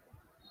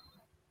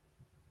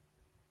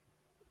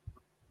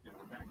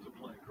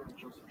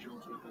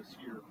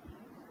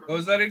 What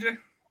was that, AJ?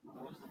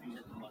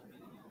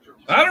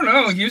 I don't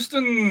know.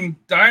 Houston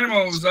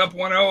Dynamo was up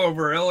 1-0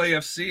 over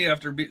LAFC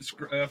after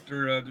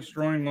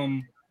destroying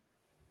them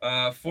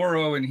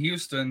 4-0 in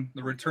Houston.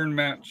 The return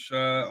match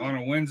on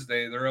a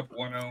Wednesday, they're up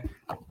 1-0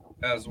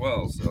 as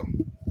well. So,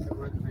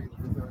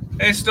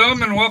 hey,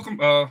 Stoneman, welcome.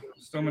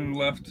 Stoneman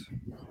left.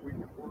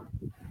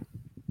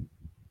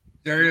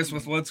 Darius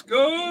with "Let's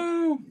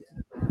go."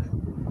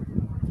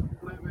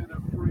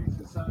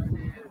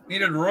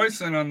 Needed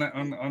Royson on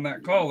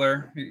that call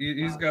there.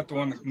 He's got the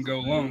one that can go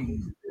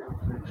long.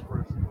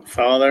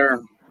 Foul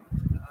there.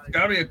 It's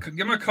gotta be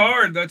give him a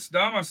card. That's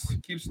Damas.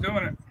 Keeps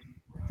doing it.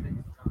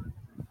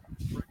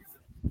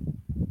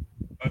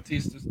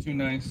 Bautista's too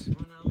nice.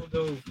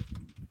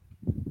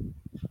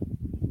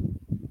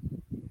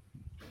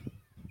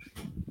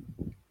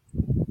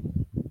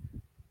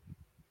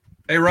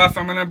 Hey, Ruff,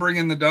 I'm gonna bring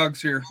in the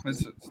dogs here.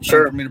 It's time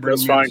for me to bring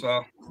them in.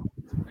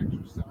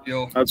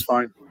 So. That's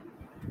fine.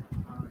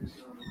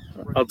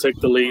 I'll take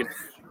the lead.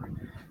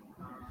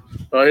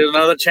 Oh, here's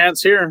another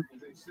chance here.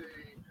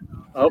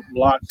 Oh,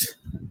 blocked.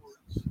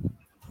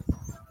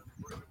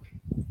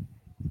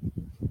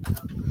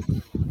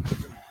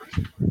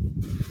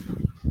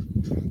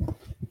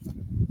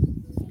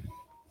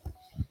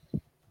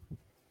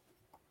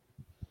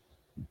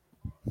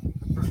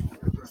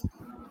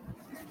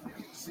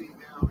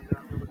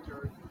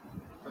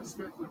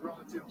 Especially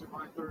relative to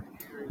my 30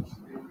 years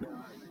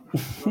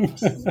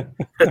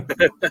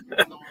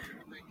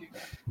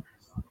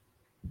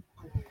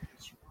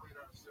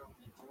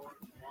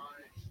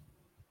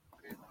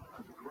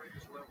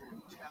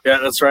Yeah,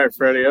 that's right,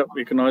 Freddie. Yep,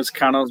 you can always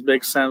count on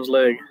Big Sam's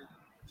leg.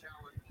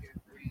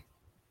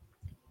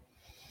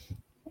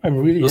 I'm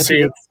really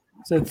happy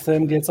that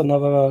Sam gets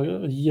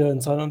another year in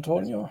San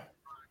Antonio.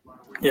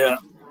 Yeah.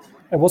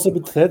 I was a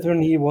bit sad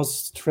when he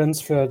was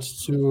transferred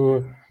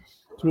to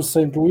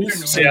St. Louis.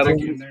 Seattle.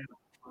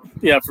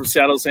 Yeah, from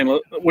Seattle, St.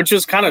 Louis, which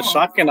is kind of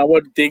shocking. I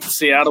would think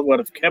Seattle would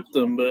have kept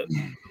him,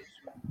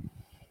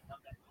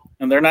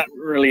 and they're not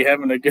really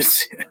having a good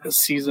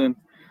season.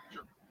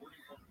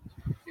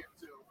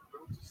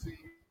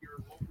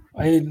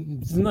 I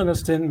didn't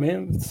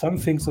understand some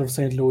things of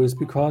St. Louis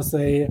because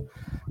they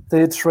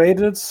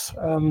traded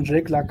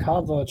Jake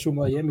LaCava to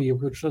Miami,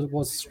 which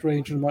was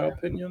strange in my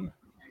opinion.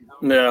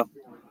 Yeah.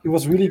 He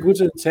was really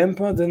good at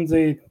Tampa, then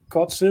they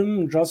got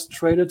him, just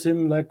traded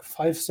him like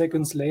 5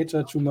 seconds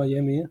later to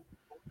Miami.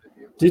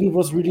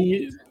 Was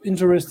really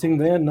interesting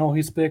there. Now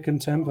he's back in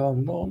Tampa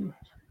and on.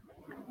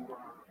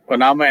 But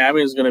now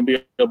Miami is going to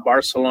be a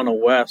Barcelona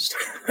West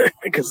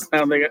because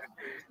now I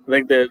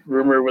think that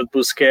rumor with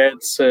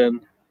Busquets,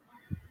 and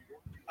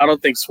I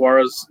don't think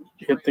Suarez.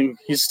 I think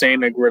he's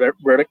staying at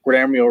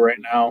Gremio right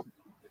now.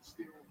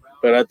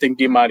 But I think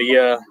Di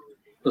Maria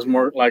is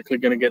more likely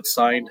going to get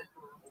signed.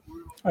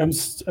 I'm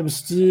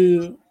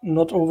still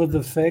not over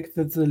the fact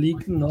that the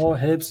league now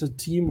helps a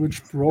team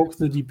which broke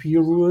the DP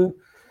rule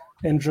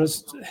and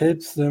just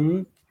helps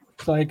them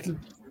like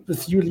a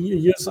few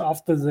years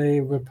after they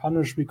were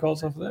punished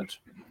because of that.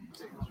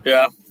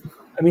 Yeah.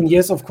 I mean,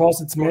 yes, of course,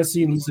 it's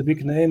Messi and he's a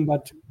big name,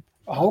 but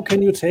how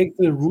can you take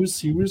the rules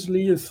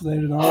seriously if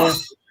they're now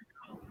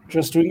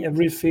just doing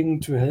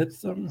everything to help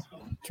them,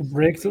 to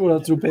break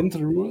or to bend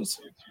the rules?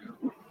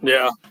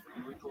 Yeah.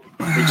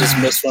 We just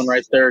missed one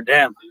right there.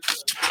 Damn.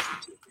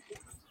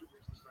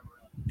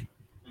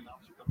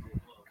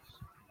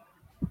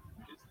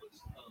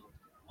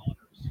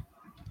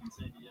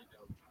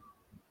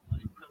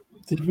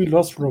 Did we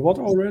lose Robert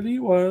already,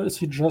 or is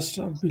he just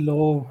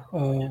below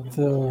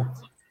the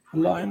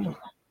line?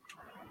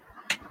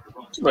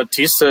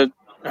 Batista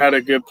had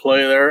a good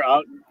play there.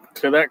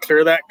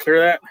 Clear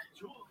that.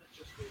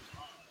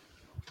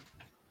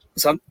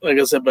 Like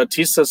I said,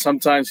 Batista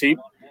sometimes he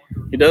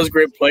does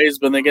great plays,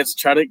 but then gets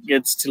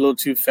a little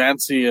too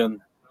fancy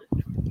and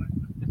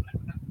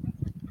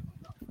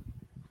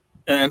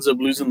ends up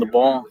losing the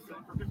ball.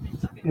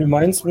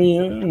 Reminds me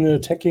in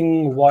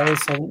attacking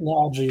wise on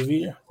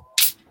RGV.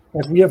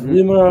 Like we have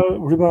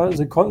Rima,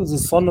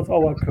 the son of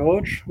our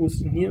coach, who's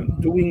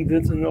doing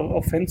this in an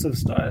offensive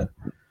style.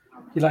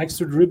 He likes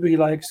to dribble, he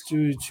likes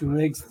to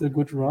make the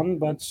good run,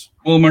 but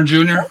Wilmer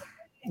Jr.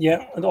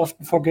 Yeah, and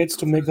often forgets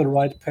to make the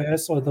right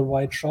pass or the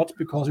right shot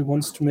because he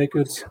wants to make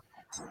it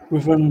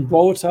with a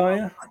bow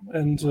tie,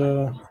 and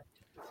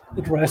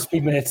it drives me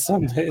mad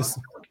some days.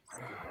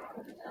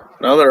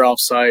 Another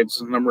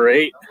offsides, number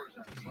 8.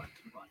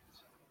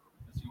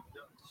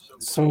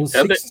 So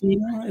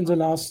 16 in the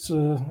last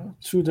 2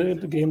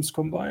 games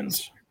combined.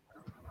 It's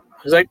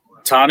like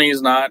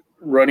Tani's not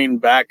running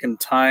back in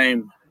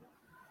time,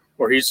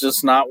 or he's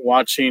just not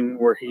watching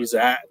where he's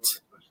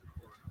at.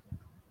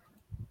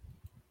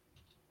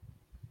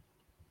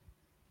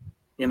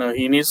 You know,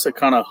 he needs to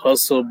kind of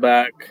hustle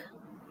back.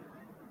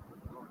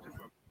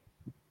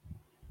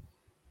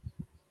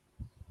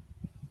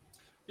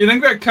 You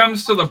think that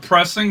comes to the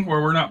pressing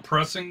where we're not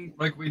pressing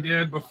like we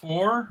did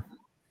before?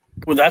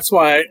 Well, that's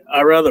why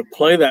I rather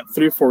play that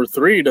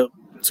 3-4-3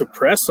 to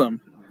press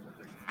them.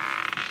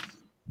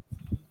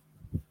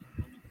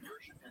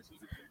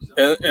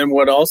 And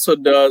what also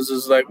does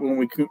is like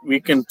when we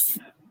can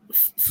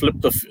flip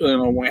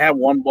when we have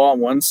one ball on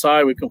one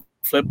side, we can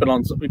flip it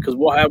on because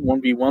we'll have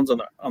 1v1s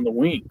on the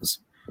wings.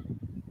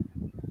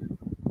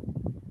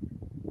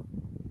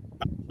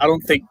 I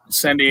don't think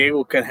San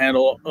Diego can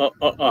handle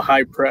a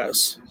high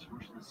press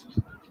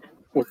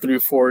with 3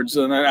 forwards.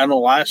 And I know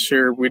last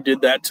year we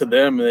did that to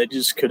them, and they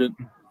just couldn't.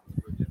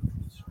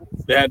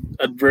 They had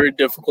a very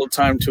difficult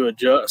time to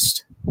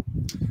adjust.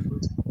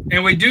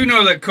 And we do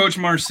know that Coach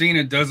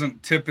Marcina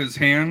doesn't tip his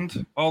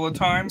hand all the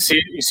time.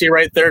 You see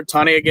right there,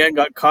 Tani again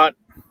got caught.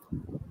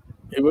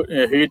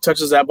 If he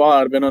touches that ball, it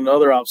would have been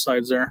another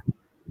offsides there.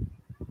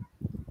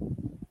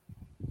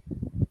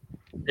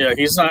 Yeah,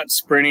 he's not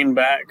sprinting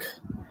back.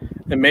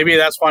 And maybe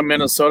that's why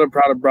Minnesota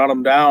probably brought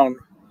him down.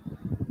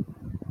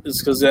 Is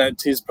because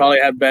he's probably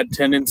had bad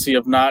tendency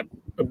of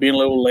being a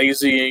little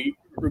lazy,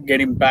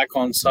 getting back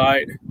on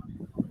side.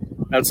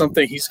 That's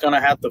something he's going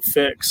to have to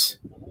fix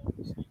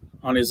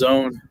on his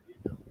own.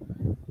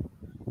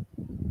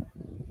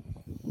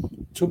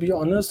 To be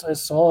honest, I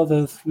saw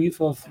the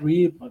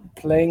 3-4-3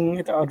 playing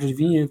at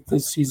RGV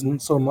this season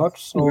so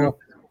much, so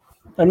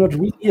I'm not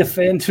really a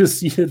fan to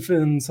see it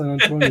in San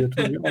Antonio,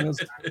 to be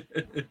honest.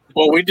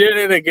 Well, we did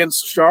it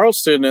against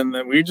Charleston, and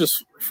then we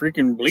just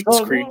freaking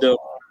blitzkrieged them.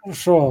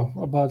 Sure,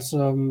 but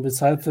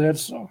besides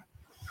that,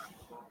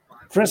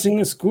 pressing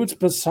is good,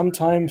 but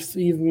sometimes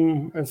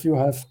even if you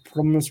have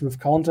problems with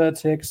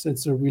counterattacks,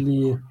 it's a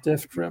really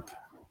death trap.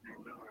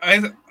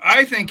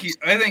 I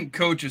think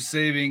Coach is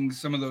saving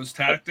some of those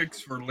tactics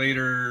for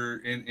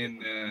later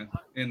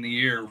in the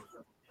year.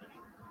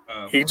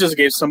 He just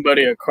gave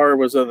somebody a card.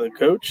 Was that the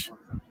coach?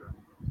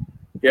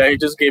 Yeah, he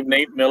just gave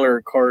Nate Miller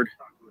a card.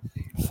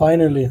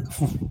 Finally.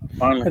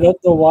 I don't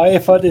know why,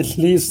 but at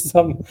least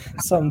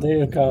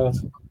someday a card.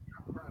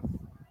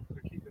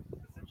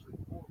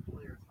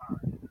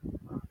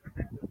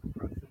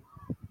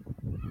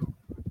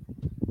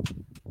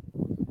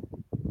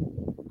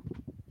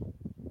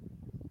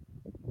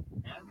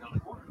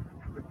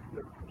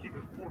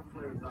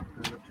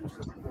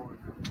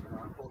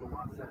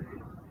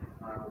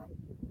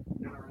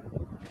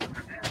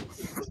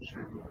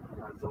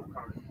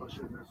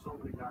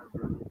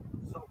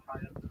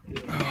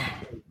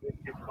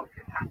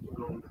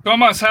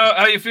 Thomas,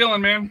 how you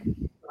feeling,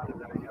 man?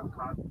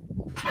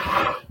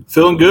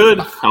 Feeling good.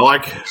 I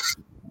like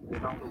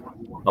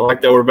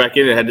that we're back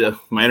in it.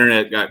 My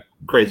internet got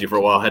crazy for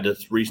a while. I had to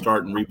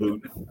restart and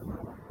reboot.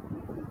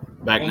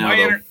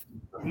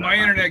 My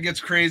internet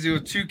gets crazy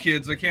with 2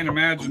 kids. I can't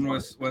imagine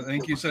with what I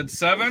think you said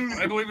 7,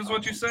 I believe is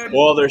what you said.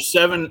 Well, there's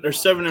 7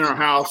 in our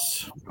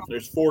house.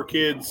 There's 4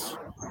 kids.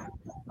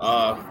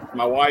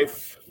 My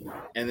wife,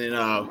 and then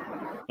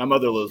my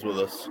mother lives with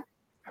us.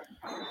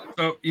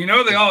 So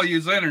they all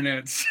use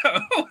internet. So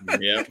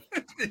yeah,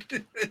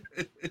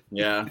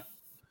 yeah.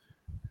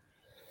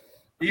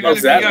 Even How's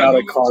if you that got not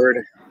a Google, card?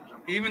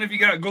 even if you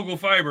got Google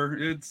Fiber,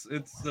 it's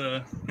it's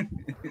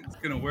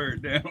gonna wear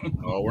it down.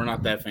 Oh, we're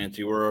not that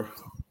fancy. We're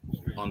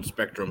on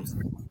Spectrum.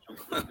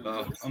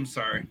 I'm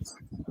sorry.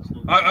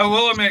 I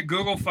will admit,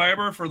 Google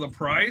Fiber for the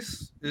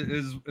price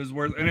is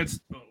worth, and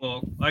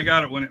I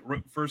got it when it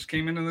first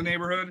came into the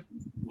neighborhood.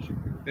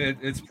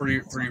 It's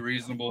pretty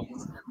reasonable.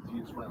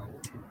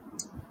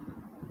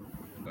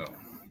 So,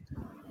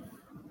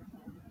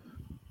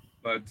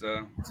 but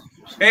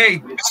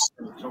hey,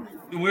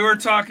 we were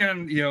talking,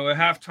 at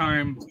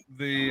halftime.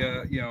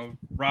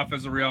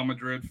 Rafa's a Real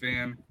Madrid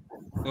fan.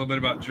 A little bit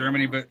about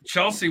Germany, but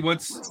Chelsea.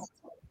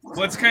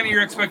 What's kind of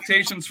your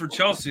expectations for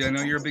Chelsea? I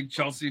know you're a big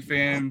Chelsea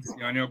fan.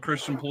 I know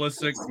Christian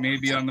Pulisic may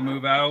be on the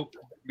move out,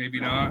 maybe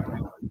not.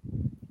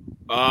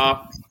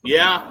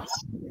 Yeah.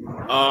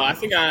 I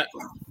think I'm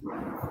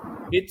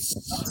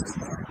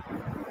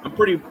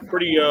pretty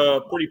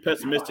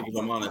pessimistic if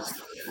I'm honest.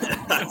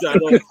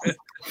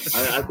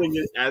 I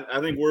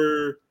think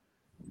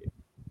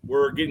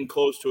we're getting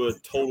close to a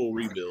total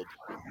rebuild.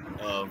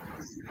 I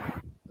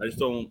just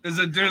don't. Is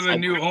it due to the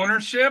new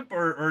ownership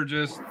or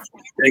just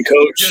And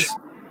coach. just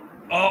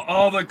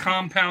all the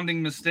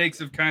compounding mistakes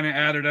have kind of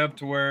added up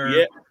to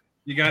where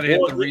you got to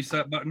hit the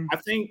reset button? I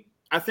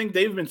think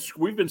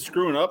we've been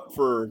screwing up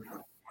for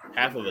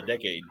half of a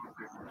decade,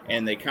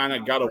 and they kind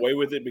of got away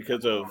with it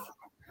because of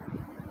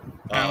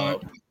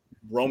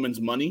Roman's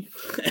money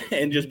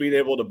and just being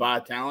able to buy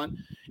talent.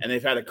 And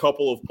they've had a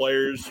couple of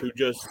players who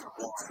just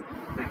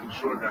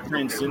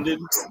transcended.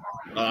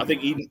 I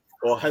think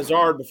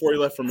Hazard, before he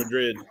left for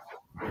Madrid,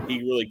 he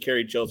really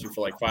carried Chelsea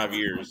for like 5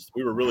 years.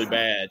 We were really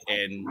bad,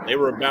 and they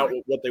were about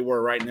what they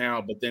were right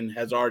now. But then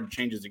Hazard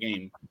changes the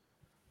game,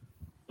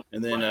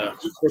 and then of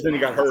course then he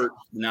got hurt.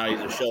 Now he's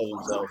a shell of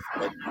himself.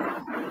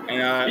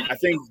 And I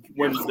think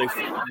when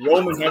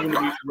Roman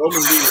being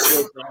forced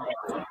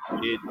out,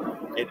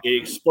 it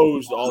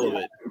exposed all of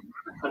it.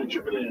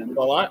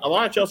 A lot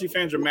of Chelsea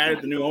fans are mad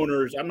at the new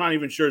owners. I'm not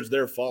even sure it's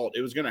their fault.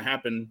 It was going to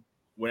happen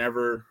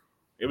whenever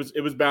it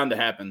was bound to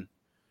happen.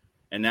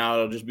 And now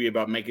it'll just be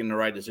about making the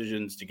right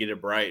decisions to get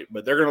it right.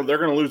 But they're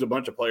gonna lose a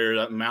bunch of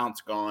players. Mount's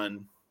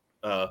gone.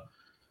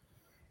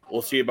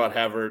 We'll see about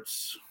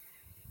Havertz.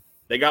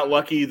 They got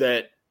lucky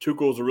that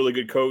Tuchel's a really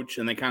good coach,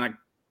 and they kind of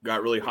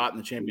got really hot in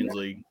the Champions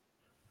League,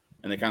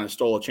 and they kind of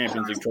stole a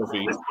Champions League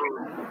trophy.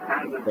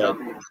 But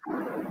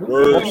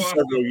we're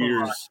several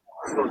years.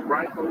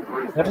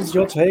 What is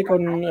your take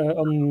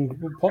on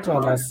Potter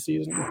last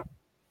season?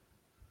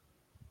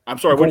 I'm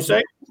sorry, what'd you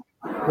say?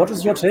 What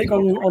is your take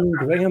on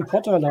Graham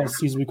Potter last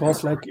season?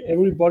 Because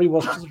everybody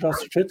was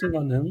just shitting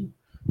on him,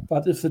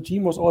 but if the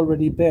team was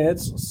already bad,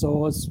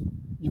 so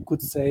you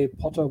could say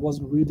Potter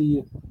wasn't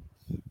really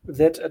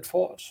that at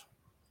fault.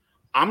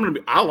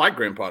 I like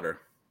Graham Potter.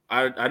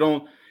 I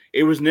don't.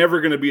 It was never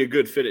going to be a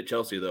good fit at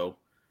Chelsea, though.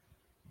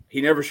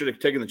 He never should have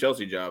taken the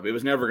Chelsea job. It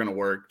was never going to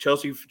work.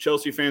 Chelsea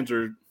fans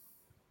are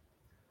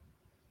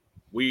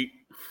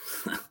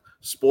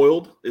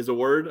spoiled is a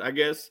word, I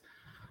guess.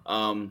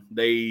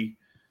 They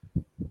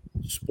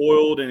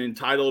spoiled and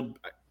entitled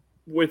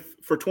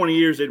for 20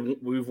 years.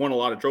 We've won a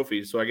lot of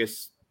trophies, so I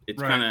guess it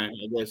kind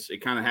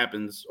of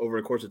happens over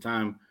the course of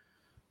time.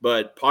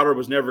 But Potter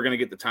was never going to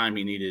get the time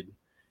he needed,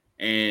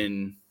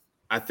 and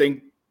I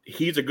think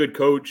he's a good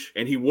coach,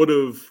 and he would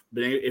have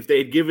been if they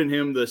had given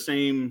him the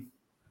same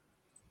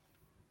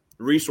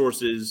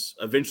resources.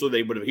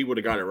 Eventually, he would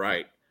have got it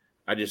right.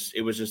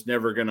 It was just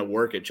never going to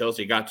work at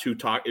Chelsea. It got too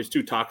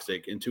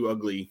toxic and too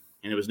ugly,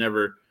 and it was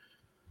never.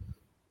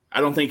 I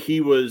don't think he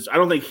was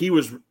going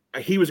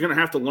to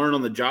have to learn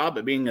on the job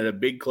at being at a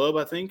big club,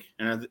 I think.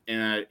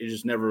 It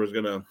just never was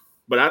going to,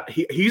 but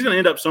he's going to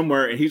end up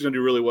somewhere and he's going to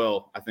do really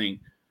well, I think.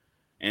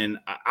 And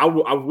I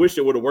wish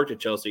it would have worked at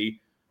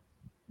Chelsea,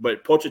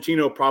 but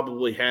Pochettino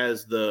probably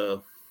has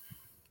the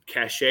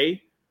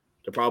cachet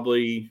to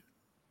probably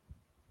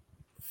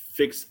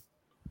fix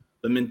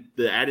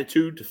the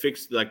attitude to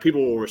fix,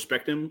 people will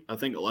respect him, I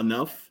think,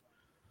 enough.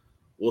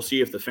 We'll see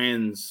if the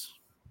fans,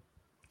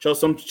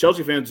 some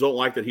Chelsea fans don't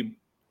like that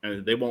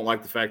they won't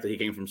like the fact that he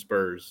came from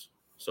Spurs.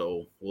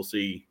 So we'll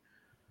see.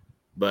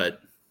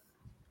 But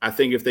I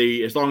think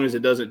as long as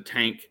it doesn't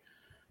tank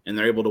and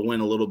they're able to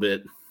win a little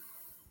bit,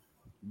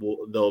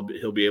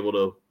 he'll be able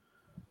to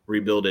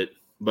rebuild it.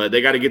 But they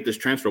got to get this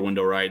transfer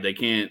window right. They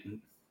can't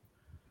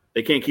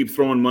keep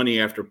throwing money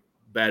after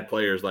bad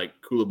players like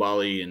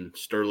Koulibaly and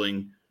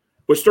Sterling.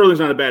 Which Sterling's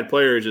not a bad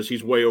player, it's just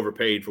he's way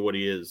overpaid for what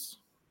he is.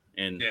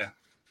 And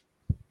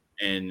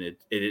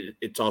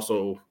it's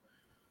also,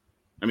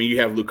 I mean, you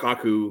have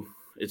Lukaku.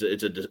 It's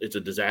a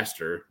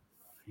disaster.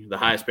 The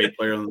highest paid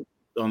player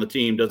on the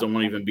team doesn't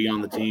want to even be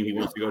on the team. He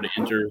wants to go to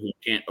Inter, who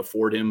can't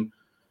afford him.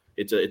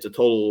 It's a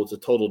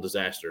total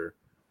disaster.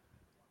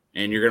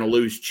 And you're going to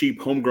lose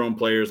cheap homegrown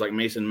players like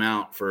Mason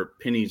Mount for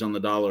pennies on the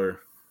dollar.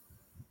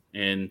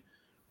 And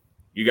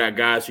you got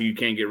guys who you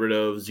can't get rid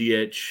of.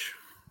 Ziyech.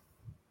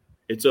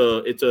 It's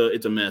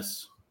a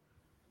mess.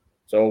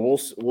 So we'll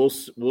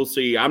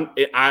see.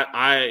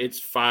 It's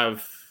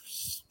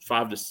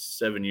 5 to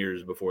 7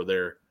 years before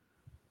they're.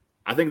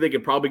 I think they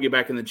could probably get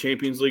back in the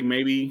Champions League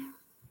maybe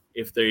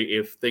if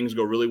things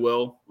go really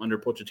well under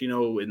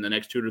Pochettino in the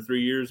next 2 to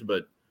 3 years,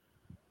 but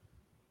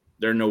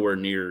they're nowhere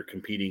near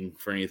competing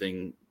for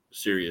anything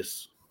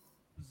serious.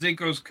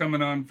 Zico's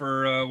coming on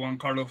for Juan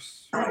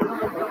Carlos.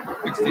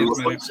 60th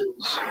minute.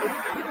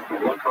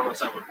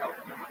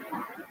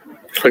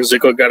 Looks like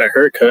Zico got a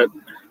haircut.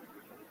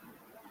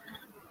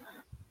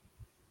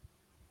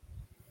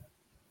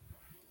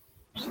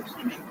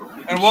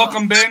 And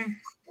welcome, Ben.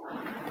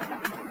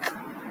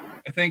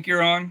 I think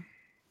you're on.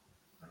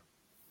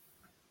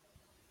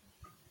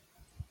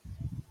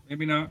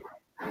 Maybe not.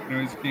 You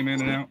know, he's came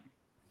in and out.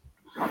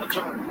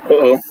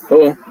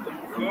 Uh-oh.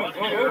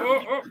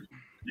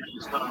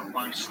 He's not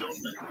lying still.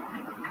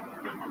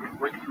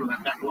 Break through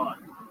that back line.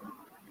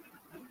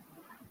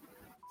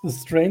 The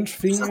strange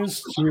thing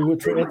is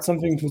to add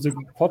something to the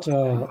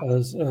Potter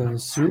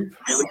soup.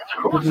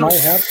 Did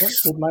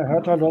my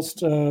Hertha lost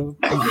before?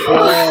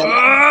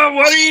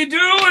 What are you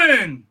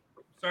doing?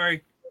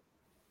 Sorry.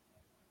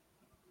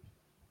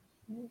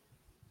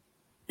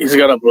 He's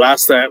got to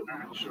blast that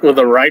with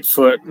the right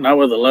foot, not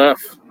with the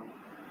left.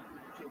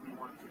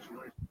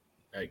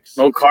 Yikes.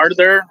 No card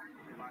there?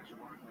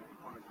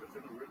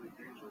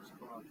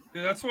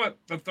 Dude, that's what,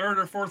 the third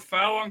or fourth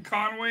foul on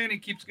Conway, and he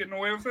keeps getting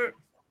away with it?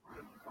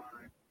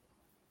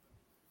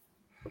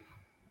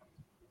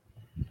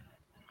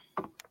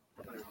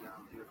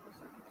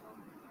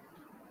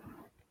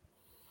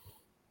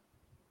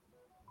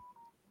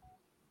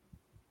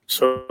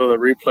 So the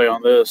replay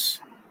on this.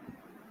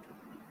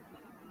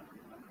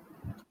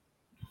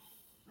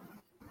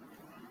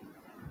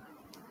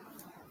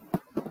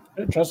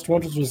 I just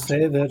wanted to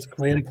say that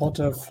Graham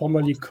Potter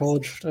formerly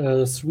coached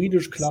a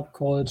Swedish club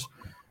called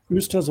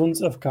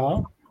Östersunds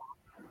FK,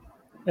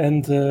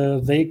 and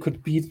they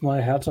could beat my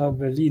Hertha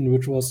Berlin,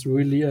 which was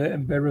really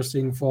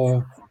embarrassing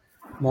for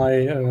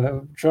my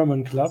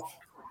German club.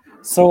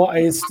 So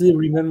I still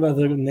remember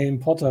the name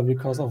Potter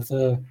because of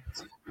the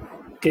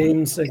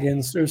games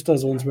against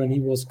Östersunds when he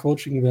was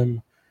coaching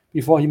them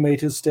before he made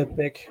his step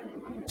back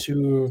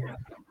to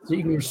the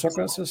English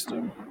soccer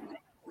system.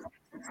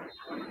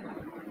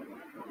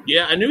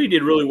 Yeah, I knew he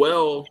did really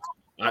well.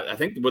 I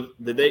think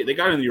they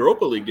got in the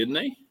Europa League, didn't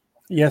they?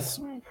 Yes.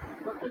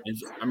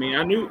 I mean,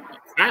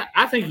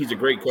 I think he's a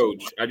great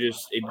coach.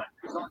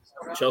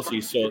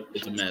 Chelsea, so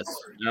it's a mess.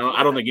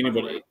 I don't think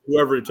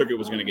whoever took it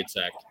was going to get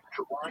sacked.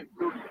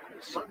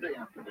 Sunday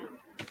afternoon,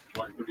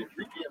 1:33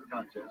 p.m.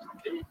 contest.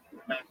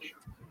 Match.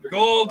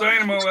 Goal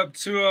Dynamo up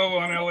 2-0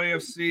 on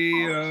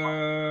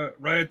LAFC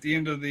right at the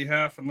end of the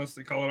half, unless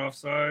they call it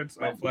offsides.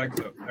 Oh,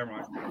 flags up. Never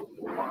mind.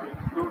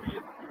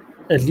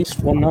 At least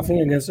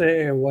 1-0 against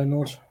AA. Why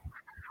not?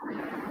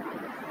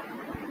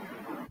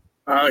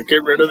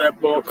 Get rid of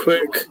that ball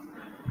quick.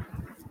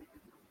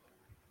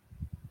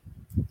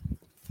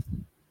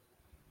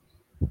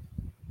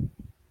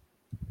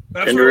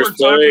 That's where we're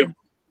talking.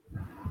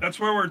 That's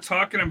where we're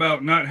talking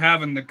about not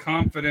having the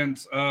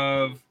confidence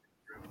to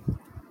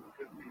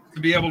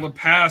be able to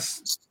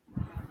pass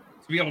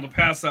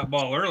that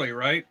ball early,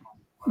 right?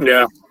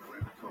 Yeah.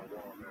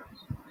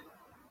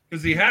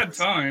 Because he had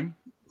time.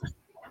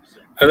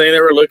 I think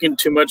they were looking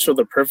too much for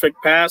the perfect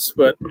pass,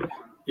 but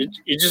you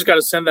just got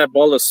to send that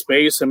ball to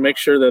space and make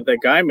sure that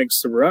guy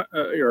makes the run,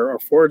 or our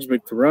forwards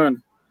make the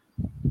run.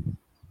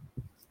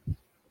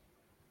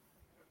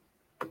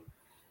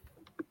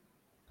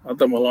 I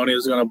thought Maloney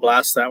was going to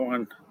blast that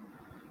one.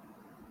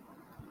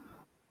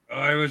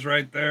 Oh, he was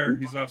right there.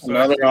 He's offside.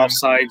 Another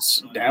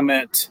offsides. Damn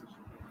it.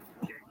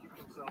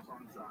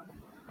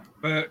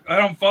 But I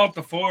don't fault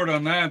the forward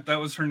on that. That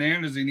was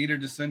Hernandez. He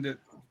needed to send it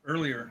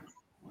earlier.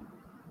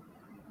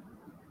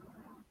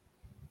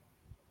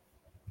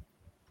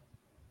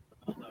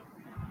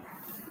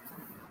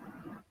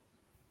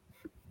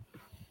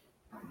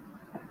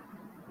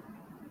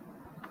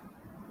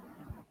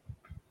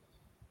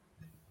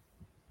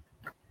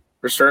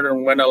 We're starting to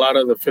win a lot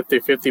of the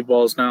 50-50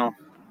 balls now.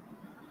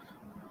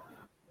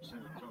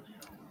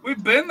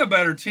 We've been the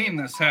better team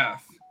this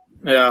half.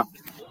 Yeah.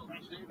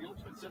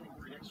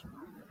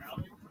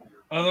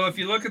 Although if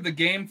you look at the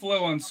game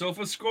flow on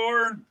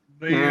SofaScore,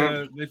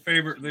 they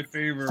favor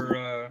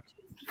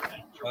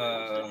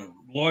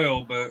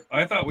Loyal, but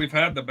I thought we've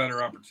had the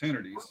better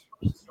opportunities.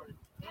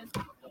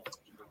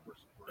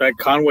 That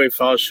Conway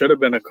foul should have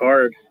been a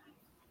card.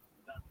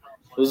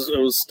 It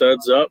was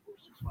studs up.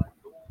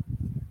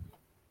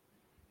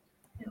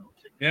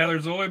 Yeah,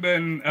 there's only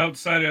been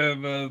outside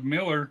of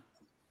Miller.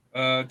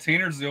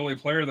 Tainer's the only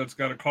player that's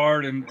got a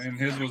card, and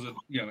his was a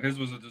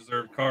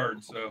deserved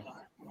card. So,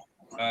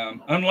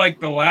 unlike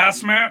the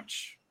last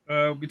match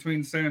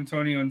between San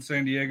Antonio and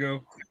San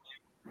Diego,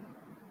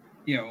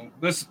 I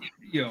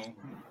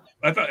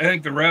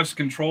think the refs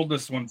controlled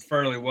this one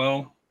fairly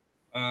well.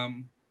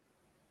 I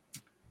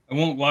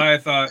won't lie, I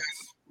thought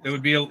it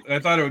would be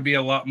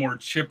a lot more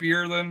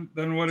chippier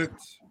than what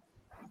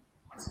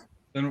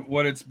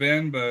it's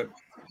been, but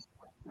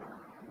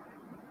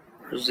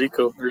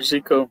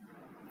Zico.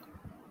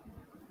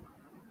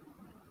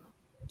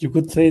 You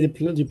could say the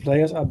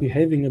players are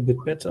behaving a bit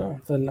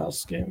better than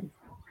last game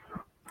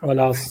or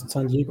last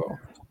San Diego.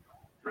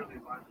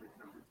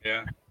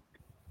 Yeah.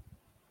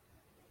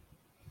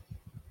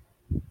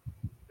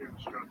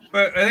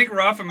 But I think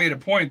Rafa made a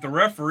point. The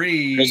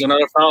referee. There's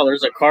another foul.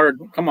 There's a card.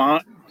 Come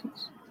on.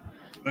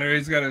 There,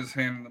 he's got his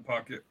hand in the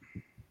pocket.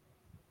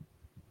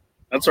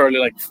 That's already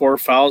like 4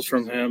 fouls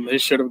from him. They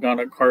should have gone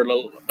a card.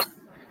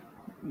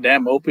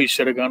 Damn, Opie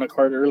should have gone a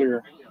card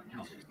earlier.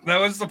 That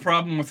was the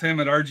problem with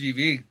him at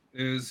RGV.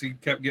 Is he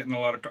kept getting a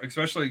lot of,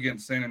 especially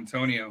against San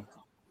Antonio.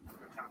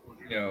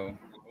 You know,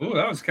 ooh,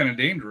 that was kind of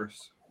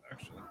dangerous,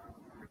 actually.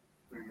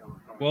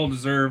 Well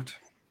deserved.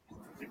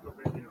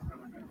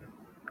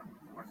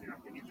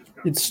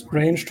 It's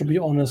strange, to be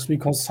honest,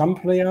 because some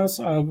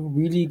players are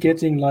really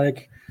getting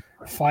like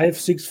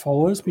 5-6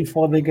 fouls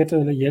before they get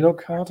a yellow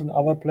card, and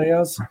other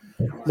players,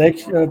 like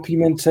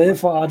Pimentel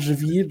for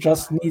RGV,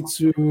 just need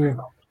to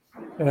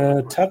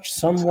touch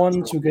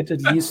someone to get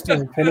at least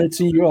a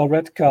penalty or a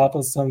red card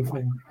or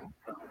something.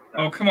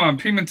 Oh, come on.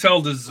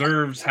 Pimentel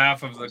deserves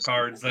half of the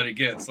cards that he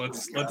gets.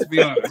 Let's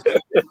be honest.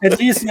 At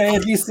least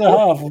a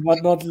half,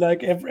 but not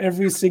like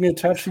every single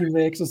touch he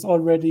makes is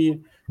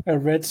already a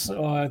red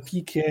or a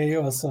PK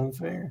or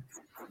something.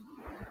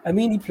 I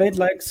mean, he played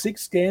like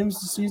 6 games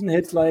this season,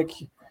 hit like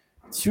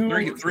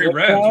 2 three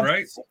reds, cards,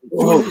 right?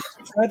 2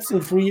 reds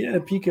and 3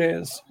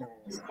 PKs.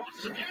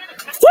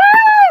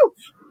 Woo!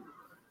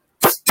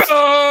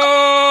 Oh!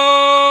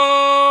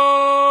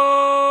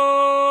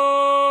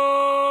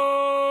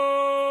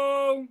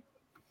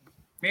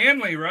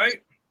 Manly,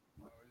 right?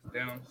 Oh, he's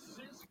down.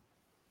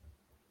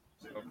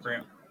 Oh,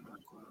 cramp.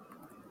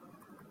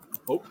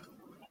 Oh,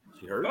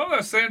 she hurt. Oh,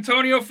 the San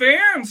Antonio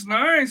fans.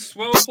 Nice.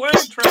 Well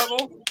played,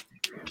 Travel.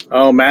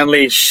 Oh,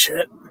 Manly,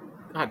 shit.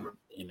 God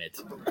damn it.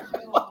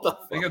 I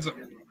think it's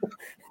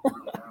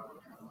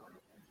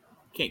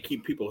Can't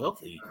keep people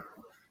healthy.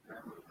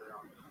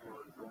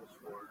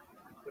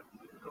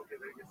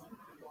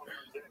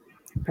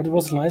 But it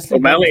was nicely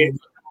Well, done.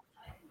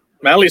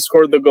 Manly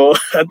scored the goal.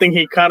 I think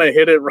he kind of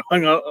hit it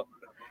wrong.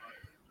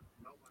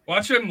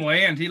 Watch him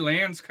land. He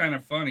lands kind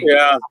of funny.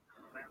 Yeah.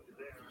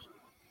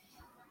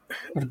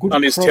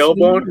 On his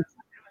tailbone.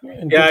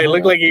 Yeah, it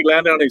looked like he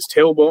landed on his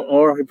tailbone,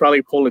 or he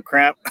probably pulled a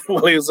cramp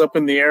while he was up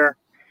in the air.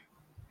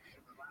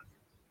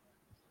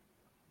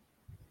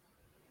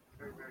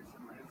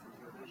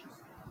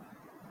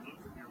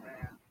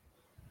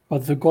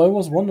 But the goal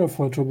was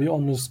wonderful, to be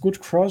honest.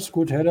 Good cross,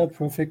 good header,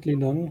 perfectly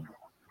done.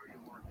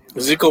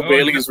 Zico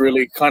Bailey's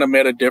really kind of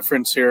made a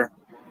difference here.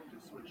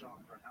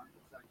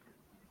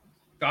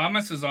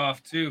 Thomas is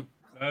off too.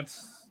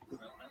 That's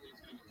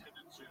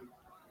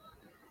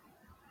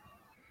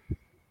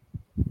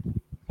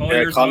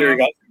Collier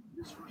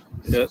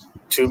got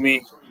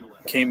Toomey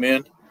came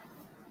in.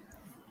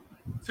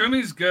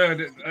 Toomey's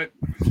good.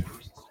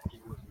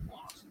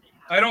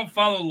 I don't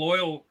follow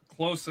Loyal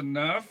close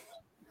enough,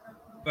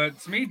 but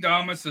to me,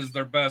 Damas is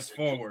their best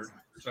forward.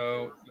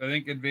 So I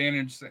think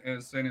advantage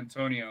is San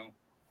Antonio.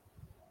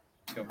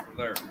 For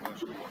there.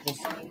 We'll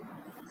see.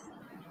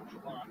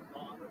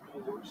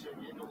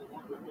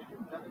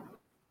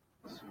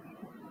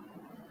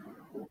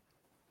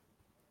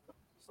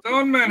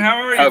 Stoneman, how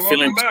are you?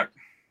 Welcome back.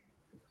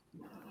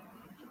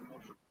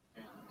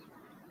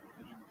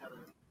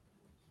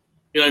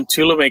 Feeling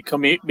Tula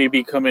may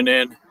be coming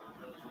in. This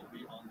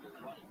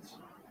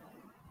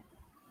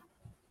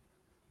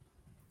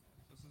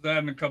is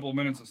adding a couple of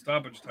minutes of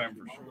stoppage time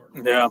for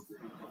sure. Yeah.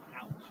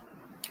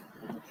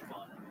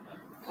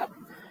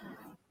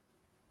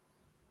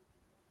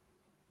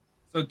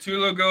 So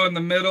Tula go in the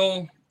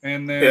middle,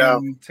 and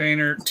then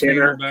Tanner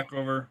back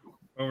over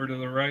to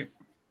the right.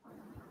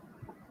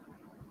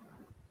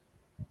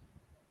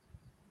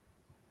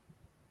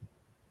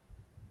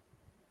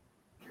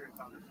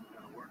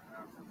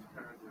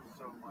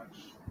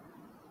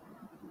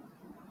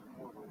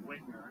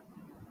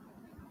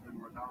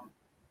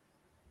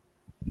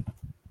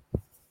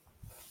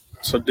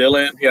 So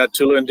Dylan,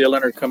 Tula and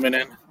Dylan are coming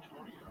in.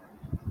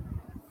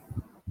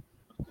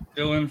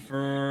 Dylan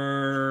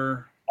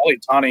for probably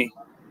Tawny.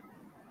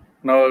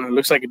 No, it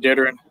looks like a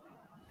Ditteren.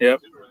 Yep.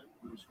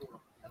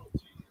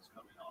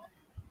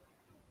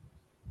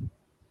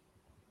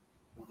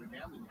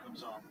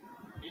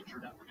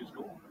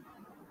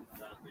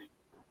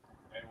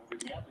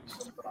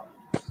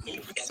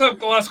 What's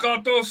up, Los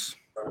Gatos?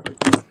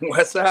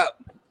 What's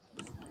up?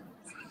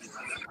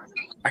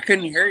 I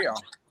couldn't hear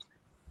y'all.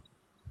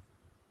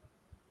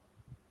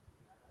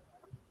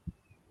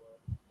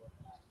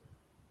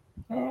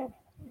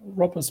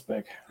 Rob is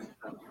back.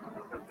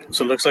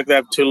 So it looks like they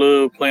have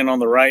Tulu playing on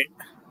the right.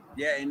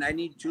 Yeah, and I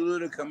need Tulu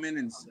to come in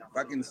and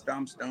fucking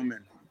stomp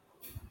Stoneman.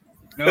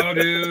 No,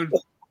 dude.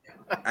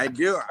 I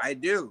do.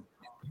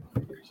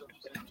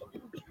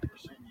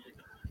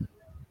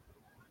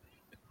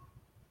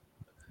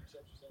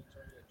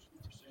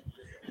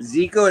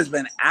 Zico has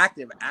been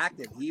active.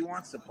 He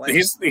wants to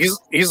play.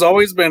 He's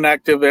always been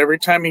active. Every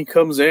time he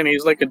comes in,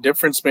 he's like a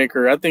difference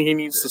maker. I think he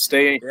needs to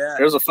stay.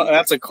 Yeah.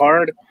 That's a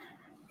card.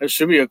 That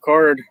should be a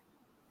card.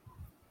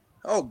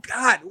 Oh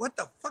God, what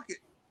the fuck?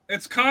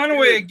 It's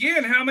Conway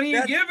again. How many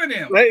are you giving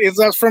him?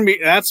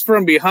 That's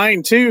from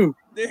behind too.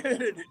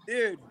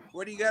 Dude,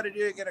 what do you got to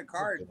do to get a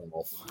card?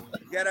 You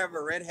got to have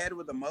a redhead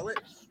with a mullet.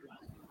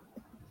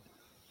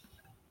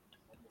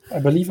 I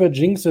believe I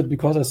jinxed it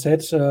because I said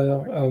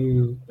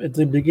at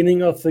the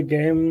beginning of the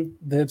game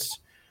that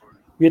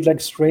we had like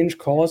strange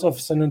calls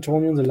of San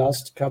Antonio in the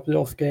last couple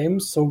of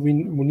games, so we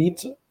need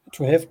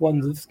to have one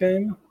this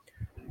game.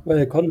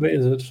 Well, Conway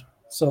is it?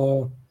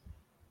 So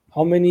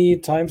how many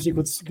times he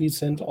could be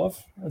sent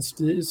off and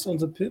still is on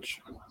the pitch?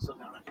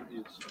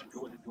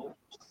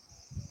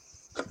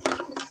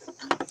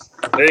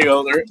 There you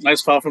go. There,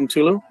 nice call from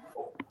Tulu.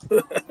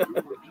 Get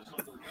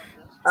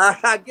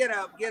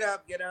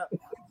up.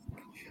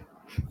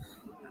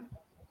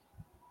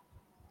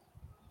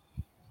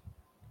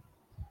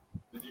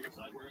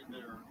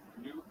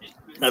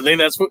 I think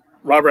that's what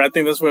Robert. I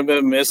think that's what we've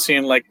been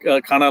missing, like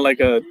kind of like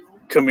a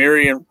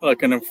Kamiri and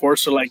like an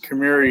enforcer like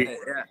Kamiri.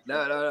 Yeah,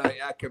 no.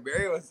 Yeah,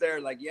 Kamiri was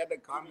there. Like you had to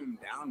calm him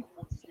down.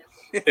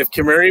 If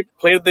Kamiri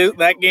played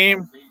that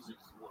game,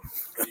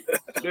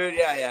 dude,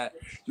 yeah.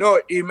 No,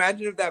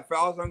 imagine if that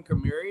fouls on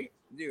Kamiri,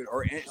 dude.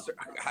 Or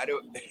I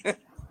don't.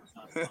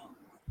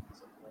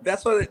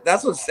 That's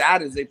what's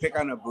sad is they pick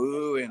on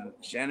Abu and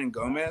Shannon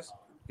Gomez.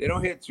 They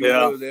don't hit Tulu.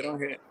 Yeah. They don't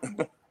hit.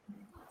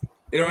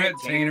 They don't hit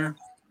Tainer.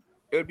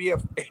 It would be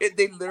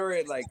they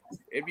literally like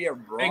it'd be a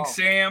brawl. Big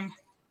Sam.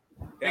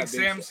 Yeah, Big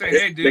Sam say,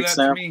 "Hey, do that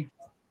Sam. to me."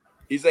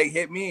 He's like,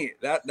 "Hit me."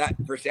 That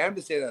for Sam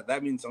to say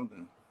that means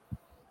something.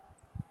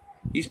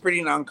 He's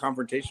pretty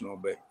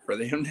non-confrontational, but for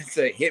him to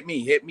say, "Hit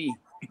me,"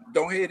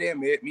 don't hit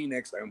him. Hit me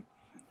next time.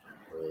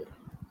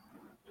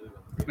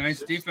 Nice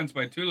defense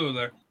by Tulu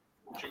there.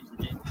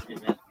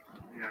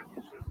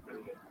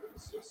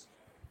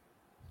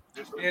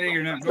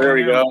 You're not there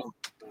we go.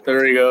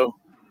 There you go.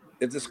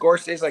 If the score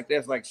stays like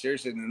this, like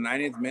seriously, in the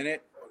 90th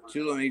minute,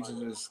 Tulu needs to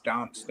just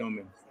stomp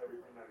Stoneman.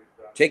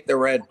 Take the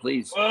red,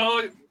 please.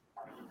 Well,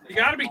 you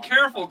got to be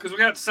careful because we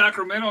got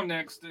Sacramento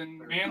next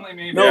and Manly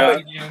maybe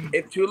again.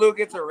 If Tulu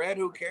gets a red,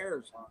 who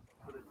cares?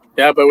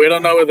 Yeah, but we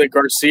don't know if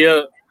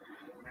Garcia's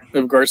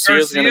going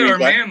to be or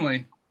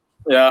Manly.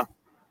 Yeah.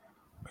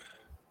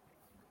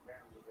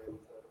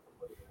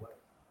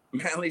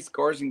 Manly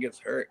scores and gets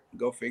hurt.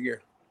 Go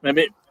figure.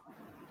 Maybe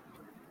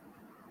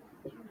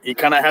he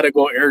kind of had to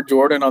go Air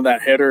Jordan on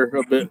that header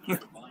a bit.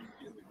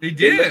 He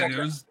did. It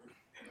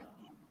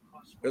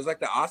was like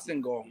the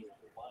Austin goal.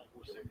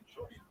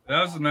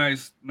 That was a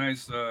nice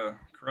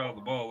corral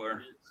the ball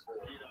there.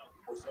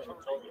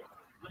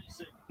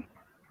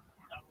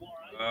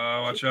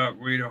 Watch out,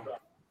 Guido.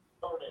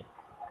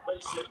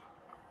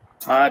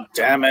 Ah,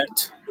 damn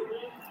it.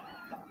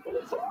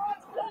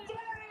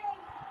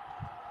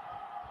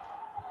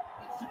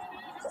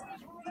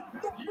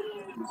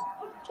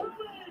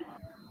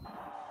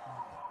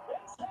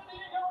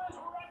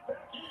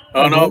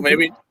 Oh, no,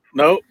 maybe.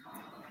 No.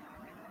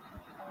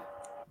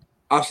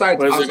 Offside.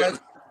 We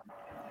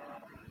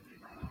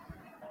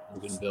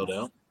can build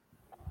out.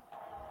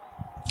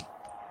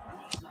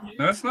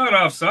 That's not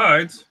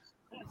offsides.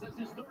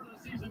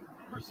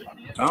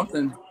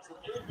 Something.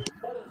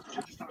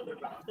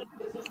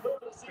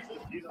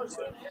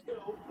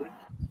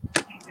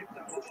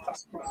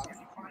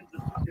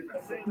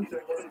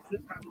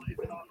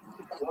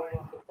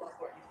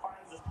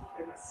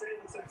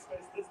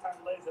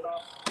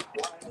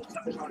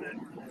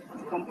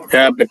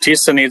 Yeah,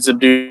 Batista needs to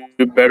do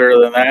better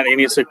than that. He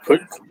needs to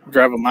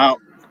drive him out.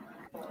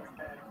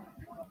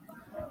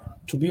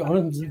 To be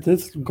honest,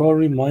 this goal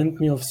reminds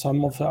me of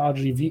some of the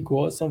RGV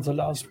goals of the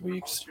last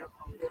weeks.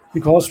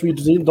 Because we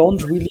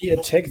don't really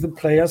attack the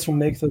players who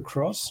make the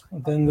cross.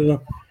 And then the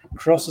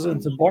cross is in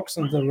the box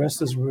and the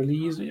rest is really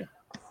easy.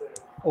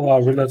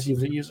 Or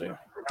relatively easy.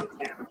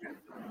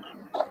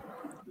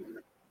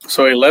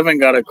 So 11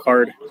 got a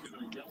card.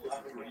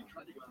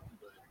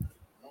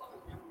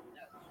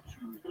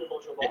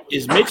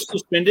 Is Mitch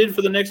suspended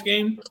for the next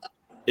game?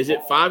 Is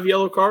it 5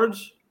 yellow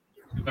cards?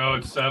 No,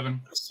 it's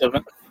 7.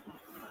 7.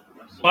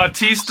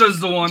 Bautista's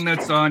the one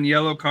that's on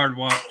yellow card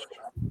watch.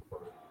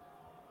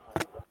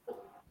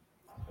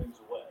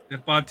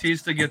 If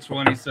Bautista gets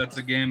one, he sets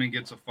a game and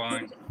gets a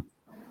fine.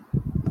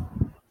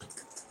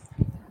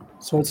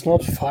 So it's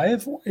not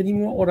 5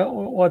 anymore,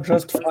 or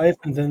just 5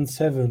 and then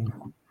 7?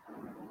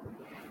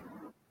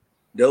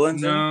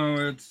 Dylan's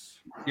No,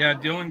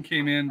 Dylan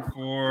came in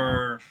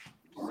for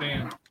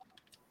Sam.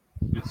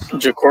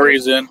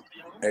 Jacori's in.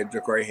 Hey,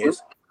 Jacori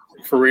Hayes.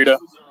 Farida.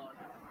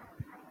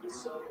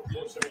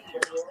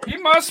 He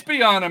must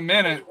be on a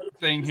minute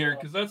thing here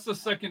because that's the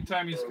second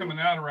time he's coming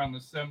out around the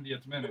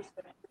 70th minute.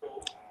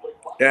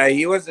 Yeah,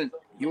 he wasn't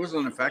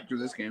a factor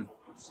this game.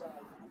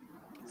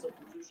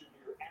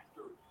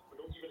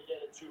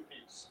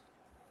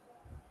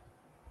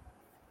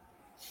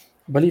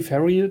 I believe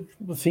Harry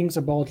thinks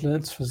about,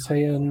 let's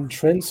say, a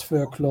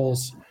transfer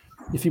clause.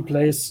 If he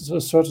plays a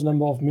certain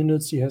number of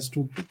minutes, he has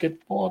to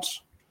get bought.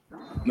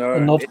 No,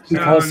 and not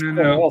because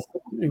no.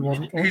 he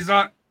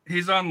wasn't.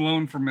 He's on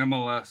loan from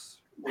MLS.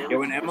 Yeah,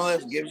 when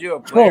MLS gives you a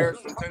player,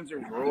 sometimes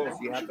there's rules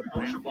you have to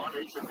play him.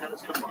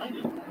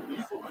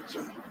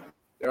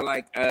 They're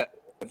like,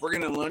 if we're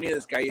gonna loan you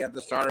this guy, you have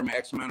to start him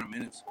X amount of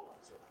minutes.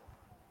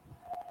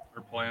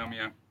 Or play him,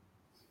 yeah.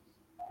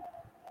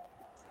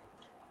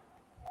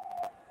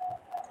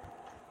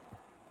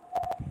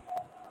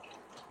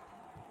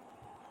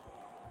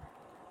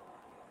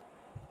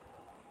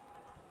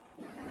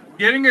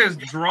 Getting a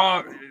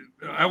draw,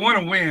 I want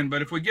to win,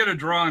 but if we get a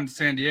draw in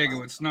San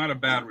Diego, it's not a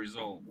bad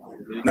result.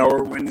 No,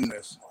 we're winning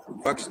this.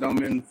 Fuck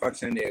Snowman, fuck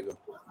San Diego.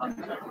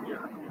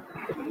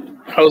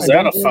 How's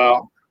that a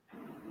foul?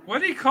 What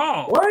did he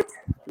call?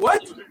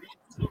 What?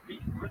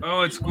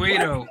 Oh, it's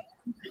Guido.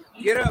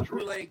 Get up,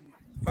 bootleg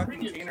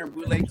fucking Tainer,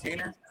 bootleg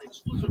Tainer.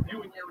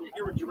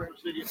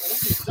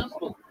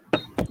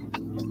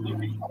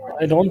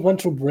 I don't want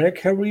to brag,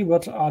 Harry,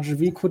 but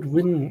RGV could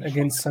win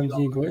against San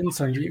Diego in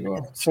San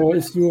Diego. So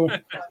if you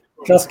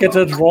just get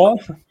a draw.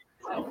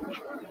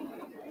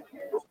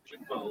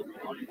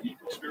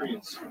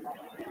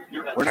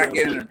 We're not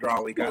getting a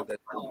draw. We got that.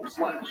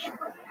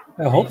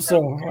 I hope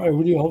so. I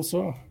really hope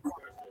so.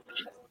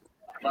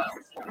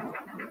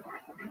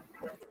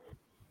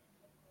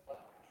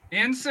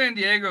 And San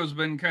Diego's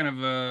been kind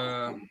of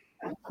a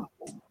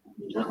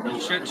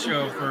shit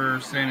show for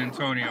San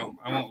Antonio.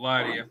 I won't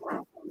lie to you.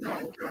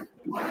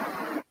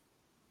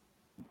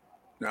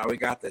 No, we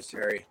got this,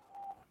 Harry.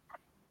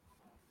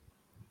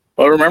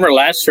 Well, remember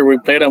last year we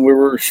played them, we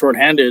were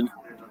shorthanded.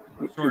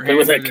 We played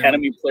with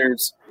academy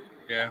players.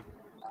 Yeah.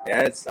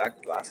 Yeah, it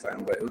sucked last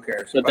time, but who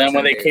cares? But then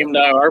when they came to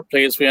our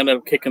place, we ended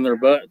up kicking their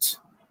butts.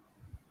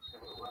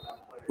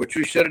 Which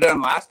we should have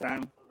done last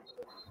time.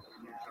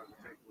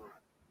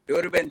 It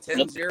would have been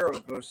 10-0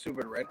 with those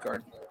stupid red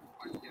card.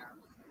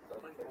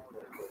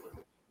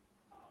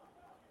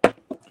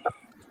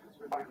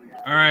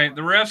 All right,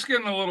 the ref's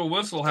getting a little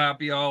whistle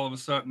happy all of a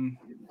sudden.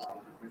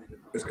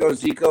 Let's go,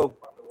 Zico.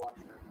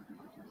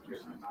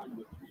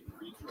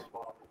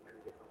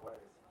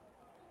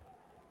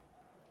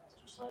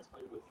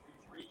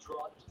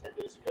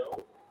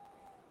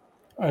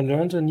 I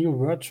learned a new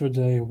word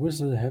today.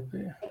 Whistle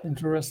happy.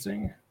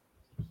 Interesting.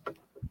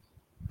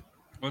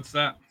 What's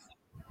that?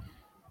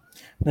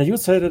 Now you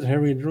said it,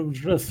 Harry,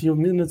 a few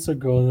minutes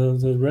ago.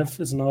 The ref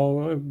is now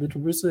a bit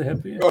whistle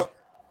happy. Oh,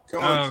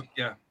 come on. Oh,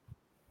 yeah.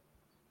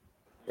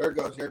 Here it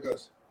goes. Here it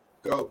goes.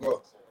 Go,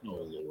 go.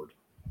 Oh, Lord.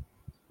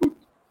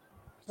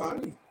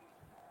 Tommy.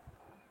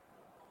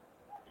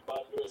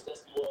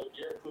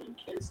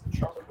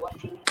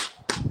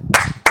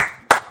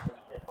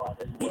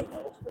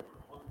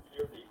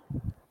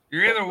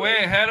 You're either way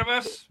ahead of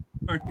us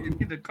or you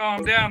need to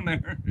calm down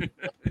there.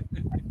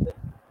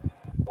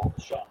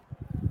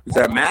 Is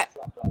that Matt?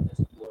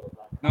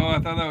 No, I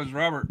thought that was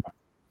Robert.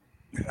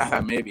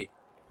 Maybe.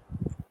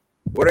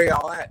 What are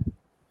y'all at?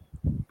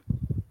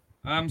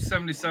 I'm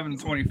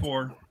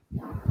 77-24.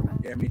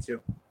 Yeah, me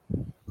too.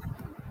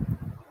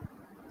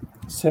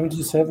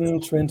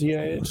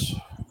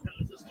 77-28.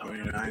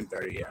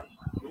 29-30, yeah.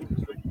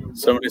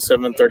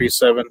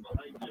 77-37.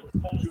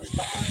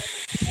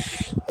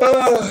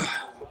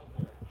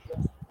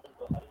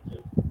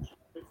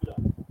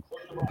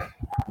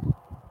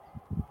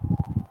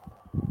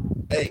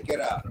 Hey, get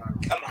up.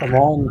 Come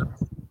on.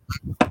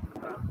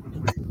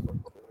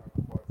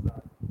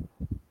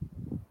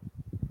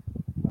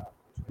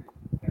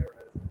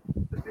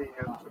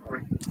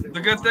 The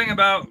good thing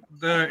about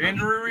the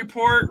injury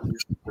report,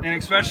 and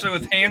especially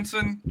with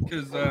Hansen,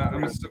 because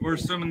we're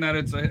assuming that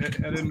it's a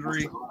head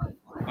injury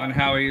on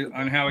how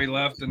he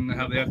left and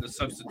how they had the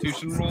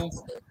substitution rule.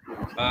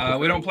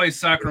 We don't play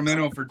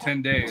Sacramento for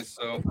 10 days,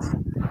 so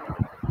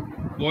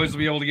boys will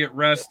be able to get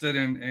rested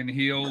and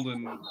healed,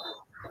 and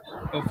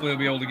hopefully they'll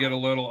be able to get a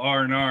little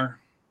R&R.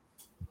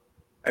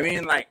 I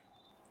mean, like,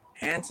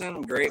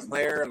 Hansen, great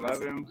player,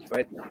 love him,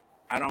 but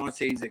I don't want to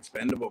say he's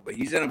expendable, but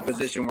he's in a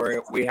position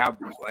where we have,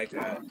 like,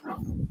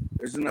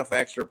 there's enough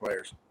extra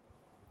players.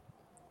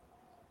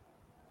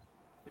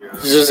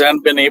 He just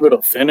hasn't been able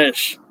to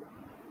finish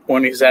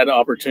when he's had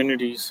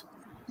opportunities.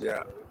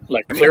 Yeah.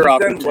 Like, I mean, clear he's done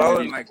opportunities. well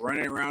in, like,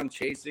 running around,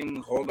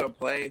 chasing, hold-up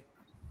play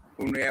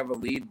when we have a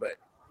lead, but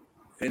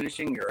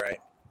finishing, you're right,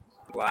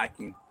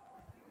 lacking.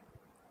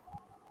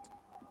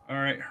 All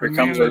right, Here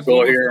comes Hernandez our goal a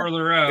little here.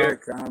 further out. Here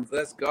it comes.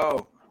 Let's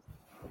go.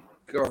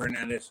 Go,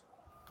 Hernandez.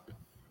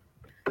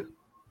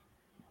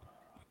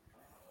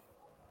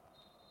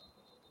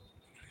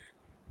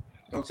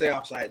 Don't say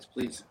offsides,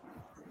 please.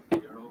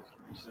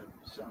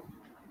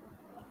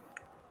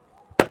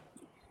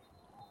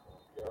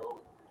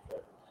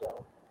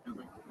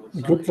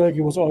 It looked like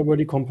he was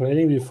already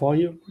complaining before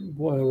he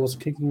was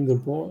kicking the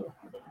ball.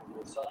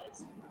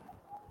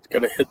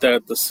 Got to hit that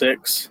at the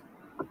 6.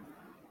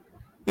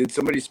 Did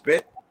somebody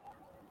spit?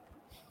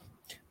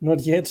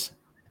 Not yet.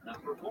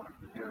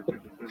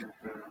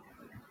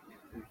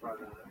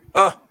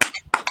 Oh.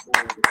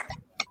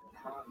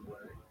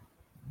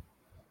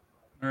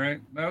 All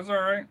right, that was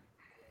all right.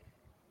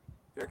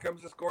 Here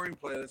comes the scoring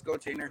play. Let's go,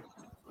 Tainer.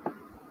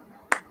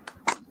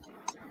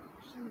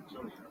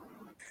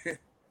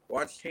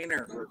 Watch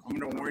Tanner. I'm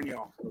gonna warn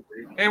y'all.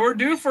 Hey, we're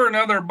due for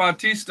another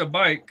Bautista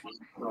bike.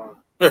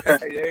 Hey,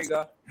 there you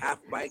go. Half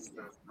bike.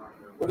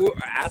 Ooh,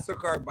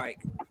 Astrocar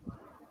bike.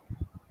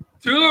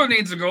 Tulu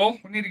needs a goal.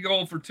 We need a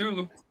goal for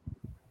Tulu.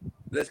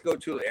 Let's go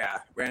to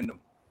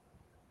random.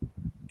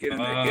 Get in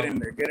there. Get in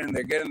there. Get in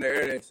there. Get in there.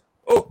 There it is.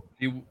 Oh,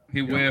 he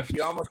whiffed.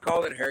 You almost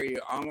called it, Harry.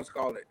 You almost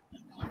called it.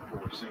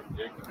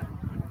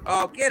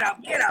 Oh, get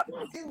up. Get up.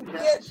 Dude,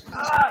 get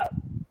up.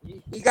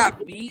 He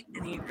got beat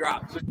and he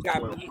dropped. He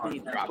got beat and he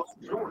dropped.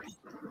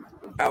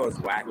 That was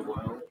whack.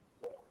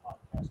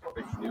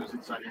 News,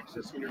 inside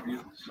access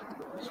interviews,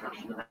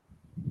 discussion.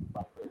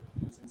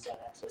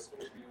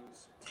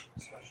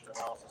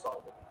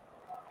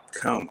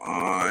 Come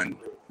on.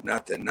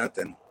 Nothing.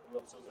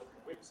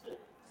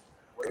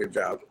 Good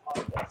job.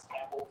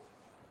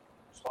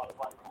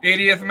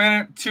 80th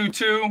minute,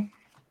 2-2.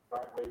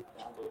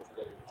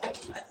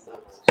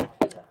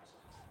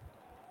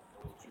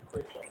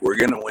 We're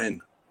going to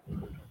win.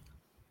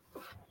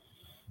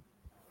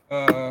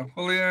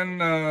 Julian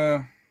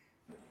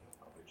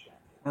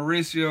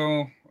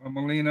Mauricio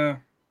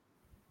Molina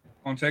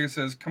Montega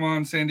says, come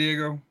on, San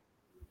Diego.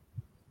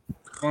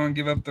 Come on,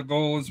 give up the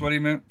goal is what he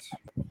meant.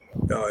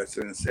 No, I was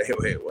going to say,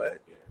 wait,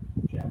 what?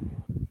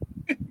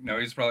 No,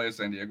 he's probably a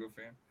San Diego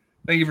fan.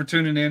 Thank you for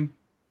tuning in.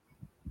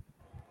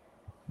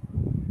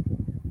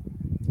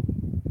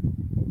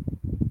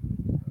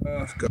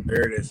 Let's go.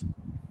 There it is.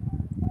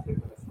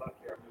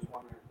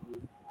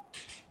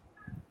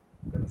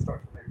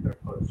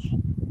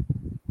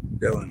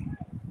 Dylan.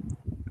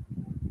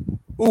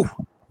 Ooh.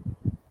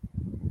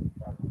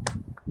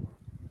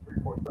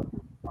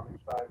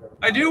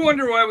 I do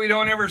wonder why we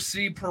don't ever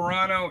see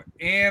Pirano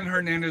and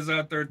Hernandez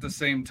out there at the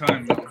same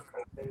time, though.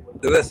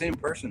 They're the same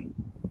person.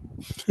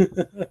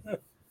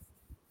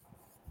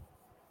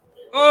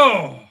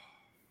 Oh!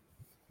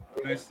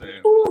 Nice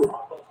save.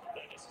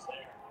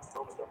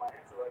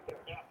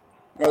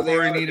 Well,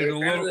 they're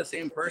kind of the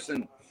same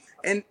person.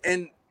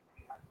 And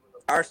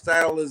our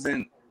style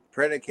isn't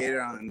predicated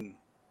on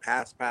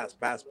pass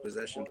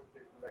possession.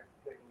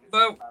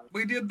 But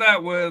we did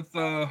that with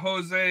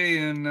Jose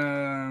and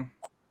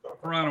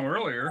Pirano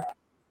earlier.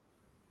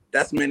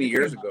 That's many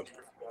years ago.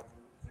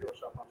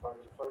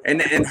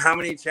 And how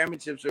many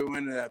championships did we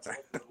win at that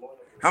time?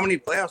 How many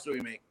playoffs do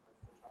we make?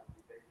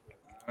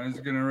 He's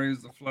going to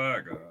raise the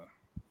flag.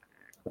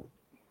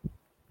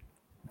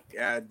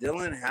 Yeah,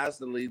 Dylan has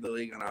to lead the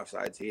league on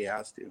offsides. He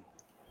has to.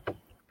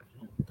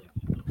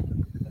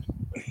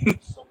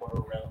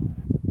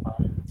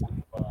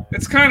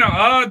 It's kind of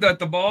odd that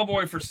the ball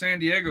boy for San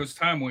Diego is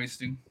time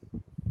wasting.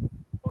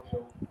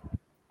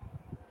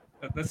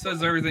 That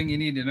says everything you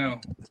need to know.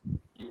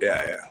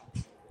 Yeah.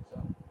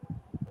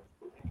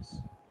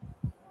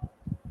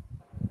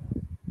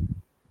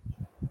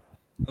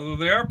 Although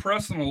they are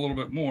pressing a little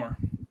bit more.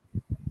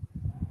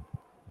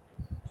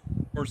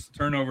 Of course, the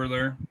turnover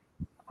there.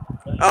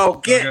 Oh,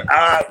 get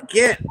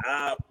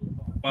up.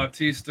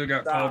 Bautista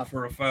got called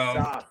for a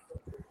foul.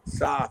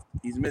 Soft.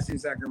 He's missing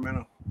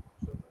Sacramento.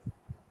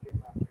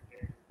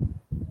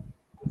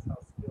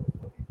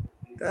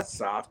 That's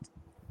soft.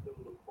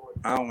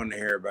 I don't want to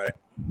hear about it.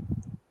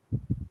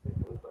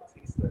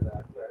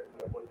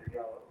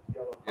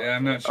 Yeah,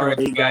 I'm not sure what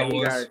the foul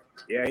was.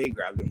 He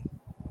grabbed him.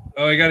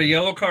 Oh, he got a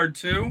yellow card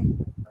too?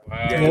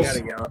 Wow. Yeah, he got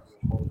a yellow.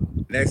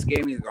 Next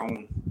game he's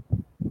going.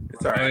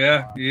 It's all right. Oh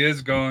yeah, he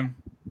is going.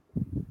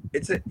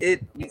 It's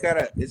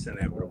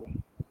inevitable.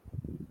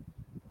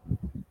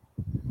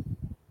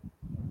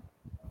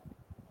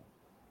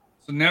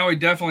 So now we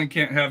definitely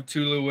can't have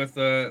Tulu with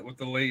the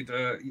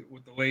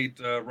late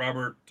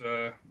Robert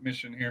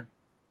mission here.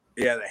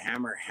 Yeah, the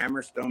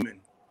hammer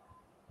Stoneman.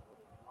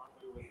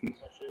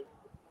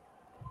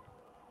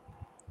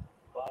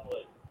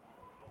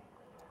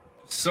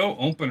 So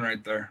open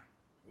right there.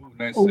 Ooh,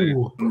 nice save.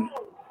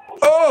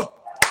 Oh,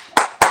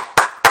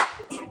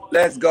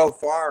 let's go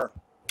far.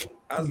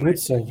 Good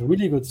save,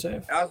 really good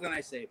save. That was a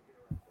nice save.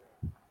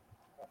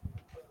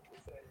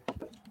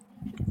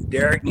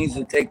 Derek needs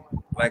to take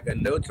like a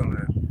note on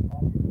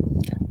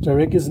that.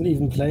 Derek isn't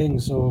even playing,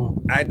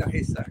 so I know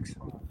he sucks.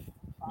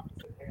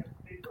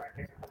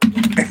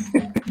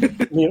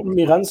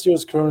 Mirancio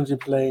is currently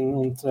playing,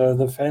 and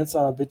the fans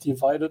are a bit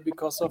divided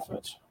because of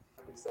it.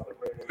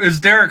 Is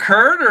Derek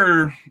hurt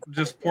or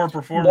just poor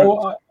performance?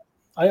 No,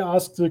 I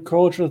asked the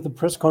coach at the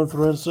press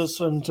conferences,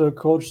 and the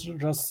coach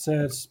just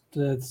said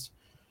that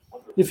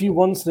if he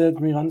wants that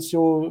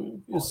Mirancio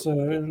is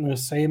in the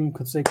same,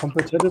 could say,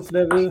 competitive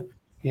level,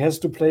 he has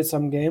to play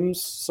some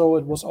games. So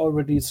it was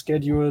already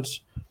scheduled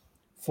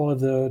for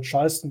the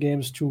Charleston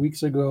games 2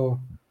 weeks ago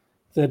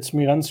that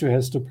Mirancio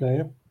has to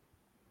play.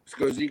 Let's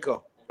go,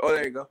 Zico. Oh,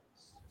 there you go.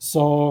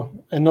 So,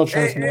 and not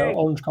Charleston,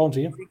 Orange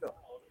County. Zico.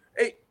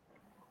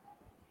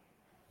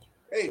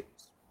 Hey.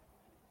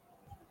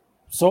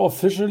 So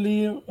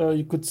officially,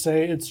 you could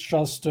say it's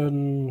just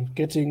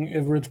getting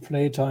average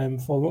play time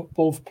for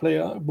both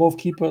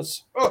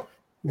keepers. Oh,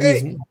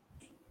 reason.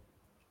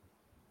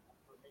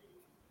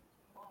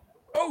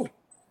 Oh.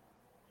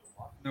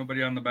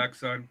 Nobody on the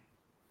backside.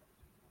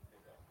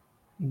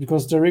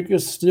 Because Derek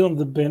is still on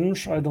the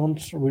bench. I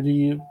don't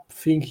really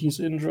think he's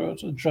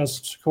injured.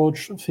 Just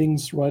coach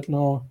thinks right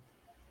now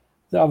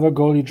the other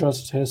goalie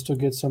just has to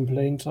get some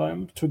playing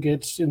time to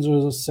get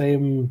into the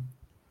same.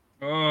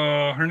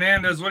 Oh,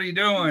 Hernandez, what are you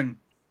doing?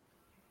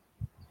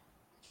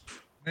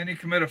 Then he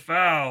commit a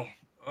foul.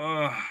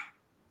 Oh,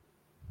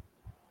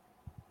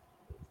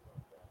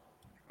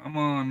 come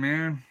on,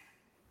 man.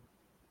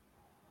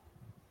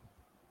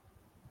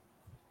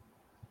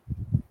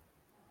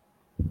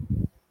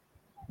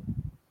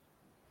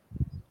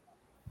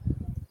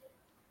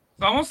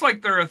 It's almost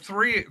like they're a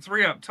three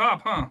up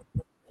top, huh?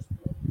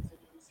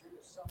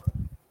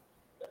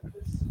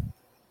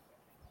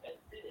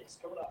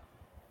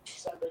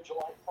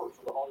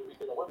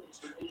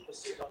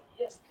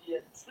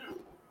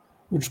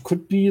 Which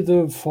could be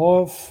the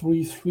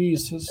 4-3-3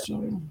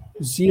 system.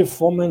 You see a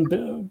four-man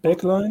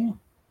backline,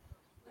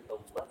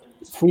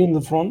 three in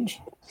the front.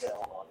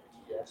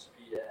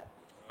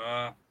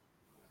 A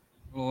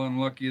little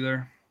unlucky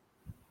there.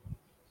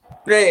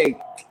 Hey.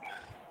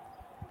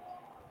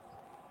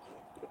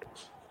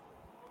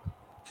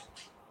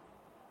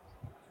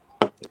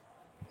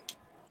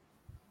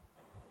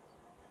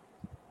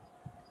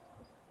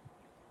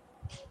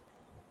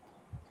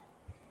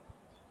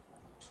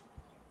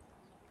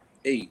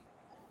 Hey.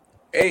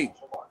 Hey.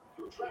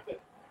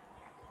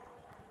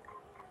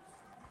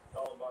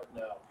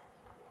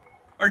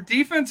 Our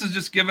defense is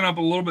just giving up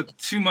a little bit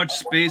too much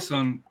space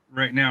on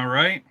right now,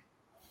 right?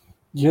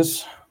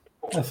 Yes,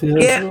 I feel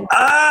Get so.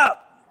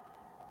 up!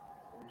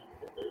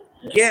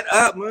 Get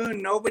up,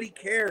 Moon. Nobody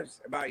cares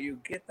about you.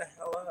 Get the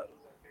hell up.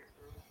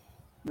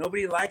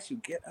 Nobody likes you.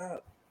 Get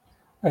up.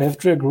 I have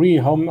to agree.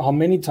 How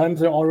many times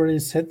they already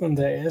sat on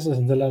their asses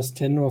in the last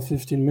 10 or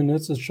 15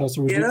 minutes? It's just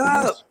Get ridiculous.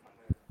 up!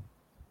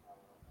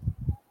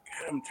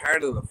 God, I'm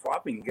tired of the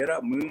flopping. Get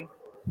up, Moon.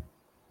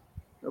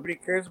 Nobody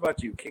cares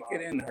about you. Kick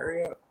it in.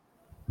 Hurry up.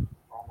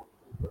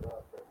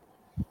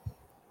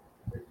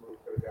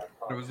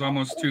 It was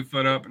almost 2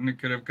 foot up and it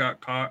could have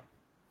got caught.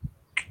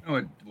 No,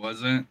 it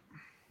wasn't.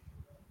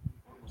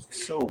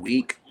 So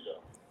weak.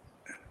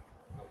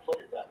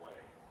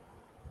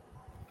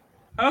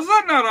 How's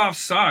that not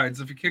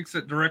offsides if he kicks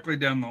it directly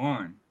down the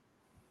line?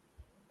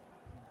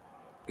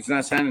 It's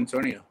not San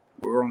Antonio.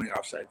 We're only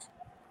offsides.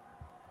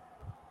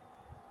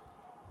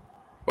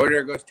 Oh,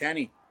 there goes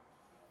Tanny.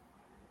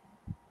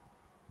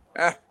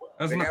 That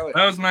was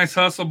a nice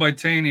hustle by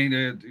Taney.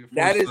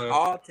 That is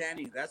all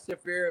Tanny. That's the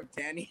fear of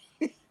Tanny.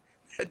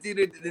 That dude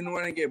didn't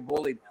want to get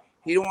bullied.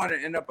 He didn't want to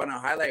end up on a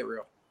highlight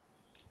reel.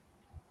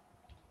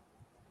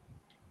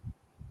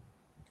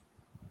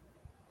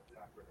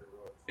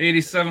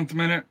 '87th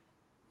minute.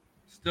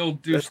 Still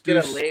deuce. Let's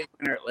get a late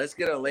winner. Let's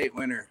get a late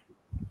winner.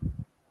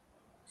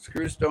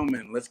 Screw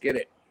Stoneman. Let's get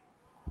it.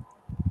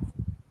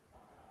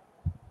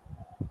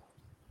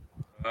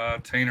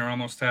 Tainer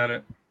almost had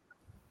it.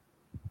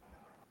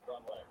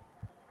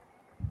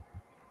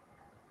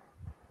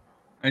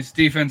 Nice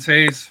defense,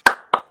 Hayes.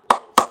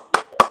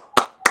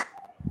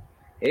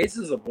 Hayes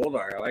is a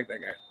bulldog. I like that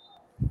guy.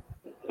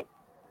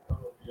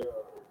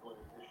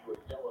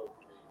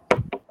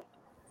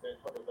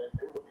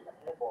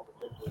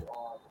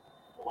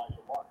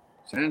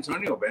 San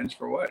Antonio bench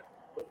for what?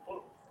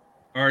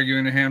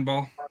 Arguing a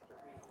handball.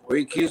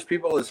 We accuse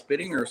people of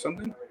spitting or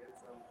something?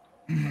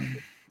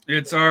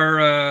 It's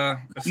our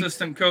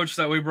assistant coach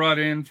that we brought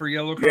in for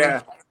yellow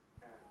cards.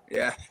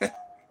 Yeah.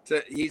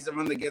 So he's the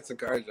one that gets the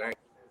cards, right?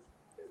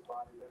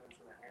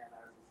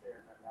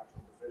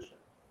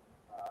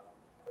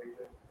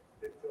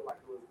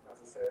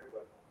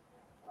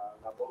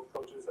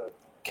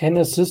 Can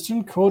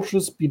assistant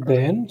coaches be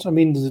banned? I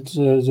mean,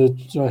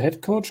 the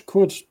head coach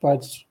could,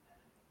 but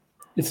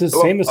if the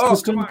same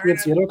assistant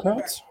gets yellow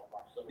cards?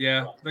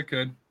 Yeah, they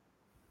could.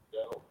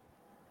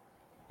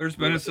 There's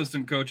been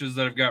assistant coaches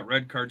that have got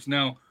red cards.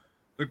 Now,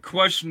 the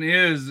question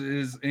is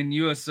in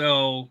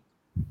USL,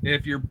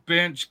 if your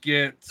bench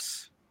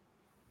gets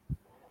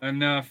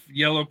enough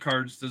yellow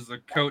cards, does the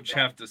coach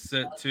have to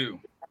sit too?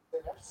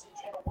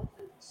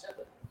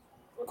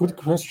 Good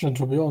question,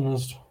 to be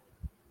honest.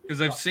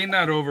 Because I've seen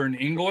that over in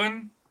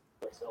England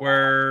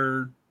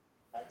where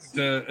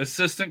the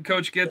assistant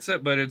coach gets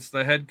it, but it's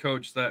the head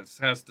coach that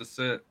has to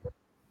sit.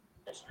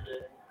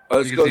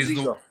 Let's go,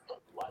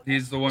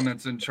 he's the one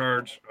that's in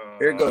charge.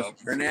 Here goes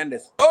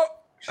Hernandez. Oh,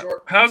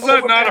 short. How's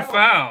that not a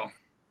foul?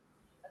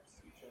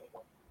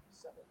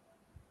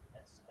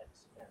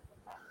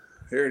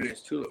 Here it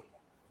is, Tulu.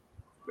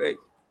 Hey.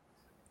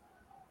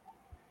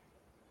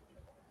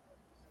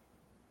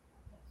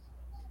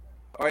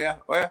 Oh, yeah.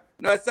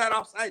 No, it's not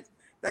offsides.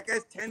 That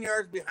guy's 10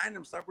 yards behind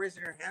him. Stop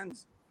raising your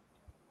hands.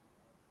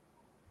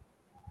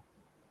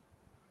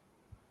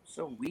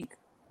 So weak.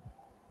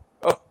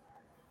 Oh.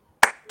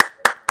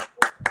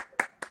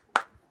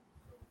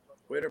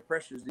 Way to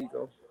pressure,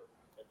 Zico.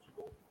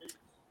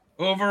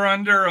 Over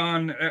under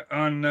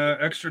on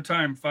extra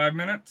time, 5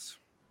 minutes.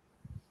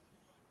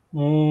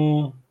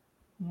 I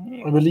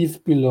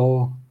believe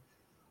below.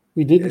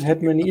 We didn't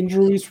have many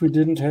injuries. We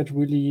didn't have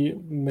really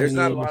many. There's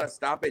not a lot of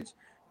stoppage.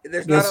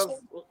 There's Yes.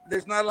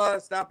 not a lot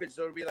of stoppage,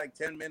 so it'll be like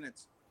 10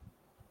 minutes.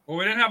 Well,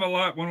 we didn't have a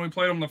lot when we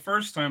played them the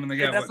first time, and they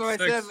got That's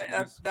what I 6.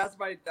 said. That's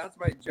my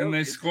joke. And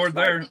they It's scored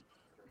just there.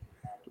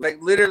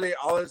 Like literally,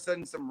 all of a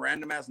sudden, some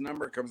random ass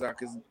number comes out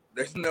because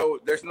there's no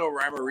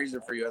rhyme or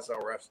reason for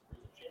USL refs.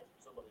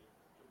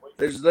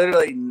 There's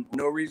literally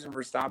no reason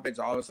for stoppage.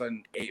 All of a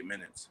sudden, 8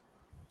 minutes.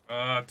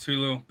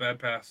 Tulu, bad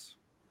pass.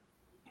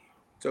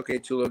 It's okay,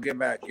 Chulo. Get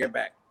back.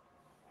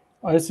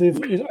 I say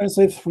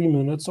 3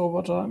 minutes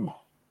overtime.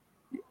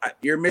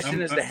 Your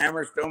mission is to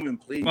hammer Stoneman,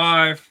 please.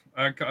 5.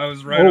 I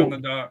was right on the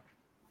dot.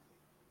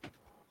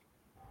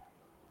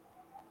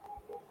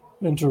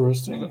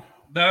 Interesting.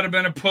 That would have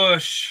been a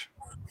push.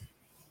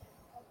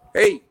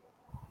 Hey.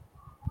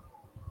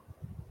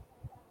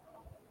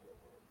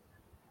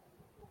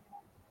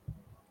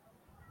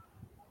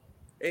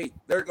 Hey,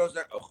 there goes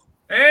that. Oh.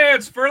 Hey,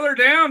 it's further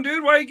down,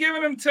 dude. Why are you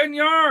giving him 10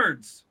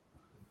 yards?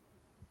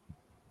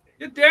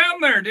 Get down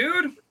there,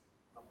 dude.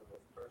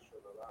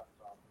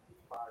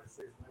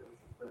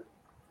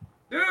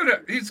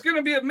 Dude, he's going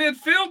to be at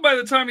midfield by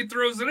the time he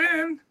throws it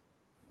in.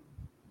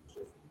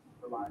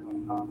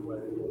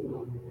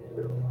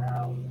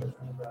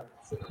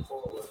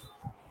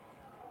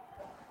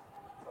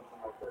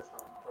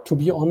 To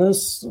be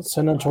honest,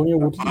 San Antonio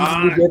would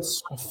easily get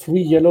 3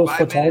 yellows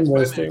for time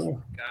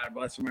wasting. God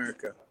bless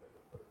America.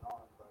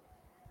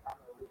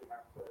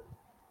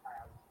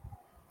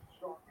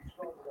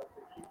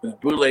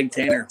 Bootleg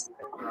Tanner.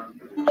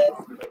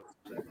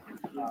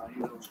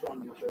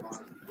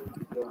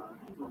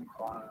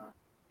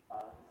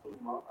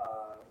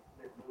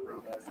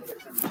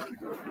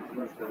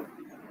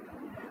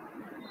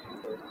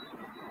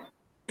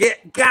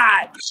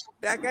 God,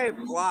 that guy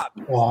flopped.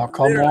 Oh,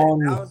 come on.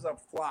 That was a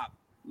flop.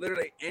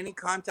 Literally, any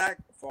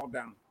contact, fall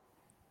down.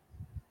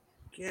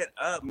 Get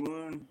up,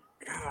 Moon.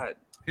 God.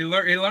 He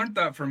learned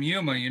that from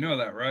Yuma. You know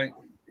that, right?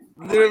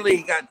 Literally,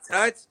 he got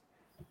touched,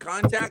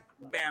 contact,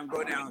 bam,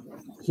 go down.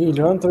 He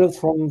learned it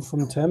from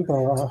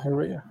Tampa,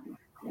 Harry.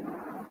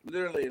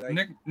 Literally,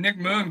 like Nick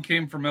Moon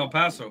came from El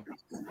Paso.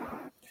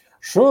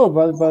 Sure,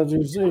 but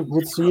you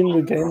would see in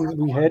the game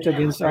we had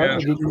against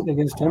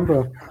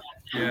Tampa.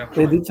 Yeah.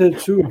 They did it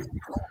too.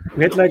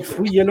 We had like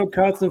 3 yellow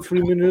cards in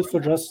 3 minutes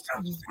for just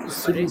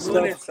silly he's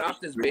doing it stuff.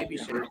 soft as baby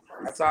shit.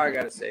 That's all I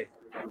gotta say.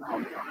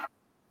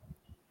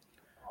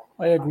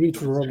 I agree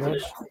to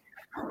Robert.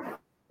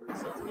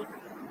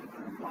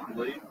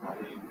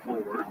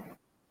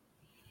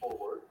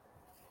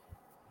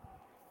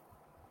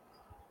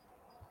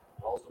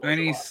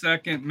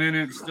 92nd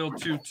minute, still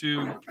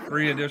 2-2.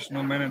 3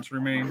 additional minutes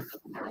remain.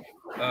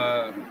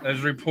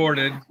 As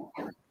reported.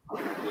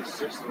 The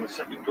 6th and the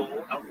 2nd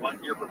goal outlined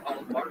here for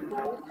Colin Martin.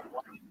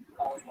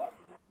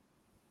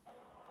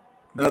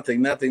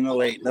 Nothing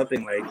late.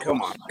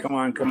 Come on.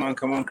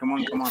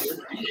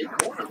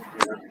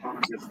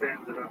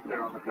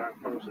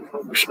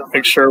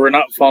 Make sure we're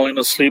not falling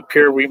asleep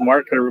here. We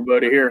mark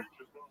everybody here.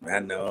 I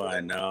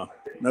know.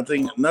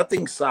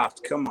 Nothing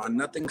soft. Come on,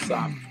 nothing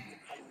soft.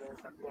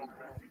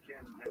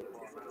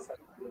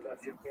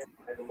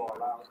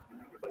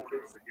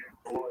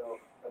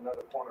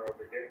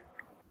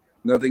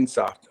 Nothing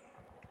soft.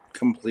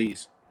 Come,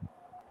 please.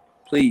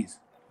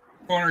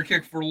 Corner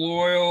kick for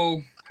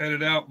Loyal,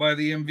 headed out by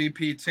the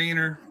MVP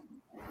Tainer.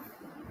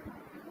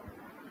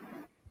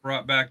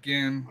 Brought back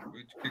in.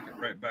 We kick it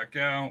right back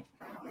out.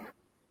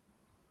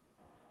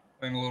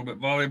 Playing a little bit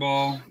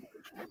volleyball.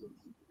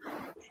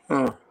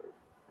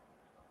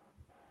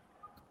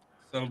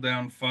 Settled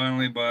down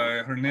finally by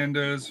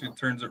Hernandez, who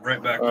turns it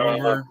right back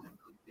over.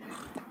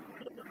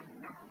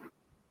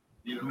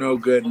 No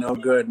good.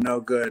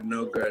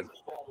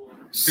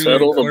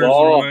 Settle the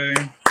ball. Away.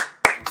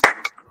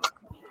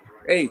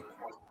 Hey.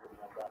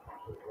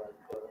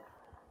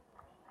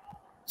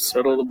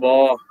 Settle the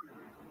ball.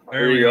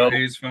 There we go.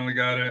 Hayes finally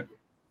got it.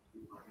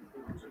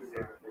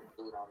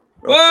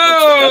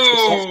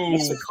 Whoa!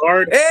 That's the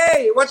card.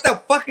 Hey, what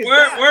the fuck is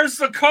that? Where's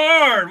the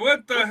card?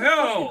 What the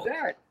hell? What is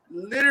that?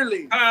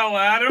 Literally. Kyle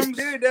Adams.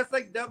 Dude, that's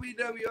like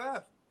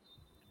WWF.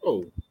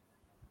 Oh.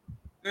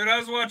 Dude, I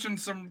was watching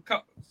some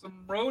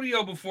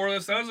rodeo before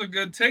this. That was a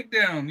good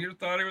takedown. You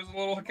thought he was a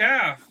little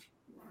calf.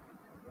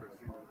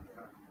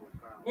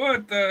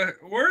 What the?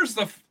 Where's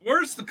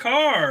the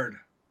card?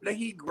 Like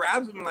he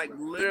grabs him like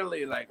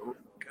literally like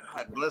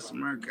God bless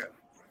America.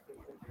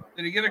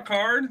 Did he get a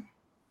card?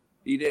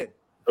 He did.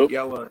 Oh.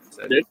 Yellow.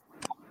 Did?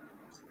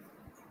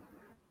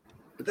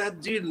 But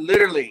that dude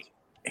literally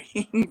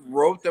he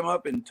roped him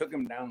up and took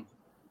him down.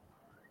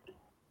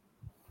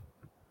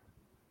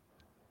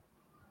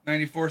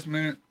 94th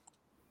minute.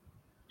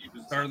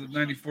 Start of the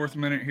 94th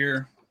minute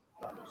here.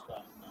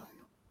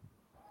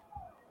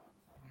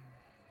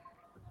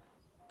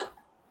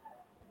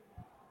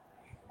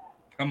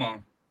 Come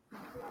on.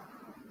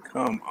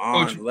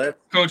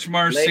 Coach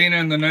Marcina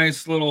in the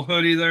nice little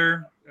hoodie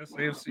there.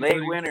 SAFC late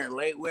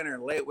hoodie.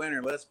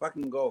 winner. Let's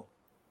fucking go.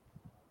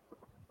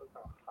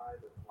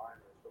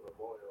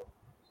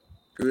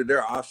 Dude,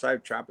 they're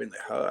offside trapping the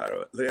hell out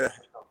of it. Look at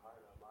that.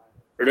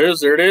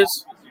 There it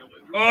is.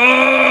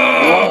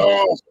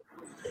 Oh!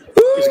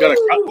 Woo! He's got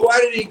to. Why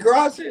did he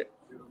cross it?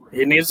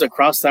 He needs to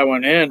cross that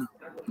one in.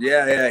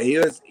 Yeah. He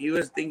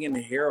was thinking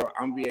hero.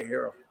 I'm gonna be a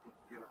hero.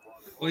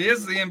 Well, he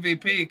is the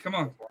MVP. Come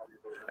on.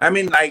 I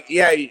mean, like,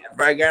 yeah,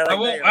 for a guy like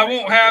that, I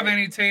won't have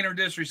any taint or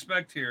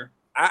disrespect here.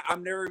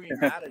 I'm never even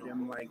mad at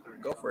him. Like,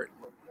 go for it.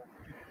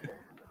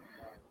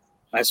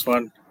 Nice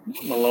one,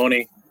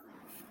 Maloney.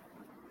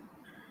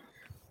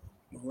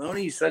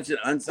 Maloney's such an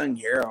unsung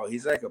hero.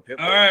 He's like a pit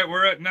bull. All right,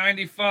 we're at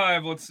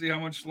 95. Let's see how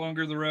much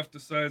longer the ref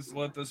decides to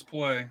let this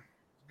play.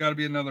 It's got to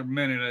be another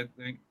minute, I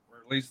think, or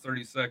at least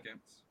 30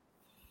 seconds.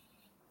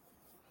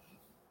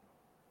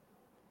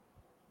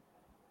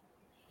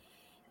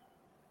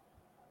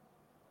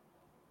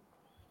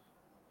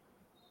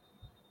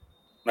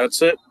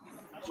 That's it.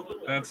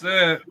 That's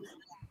it.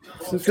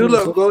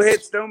 Tulo, go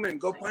hit Stoneman.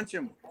 Go punch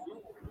him.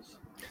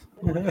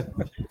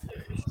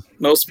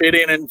 No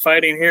speeding and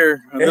fighting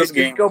here in this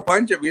game. Just go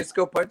punch him. Just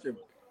go punch him.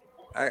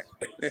 All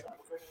right.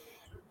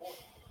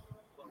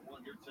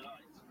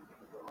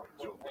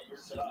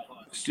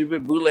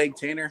 Stupid bootleg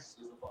Tanner.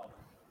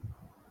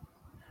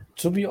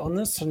 To be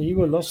honest, San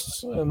Diego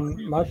lost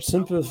much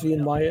sympathy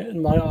in my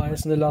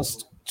eyes in the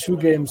last two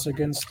games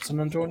against San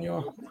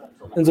Antonio.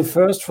 In the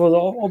first for the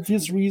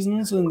obvious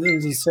reasons, and in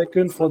the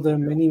second for the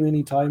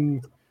many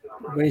time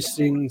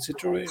wasting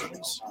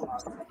situations.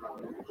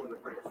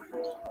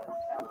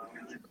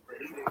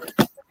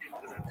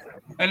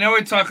 I know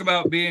we talk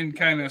about being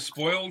kind of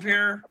spoiled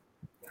here.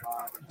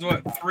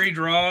 What, 3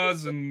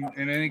 draws, and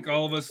I think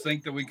all of us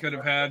think that we could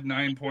have had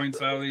 9 points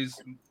out of these,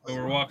 but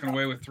we're walking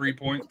away with 3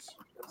 points.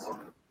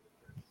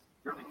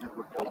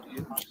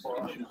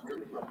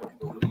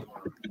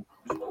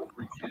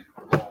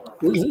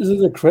 Is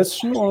it a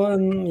question or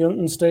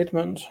a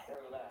statement?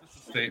 It's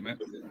a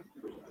statement.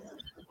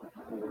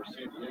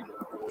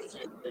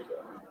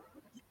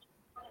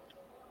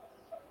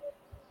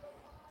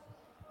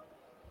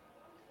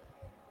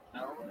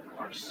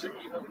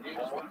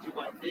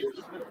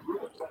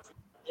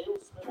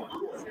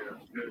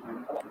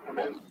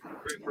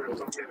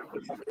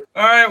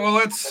 All right, well,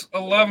 it's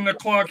 11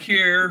 o'clock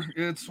here.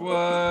 It's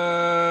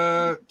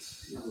what?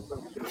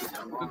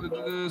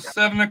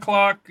 7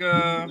 o'clock.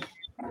 7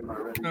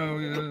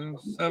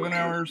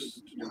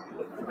 hours.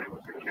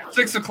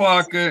 6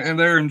 o'clock, and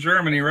they're in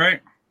Germany,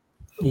 right?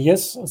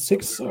 Yes,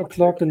 6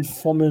 o'clock and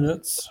 4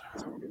 minutes.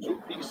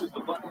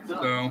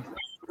 So,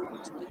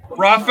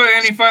 Rafa,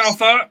 any final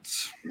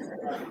thoughts?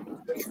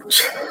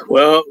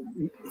 Well,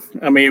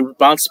 I mean, we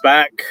bounced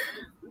back.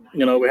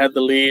 You know, we had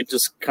the lead,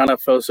 just kind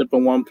of fell asleep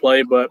in one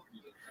play. But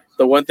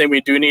the one thing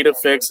we do need to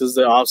fix is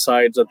the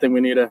offsides. I think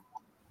we need to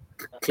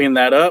clean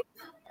that up.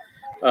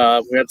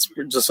 We had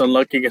just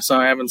unlucky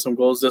having some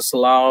goals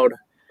disallowed.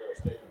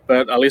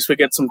 But at least we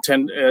get some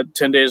 10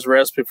 days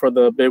rest before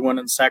the big one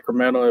in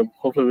Sacramento. And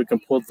hopefully we can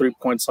pull 3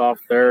 points off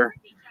there.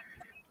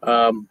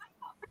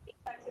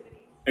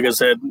 Like I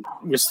said,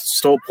 we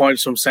stole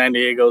points from San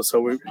Diego,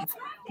 so we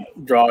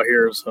draw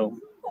here. So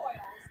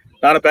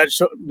not a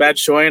bad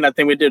showing. I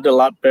think we did a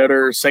lot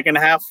better. Second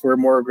half, we're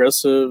more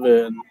aggressive,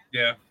 and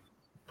yeah,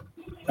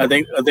 I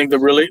think the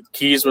really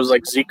keys was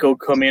like Zico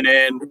coming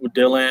in with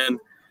Dylan.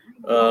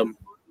 Like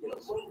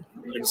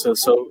I said,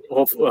 so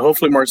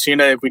hopefully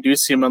Marcina, if we do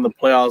see him in the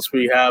playoffs,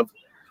 we have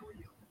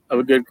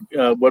a good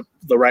what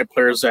the right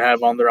players to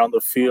have on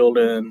the field.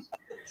 And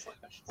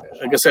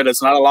like I said,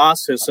 it's not a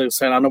loss. It's like I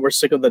said, I know we're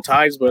sick of the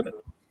ties, but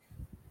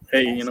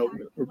hey, you know,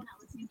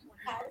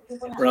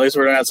 or at least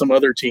we're gonna have some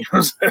other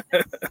teams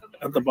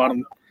at the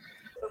bottom.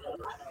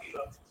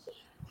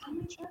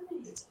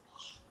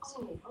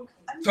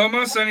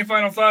 Thomas, any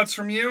final thoughts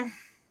from you?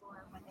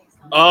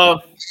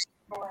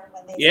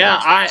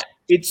 Yeah, I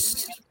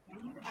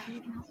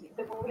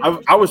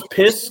was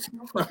pissed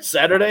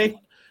Saturday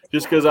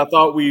just because I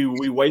thought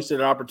we wasted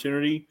an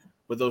opportunity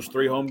with those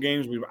 3 home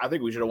games. I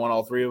think we should have won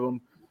all 3 of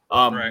them.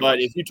 Right. But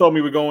if you told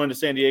me we go into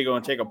San Diego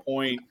and take a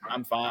point,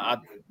 I'm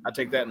fine. I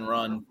take that and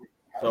run.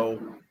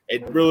 So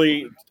it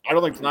really, I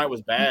don't think tonight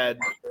was bad.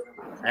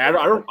 I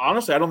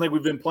don't think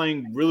we've been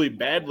playing really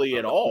badly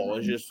at all.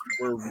 It's just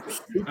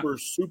we're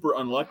super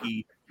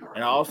unlucky.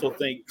 And I also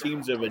think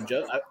teams have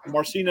adjusted.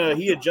 Marcina,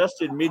 he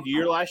adjusted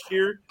mid-year last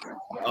year,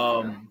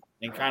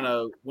 and kind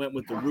of went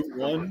with the route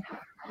one.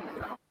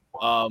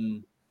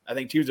 I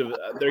think teams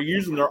they're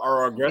using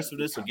our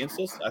aggressiveness against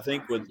us. I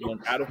think with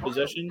out of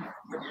possession.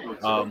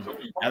 I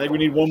think we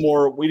need one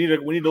more. We need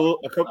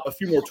a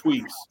few more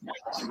tweaks.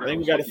 I think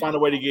we got to find a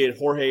way to get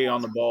Jorge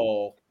on the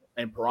ball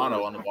and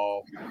Pirano on the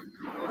ball.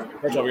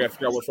 First of all, we got to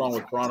figure out what's wrong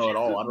with Pirano at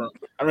all. I don't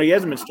know. He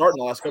hasn't been starting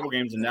the last couple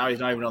games, and now he's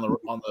not even on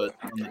the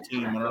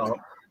team. I don't know.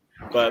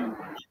 But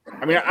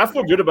I mean, I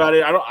feel good about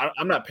it.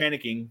 I'm not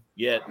panicking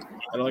yet.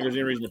 I don't think there's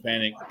any reason to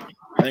panic.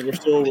 I think we're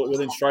still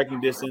within striking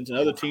distance, and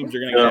other teams are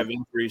going to have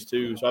injuries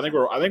too. So I think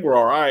we're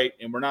all right,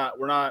 and we're not.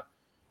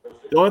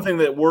 The only thing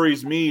that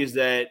worries me is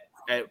that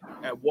at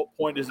what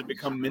point does it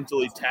become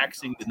mentally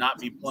taxing to not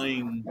be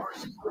playing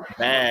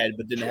bad,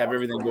 but then to have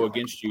everything go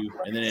against you,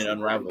 and then it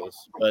unravels.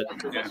 But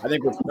I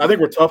think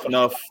we're tough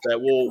enough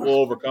that we'll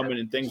overcome it,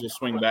 and things will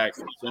swing back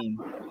soon.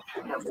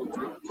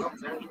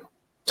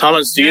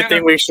 Thomas, do you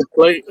think we should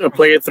play a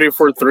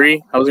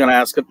 3-4-3? I was going to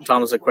ask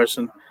Thomas a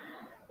question.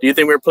 Do you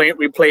think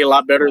we play a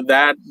lot better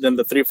that than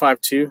the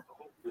 3-5-2?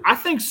 I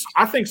think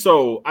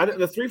so.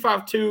 The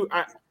 3-5-2.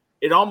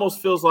 It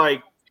almost feels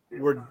like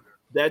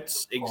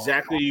that's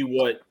exactly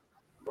what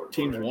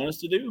teams want us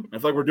to do. I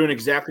feel like we're doing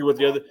exactly what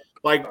the other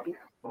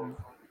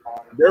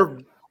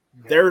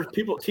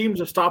teams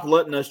have stopped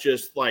letting us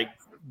just like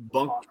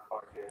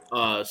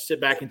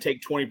sit back and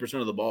take 20%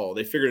 of the ball.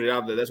 They figured it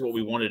out that that's what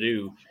we want to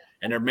do,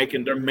 and they're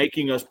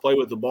making us play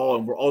with the ball,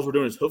 and all we're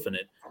doing is hoofing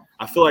it.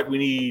 I feel like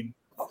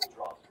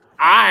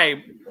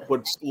I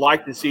would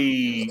like to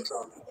see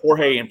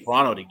Jorge and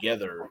Pirano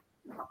together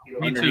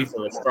underneath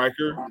of a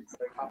striker,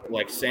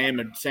 like Sam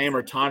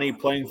or Tani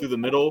playing through the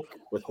middle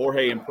with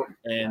Jorge and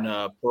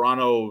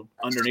Pirano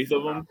underneath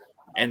of them,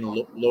 and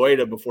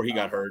Loeda before he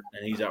got hurt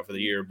and he's out for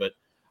the year. But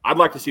I'd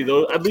like to see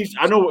those. At least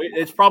I know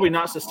it's probably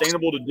not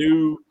sustainable to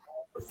do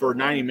for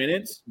 90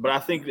 minutes, but I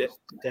think that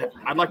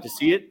I'd like to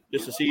see it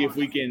just to see if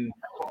we can.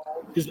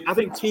 Because I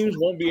think teams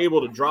won't be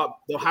able to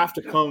drop. They'll have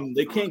to come.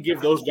 They can't give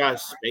those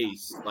guys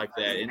space like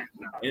that.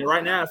 And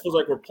right now, it feels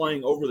like we're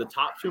playing over the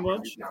top too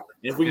much. And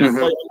if we can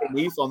play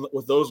underneath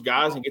with those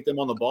guys and get them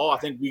on the ball, I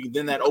think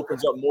then that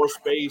opens up more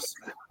space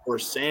for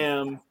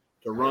Sam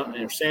to run,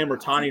 or Sam or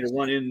Tani to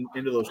run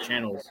into those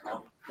channels.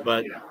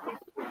 But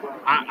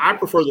I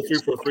prefer the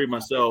 3-4-3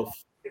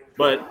 myself.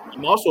 But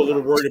I'm also a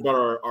little worried about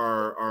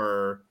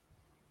our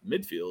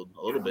midfield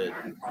a little bit,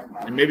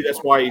 and maybe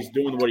that's why he's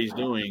doing what he's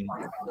doing.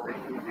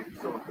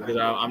 Because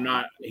I'm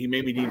not. He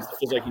maybe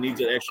feels like he needs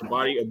that extra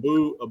body.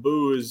 Abu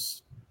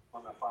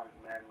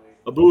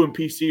and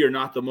PC are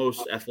not the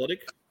most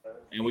athletic,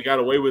 and we got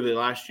away with it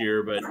last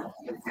year.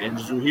 And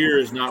Zuhair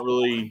is not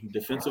really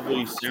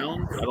defensively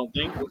sound. I don't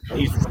think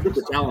he's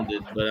super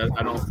talented, but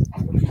I'm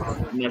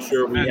not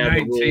sure we have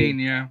 19.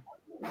 Yeah,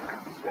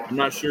 I'm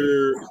not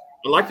sure.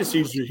 I'd like to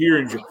see Zuhair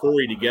and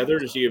Ja'Cory together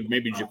to see if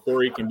maybe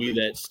Ja'Cory can be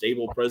that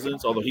stable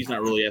presence, although he's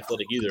not really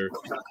athletic either.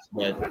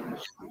 But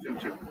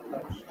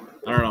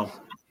I don't know.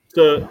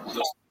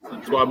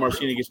 That's why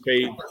Marcini gets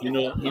paid. You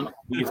know,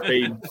 he gets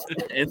paid.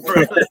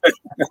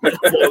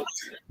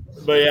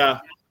 But yeah,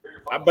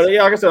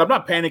 like I said, I'm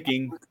not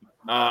panicking.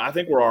 I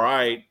think we're all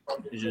right.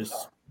 It's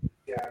just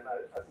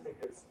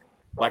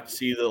like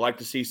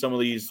to see some of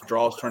these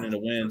draws turn into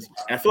wins,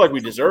 and I feel like we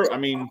deserve. I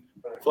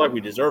feel like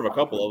we deserve a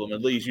couple of them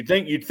at least. You'd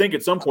think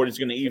at some point it's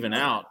going to even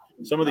out.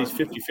 Some of these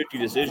 50-50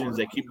 decisions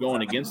that keep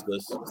going against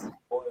us.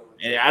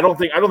 And I don't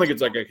think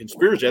it's like a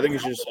conspiracy. I think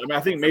it's just. I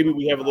think maybe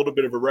we have a little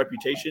bit of a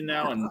reputation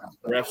now, and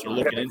refs are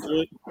looking into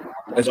it.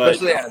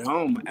 Especially at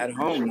home. At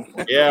home.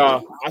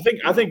 Yeah, I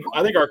think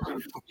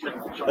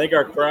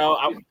our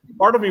crowd.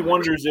 Part of me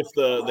wonders if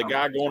the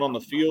guy going on the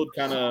field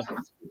kind of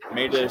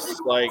made us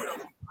like.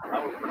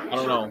 I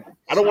don't know.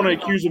 I don't want to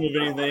accuse him of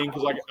anything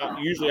because I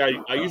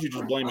usually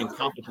just blame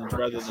incompetence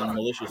rather than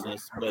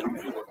maliciousness. But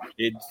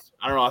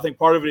I don't know. I think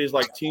part of it is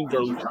like teams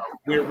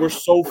we're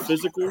so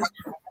physical.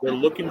 They're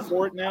looking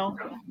for it now,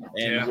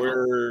 and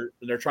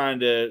they're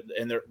trying to,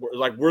 and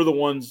we're the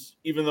ones.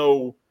 Even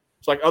though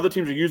it's like other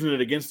teams are using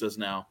it against us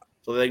now,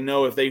 so they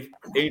know if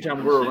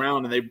anytime we're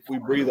around and we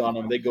breathe on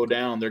them, they go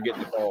down, they're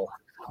getting the call,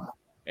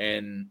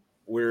 and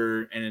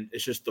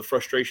it's just the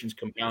frustration's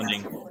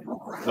compounding.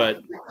 But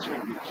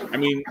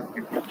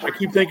I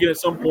keep thinking at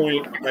some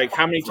point, like,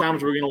 how many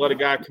times are we going to let a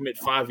guy commit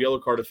 5 yellow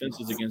card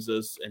offenses against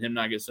us and him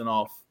not get sent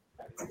off?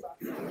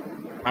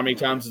 How many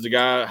times is the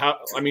guy?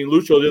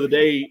 Lucho the other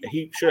day,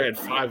 he should have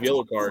had 5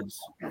 yellow cards.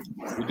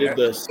 We did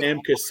the Sam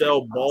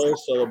Cassell ball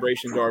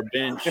celebration to our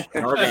bench,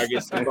 and our guy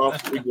gets sent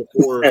off the week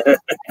before,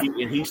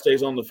 and he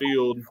stays on the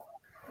field.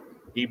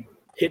 He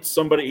hits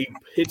somebody. He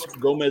hits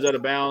Gomez out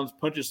of bounds,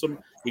 punches some.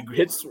 He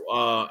hits,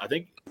 I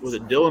think, was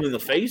it Dylan in the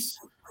face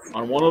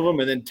on one of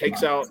them, and then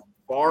takes out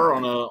Barr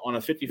on a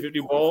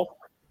 50-50 ball.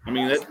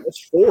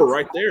 That's 4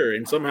 right there,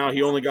 and somehow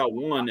he only got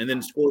 1 and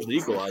then scores the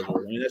equalizer.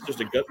 That's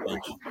just a gut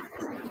punch.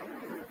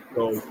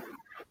 So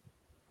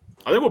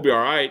I think we'll be all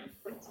right.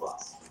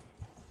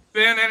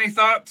 Ben, any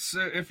thoughts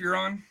if you're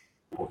on?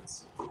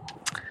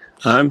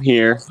 I'm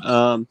here.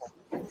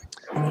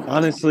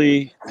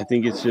 Honestly, I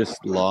think it's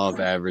just law of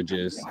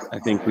averages. I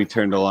think we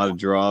turned a lot of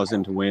draws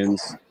into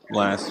wins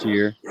last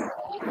year,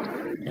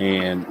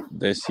 and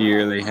this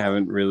year they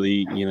haven't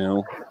really,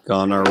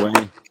 gone our way.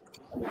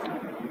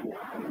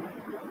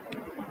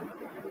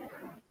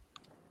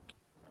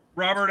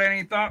 Robert,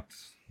 any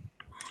thoughts?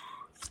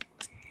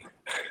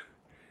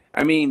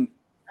 You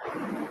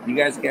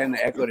guys kind of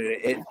echoed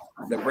it.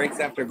 The breaks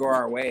have to go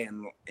our way,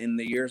 and in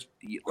the years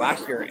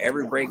last year,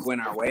 every break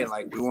went our way.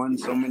 Like, we won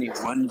so many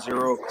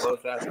 1-0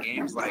 close-ass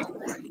games.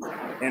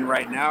 And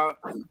right now,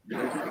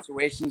 there's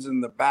situations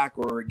in the back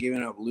where we're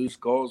giving up loose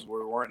goals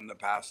where we weren't in the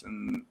past,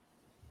 and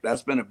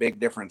that's been a big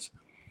difference.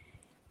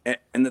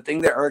 And the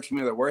thing that irks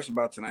me the worst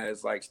about tonight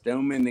is like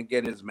Stillman didn't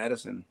get his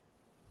medicine.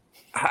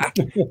 That's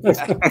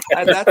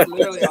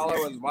literally all I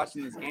was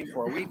watching this game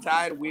for. We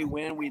tied, we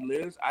win, we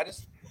lose.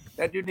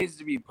 That dude needs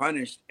to be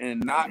punished,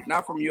 and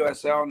not from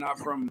USL,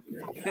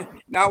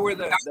 not where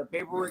the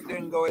paperwork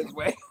didn't go his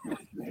way.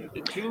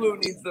 Chulu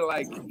needs to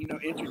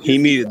introduce. He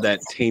needed that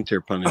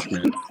tainter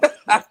punishment.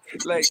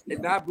 Like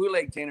not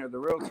bootleg Tanner, the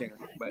real Tanner.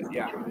 But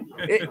yeah,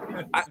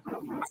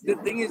 the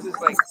thing is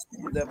like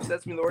that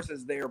upsets me the worst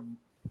is they're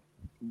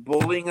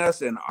bullying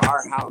us in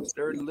our house.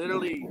 They're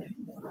literally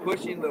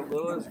pushing the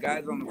littlest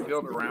guys on the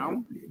field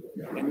around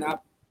and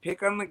not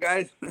pick on the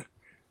guys.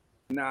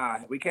 Nah,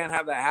 we can't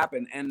have that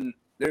happen. And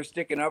they're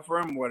sticking up for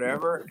him,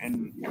 whatever.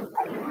 And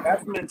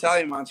that's the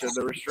mentality monster.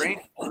 The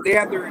restraint, they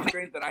have the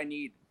restraint that I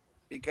need.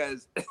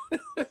 Because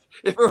if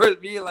it was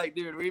me, like,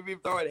 dude, we'd be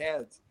throwing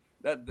heads.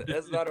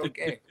 That's not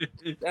okay.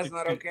 That's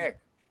not okay.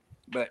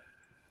 But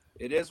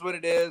it is what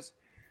it is.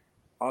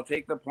 I'll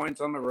take the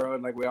points on the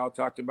road, like we all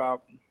talked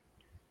about.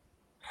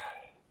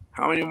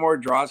 How many more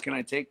draws can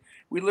I take?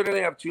 We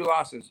literally have 2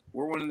 losses.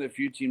 We're one of the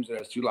few teams that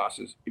has 2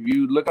 losses. If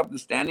you look up the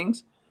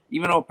standings,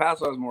 even El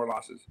Paso has more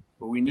losses.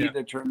 But we need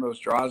to turn those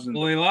draws.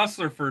 Well, they lost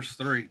their first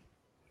 3.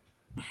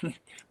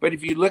 But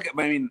if you look at,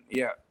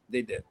 yeah,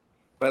 they did.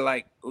 But,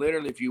 like,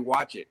 literally, if you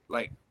watch it,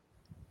 like,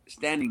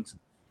 standings,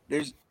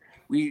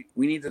 we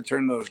need to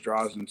turn those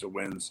draws into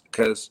wins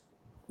because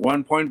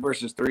 1 point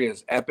versus 3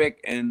 is epic.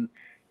 And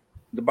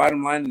the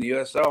bottom line in the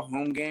USL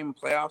home game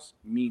playoffs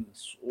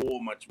means so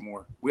much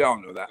more. We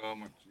all know that. So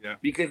much, yeah.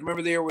 Because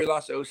remember the year we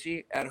lost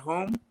OC at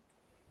home?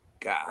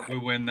 God. We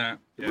win that.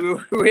 Yeah.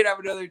 We'd have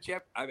another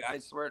chip. I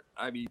swear.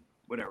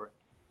 Whatever.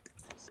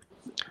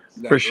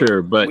 For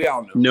sure, but we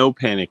all know. No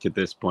panic at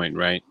this point,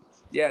 right?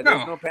 Yeah,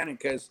 there's no panic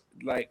because,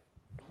 like,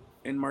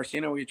 in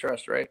Marcino we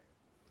trust, right?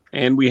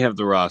 And we have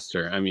the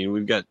roster. I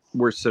mean,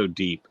 we're so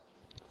deep.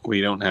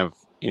 We don't have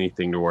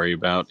anything to worry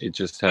about. It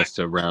just has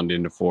to round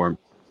into form.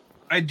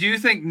 I do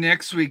think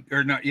next week,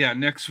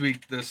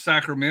 the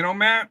Sacramento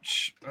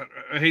match,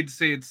 I hate to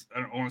say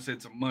I don't want to say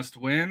it's a must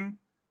win,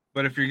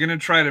 but if you're going to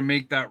try to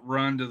make that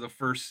run to the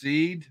first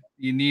seed,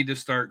 you need to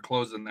start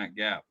closing that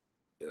gap.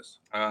 Yes.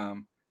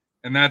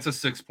 And that's a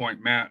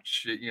 6-point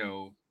match,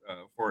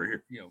 for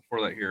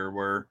that here,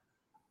 where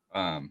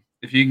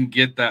if you can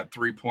get that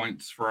 3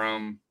 points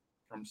from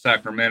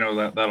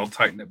Sacramento, that'll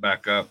tighten it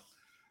back up.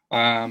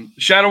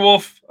 Shadow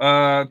Wolf,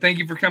 thank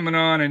you for coming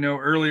on. I know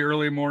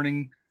early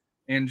morning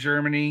in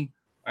Germany.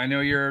 I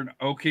know you're an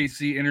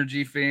OKC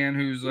Energy fan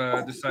who's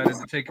decided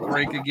to take a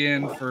break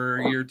again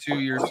for year 2,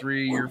 year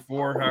 3, year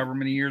 4, however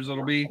many years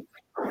it'll be.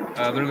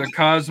 They're the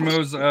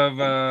Cosmos of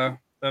the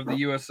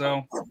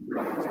USL.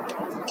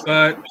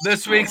 But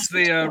this week's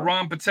the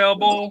Ron Patel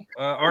Bowl.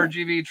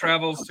 RGV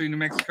travels to New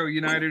Mexico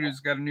United, who's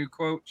got a new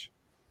coach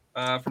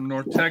from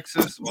North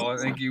Texas. Well, I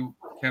think he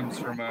comes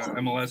from a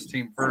MLS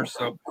team first.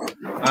 So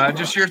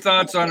just your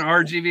thoughts on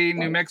RGV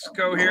New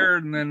Mexico here,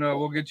 and then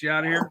we'll get you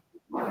out of here.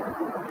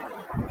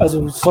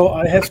 So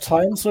I have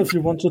time, so if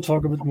you want to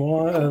talk a bit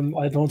more,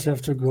 I don't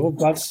have to go.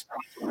 But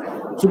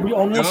to be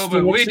honest, no,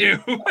 but we do.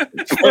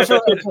 I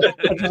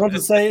just want to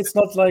say it's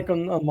not like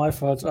on my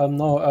fault.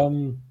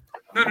 No.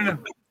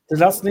 The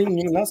last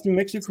New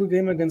Mexico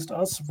game against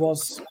us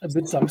was a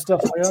bit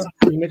dumpster fire.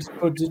 New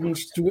Mexico didn't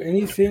do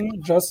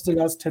anything, just the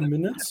last 10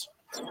 minutes,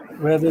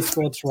 where they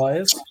scored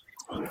twice.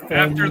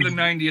 After the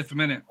 90th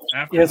minute.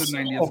 Yes,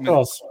 of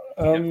course.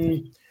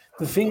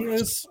 The thing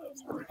is,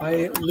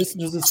 I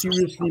listened to the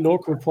Seriously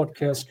Local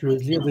podcast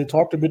currently, and they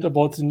talked a bit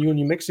about the new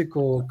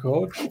Mexico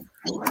coach.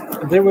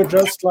 And they were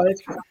just like,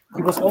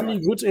 he was only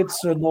good at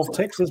North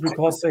Texas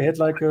because they had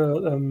like a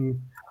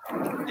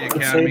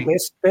let's say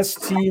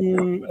best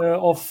team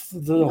of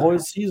the whole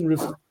season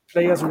with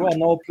players who are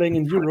now playing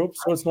in Europe.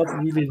 So it's not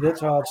really that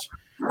hard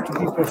to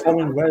be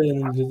performing well in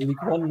the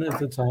League One at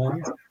the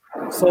time.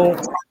 So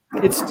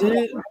it's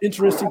still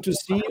interesting to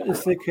see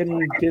if they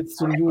can get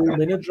the new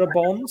manager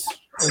bounce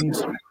and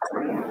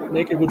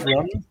make a good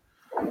run.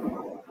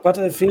 But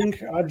I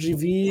think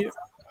RGV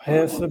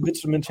have a bit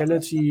of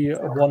mentality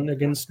won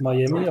against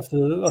Miami after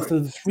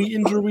the 3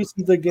 injuries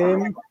in the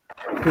game,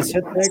 the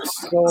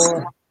setbacks.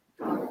 So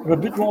I'm a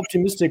bit more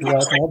optimistic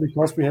right now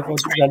because we have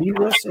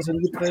Galindez as a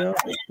new player,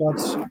 but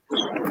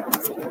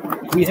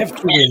we have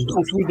to win.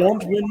 If we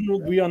don't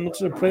win, we are not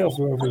a playoff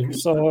worthy.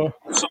 So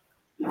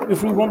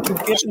if we want to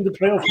get in the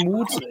playoff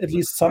mood, at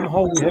least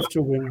somehow we have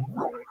to win.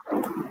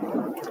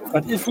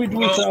 But if we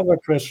do, it's another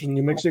question.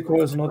 New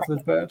Mexico is not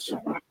that bad.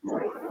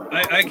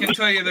 I can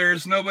tell you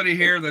there's nobody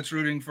here that's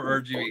rooting for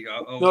RGV.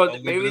 I'll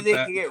maybe they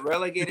can get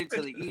relegated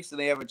to the East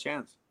and they have a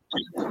chance.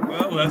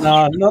 Well,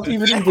 nah, not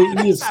even in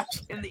the East.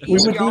 We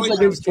would lose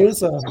against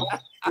Tulsa.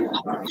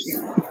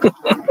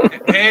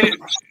 Hey,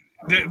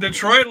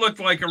 Detroit looked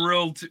like a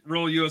real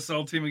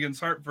USL team against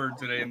Hartford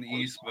today in the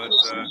East, but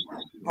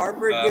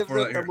Hartford gives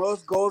us the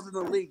most goals in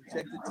the league.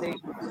 Check the tape.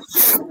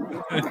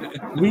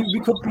 we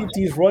could beat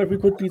Detroit. We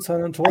could beat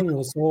San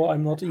Antonio. So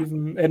I'm not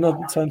even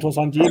not San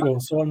Diego.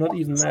 So I'm not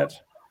even mad.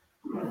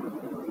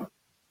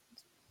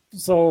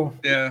 So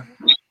yeah.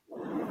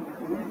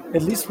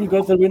 At least we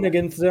got the win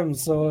against them,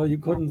 so you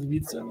couldn't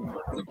beat them.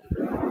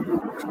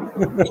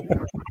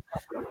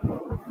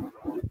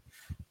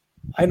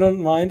 I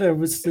don't mind. I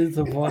will still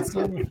support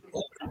them.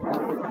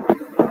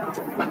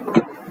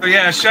 So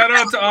yeah, shout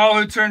out to all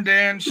who turned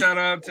in. Shout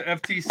out to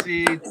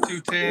FTC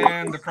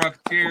 210, the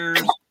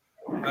Crocketeers,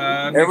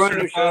 Make Everyone sure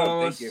who to showed up,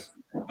 follow thank us you.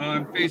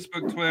 on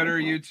Facebook, Twitter,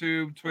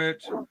 YouTube,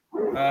 Twitch.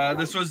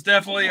 This was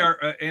definitely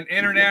an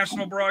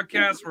international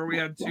broadcast where we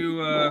had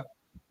two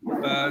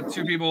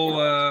people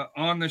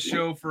on the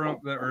show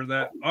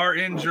that are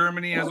in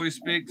Germany as we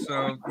speak.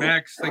 So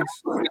Max,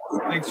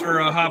 thanks for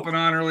hopping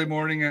on early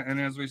morning, and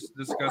as we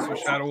discussed with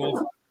Shadow Wolf,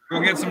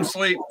 go get some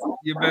sleep.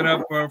 You've been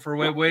up for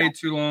way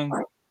too long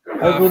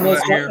I will for not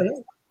that start.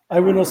 here. I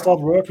will not start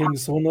working,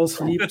 so no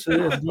sleep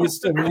till at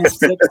least 6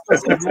 to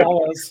 7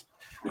 hours.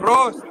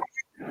 Prost.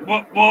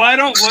 Well, I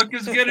don't look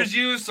as good as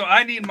you, so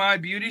I need my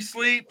beauty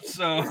sleep.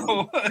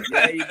 So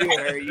Yeah, you do,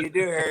 Harry. You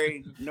do,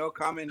 Harry. No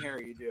comment,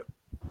 Harry. You do.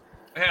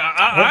 yeah,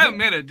 I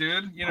admit it,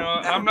 dude. You know,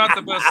 I'm not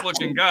the best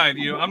looking guy.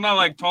 I'm not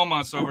like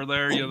Tomas over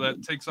there,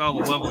 that takes all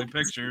the lovely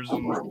pictures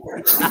and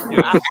it's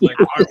like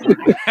artwork.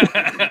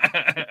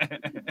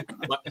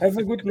 Have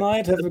a good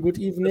night. Have a good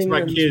evening, my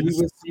and we kids.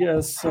 will see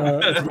us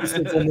at least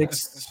in the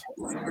next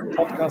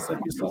podcast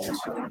episode.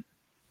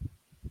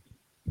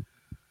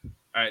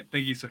 All right,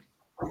 thank you, sir.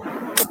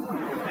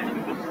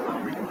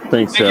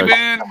 Thanks, Thank you, Josh.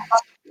 Ben.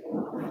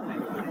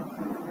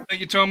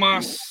 Thank you,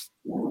 Tomas.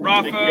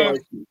 Rafa,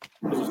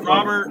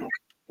 Robert.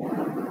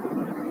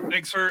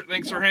 Thanks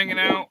for hanging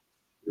out.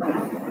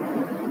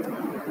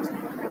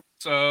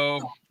 So,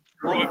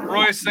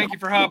 Royce, thank you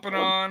for hopping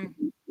on.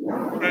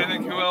 I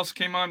think who else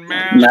came on?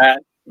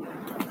 Matt.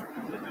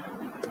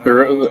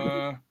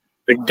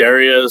 Big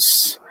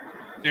Darius.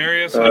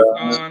 Darius hopped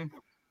on.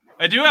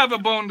 I do have a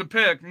bone to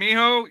pick.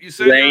 Mijo, you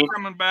said you were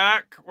coming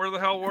back. Where the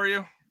hell were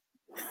you?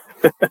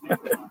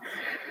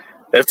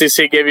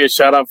 FTC gave you a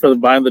shout out for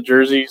buying the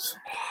jerseys.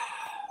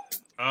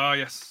 Oh,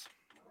 yes.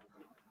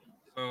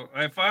 So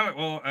I thought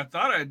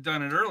I had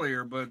done it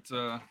earlier, but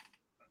I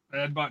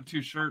had bought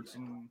 2 shirts,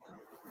 and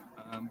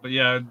but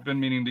yeah, I'd been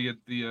meaning to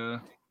get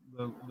the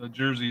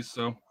jerseys,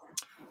 so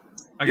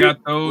I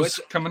got those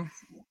coming.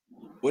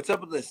 What's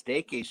up with the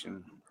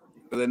staycation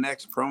for the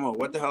next promo?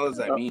 What the hell does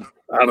that mean?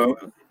 I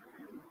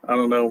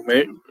don't know.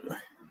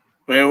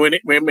 Maybe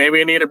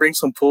we need to bring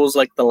some pools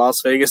like the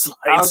Las Vegas Lights.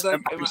 I was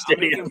like, I'm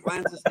making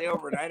plans to stay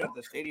overnight at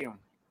the stadium.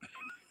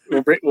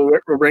 We'll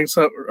bring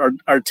some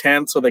our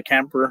tents with a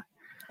camper.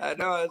 I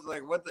know. I was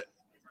like, what's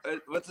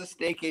a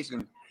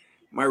staycation?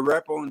 My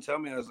rep won't tell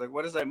me. I was like,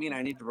 what does that mean?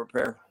 I need to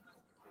prepare.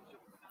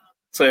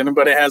 So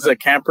anybody has a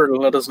camper to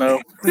let us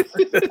know.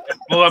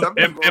 Well,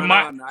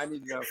 I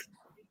need to know.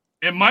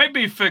 It might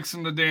be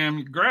fixing the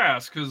damn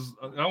grass, because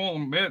I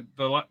won't admit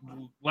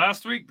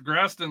last week the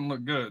grass didn't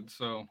look good.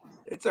 So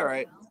it's all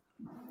right.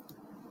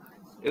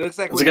 It looks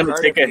like it's going to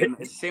take a hit.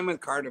 It's same with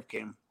Cardiff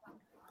came.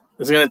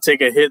 It's going to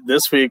take a hit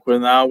this week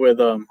with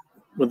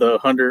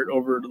 100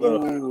 over the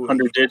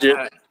 100 digit.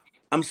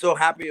 I'm so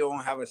happy I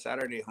won't have a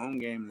Saturday home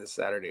game this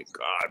Saturday.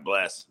 God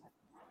bless.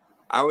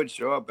 I would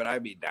show up, but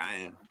I'd be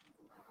dying.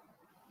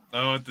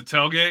 Oh, at the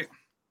tailgate?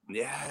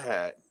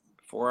 Yeah.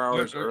 4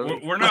 hours early.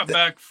 We're not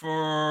back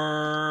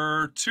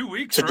for 2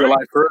 weeks, to right?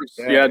 July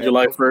 1st. Yeah,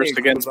 July 1st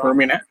against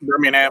Birmingham.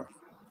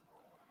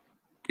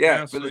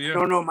 Yeah,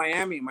 no,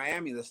 Miami,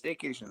 the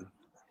staycation.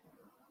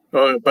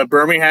 Oh, but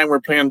Birmingham, we're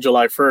playing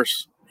July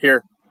 1st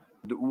here.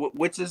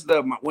 Which is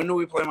when do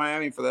we play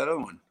Miami for that other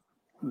one?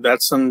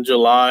 That's in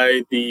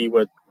July the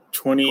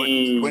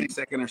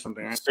 22nd or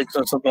something, right? 6th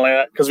or something like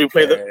that. Because we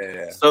play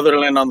the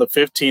Sutherland on the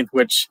 15th,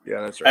 which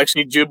that's right.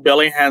 Actually Jude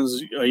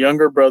Bellingham's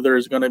younger brother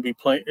is going to be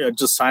playing.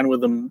 Just signed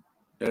with them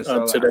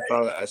today.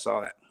 I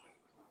saw that.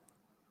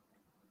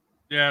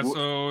 Yeah,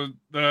 so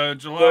the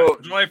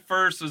July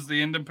 1st is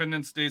the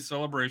Independence Day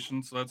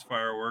celebration, so that's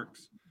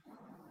fireworks.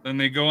 Then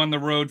they go on the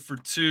road for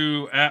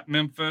 2 at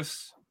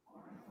Memphis.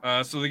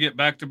 So they get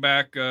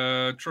back-to-back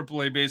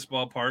AAA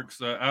baseball parks,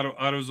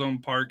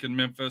 AutoZone Park in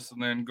Memphis,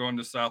 and then going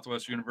to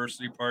Southwest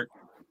University Park.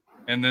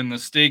 And then the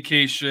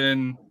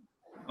staycation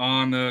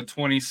on the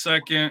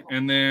 22nd,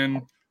 and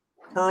then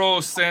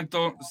Pearl San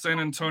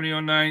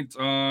Antonio night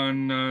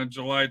on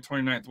July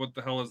 29th. What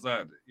the hell is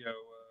that?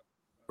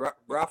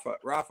 Rafa.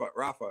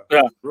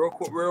 Yeah.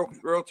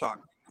 Real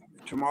talk.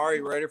 Tomorrow,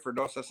 you ready for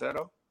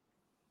 2-0?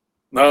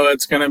 No,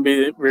 it's going to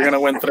be – we're going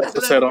to win 3-0.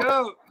 Let's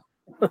go.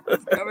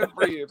 It's coming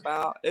for you,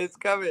 pal. It's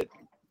coming.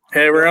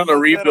 Hey, we're on the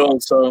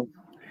rebuild, so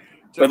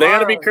 – but they got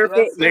to be careful.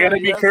 Yes, they got to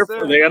be careful.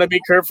 Sir. They got to be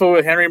careful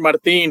with Henry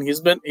Martin.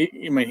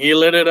 He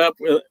lit it up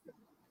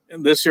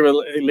this year with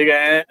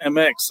Liga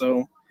MX.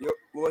 So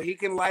well, he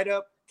can light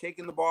up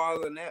taking the ball out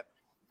of the net.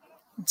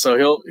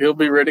 So he'll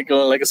be ready to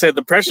go. Like I said,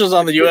 the pressure's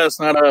on the U.S.,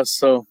 not us.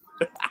 So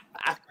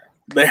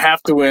they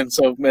have to win.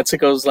 So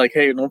Mexico's like,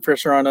 hey, no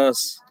pressure on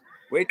us.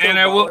 Wait till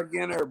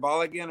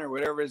ball again or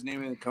whatever his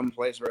name is come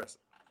place for us.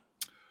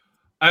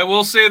 I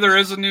will say there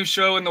is a new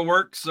show in the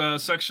works,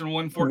 Section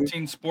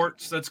 114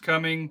 Sports, that's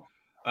coming.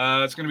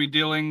 It's going to be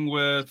dealing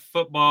with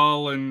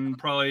football and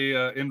probably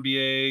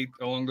NBA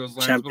along those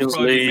lines. Champions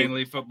but it'll probably League. be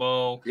mainly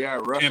football. Yeah,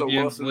 Russell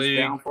Champions Wilson's League.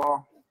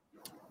 downfall.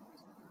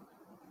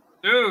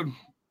 Dude.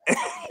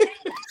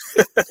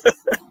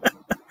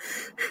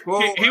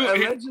 Well,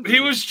 he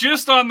was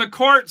just on the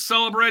court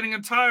celebrating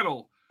a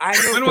title. I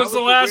know. When that was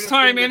the the last weirdest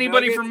time thing. The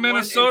anybody Nuggets from won in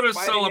Minnesota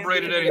spite of him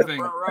celebrated being in the anything?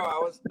 front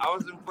row. I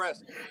was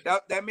impressed.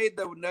 That made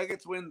the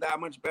Nuggets win that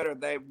much better.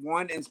 They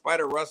won in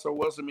spite of Russell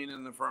Wilson being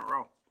in the front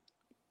row.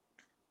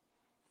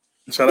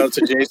 Shout out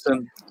to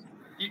Jason.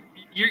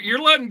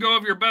 You're letting go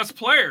of your best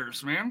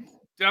players, man.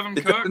 Devin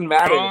It Cook, doesn't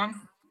matter.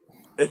 gone.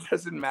 It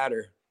doesn't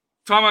matter.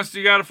 Thomas, do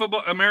you got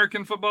a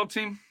American football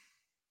team?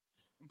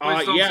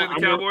 Please don't say the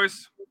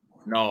Cowboys.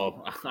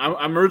 No,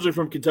 I'm originally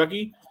from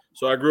Kentucky,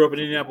 so I grew up an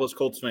Indianapolis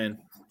Colts fan.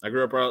 I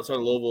grew up right outside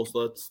of Louisville,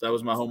 so that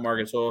was my home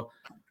market. So,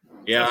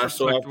 yeah, That's I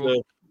still have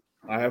to.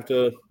 I have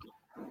to.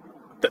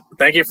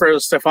 Thank you for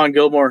Stephon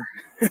Gilmore.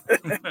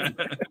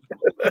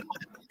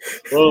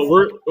 Well,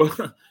 we're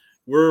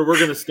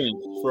gonna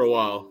stink for a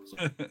while. So.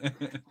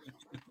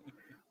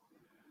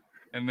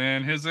 And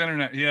then his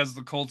internet, he has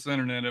the Colts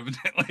internet,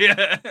 evidently.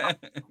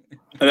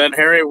 And then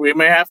Harry, we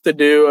may have to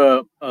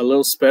do a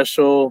little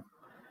special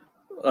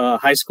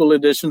high school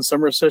edition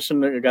summer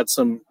session. I got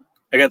some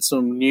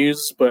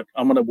news, but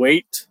I'm gonna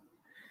wait.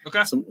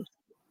 Okay.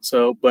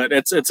 But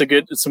it's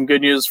some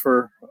good news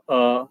for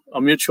a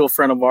mutual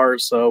friend of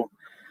ours. So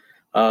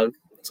I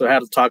had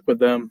to talk with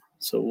them.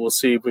 So we'll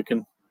see if we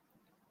can.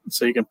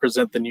 So you can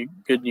present the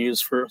good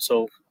news for.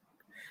 So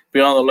be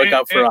on the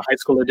lookout for a high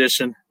school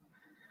edition.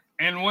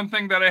 And one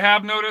thing that I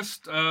have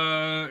noticed,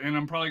 and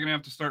I'm probably gonna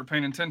have to start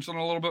paying attention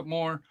a little bit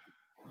more,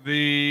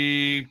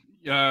 the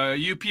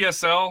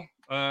UPSL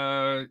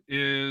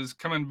is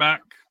coming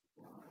back.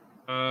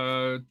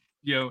 In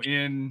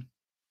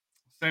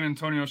San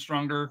Antonio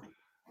stronger.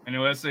 I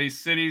know SA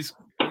City's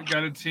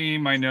got a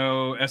team. I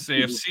know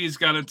SAFC's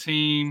got a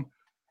team.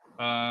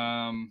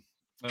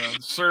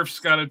 Surf's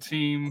got a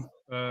team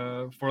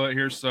for that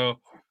here. So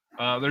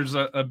there's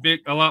a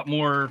lot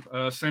more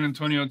San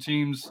Antonio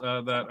teams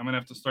that I'm gonna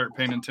have to start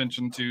paying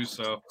attention to.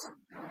 So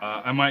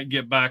I might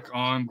get back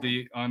on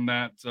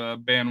that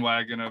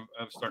bandwagon of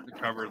starting to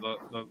cover the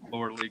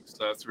lower leagues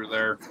through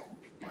there,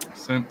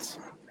 since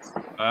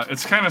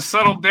it's kind of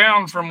settled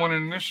down from when it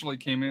initially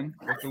came in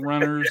with the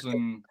Runners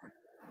and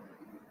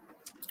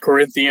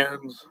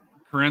Corinthians.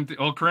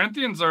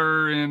 Corinthians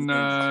are in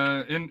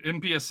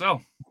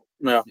PSL.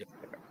 Yeah,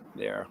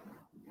 they are.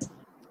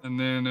 And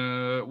then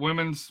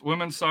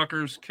women's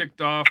soccer's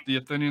kicked off. The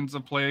Athenians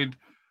have played.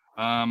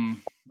 I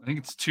think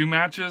it's 2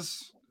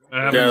 matches.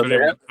 I haven't been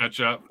able to catch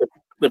up.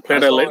 They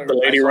played the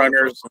Lady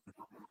Runners.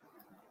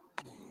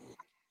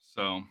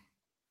 So,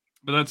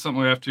 but that's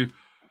something we have to.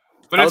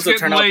 But How was the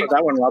turnout for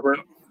that one,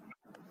 Robert?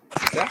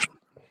 Yeah.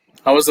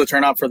 How was the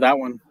turnout for that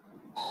one?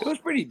 It was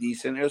pretty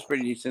decent. It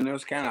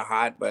was kind of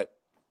hot, but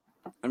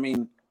I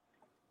mean,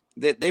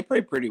 they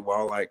play pretty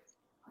well. Like,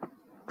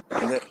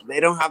 they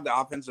don't have the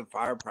offensive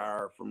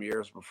firepower from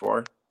years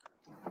before.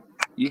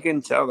 You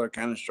can tell they're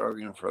kind of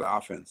struggling for the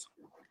offense.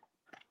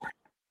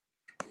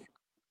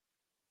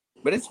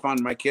 But it's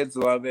fun. My kids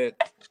love it.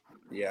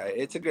 Yeah,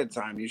 it's a good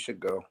time. You should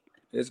go.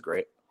 It's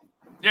great.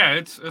 Yeah,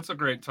 it's a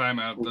great time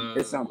out.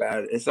 It's not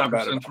bad. It's not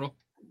bad. Central.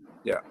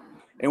 Yeah,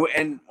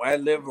 and I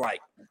live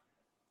like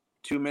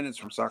 2 minutes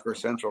from Soccer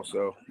Central,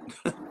 so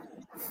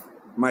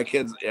my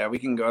kids, yeah, we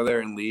can go there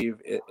and leave.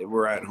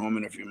 We're at home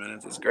in a few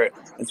minutes. It's great.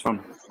 It's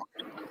fun.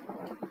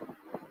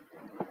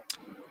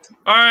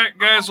 All right,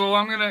 guys. Well,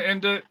 I'm gonna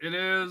end it. It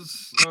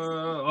is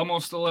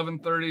almost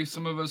 11:30.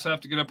 Some of us have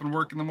to get up and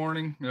work in the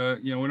morning.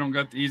 We don't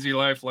got the easy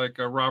life like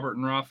Robert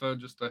and Rafa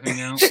just to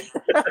hang out.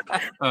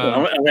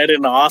 I'm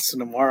heading to Austin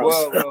tomorrow.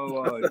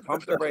 Whoa!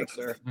 Pump the brakes,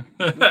 sir.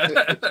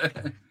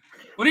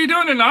 What are you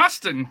doing in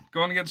Austin?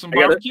 Going to get some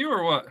barbecue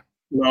or what?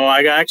 No,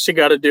 I actually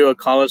got to do a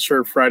college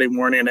for Friday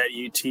morning at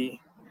UT.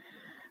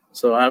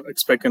 So I'm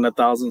expecting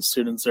 1,000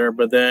 students there.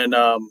 But then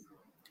 2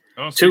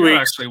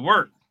 weeks actually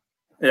work.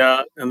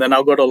 Yeah, and then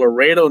I'll go to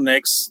Laredo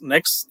next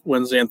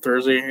Wednesday and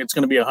Thursday. It's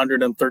going to be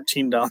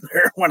 113 down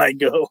there when I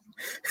go.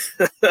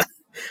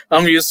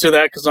 I'm used to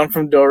that because I'm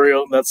from Del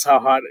Rio. That's how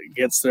hot it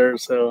gets there,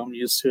 so I'm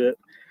used to it.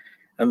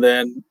 And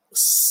then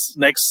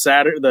next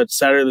Saturday the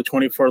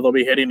 24th, I'll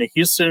be heading to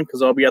Houston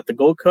because I'll be at the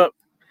Gold Cup.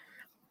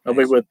 I'll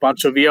be with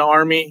Pancho Villa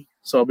Army,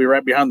 so I'll be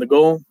right behind the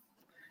goal.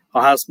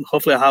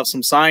 Hopefully I'll have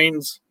some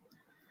signs.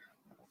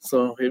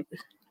 So if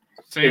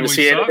you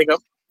see anything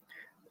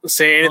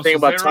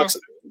about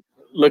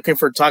looking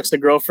for toxic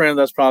girlfriend,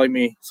 that's probably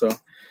me. So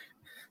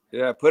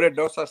yeah, put a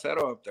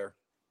 2-0 up there.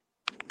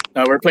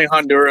 No, we're playing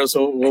Honduras,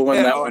 so we'll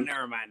win that one.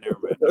 Never mind.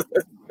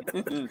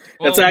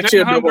 It's actually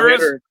a double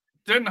hitter.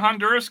 Didn't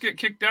Honduras get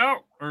kicked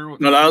out? Or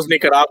no, that was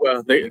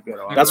Nicaragua.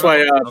 That's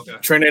why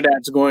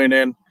Trinidad's going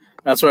in.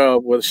 That's why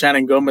with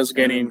Shannon Gomez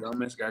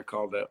Gomez got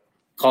called up.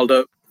 All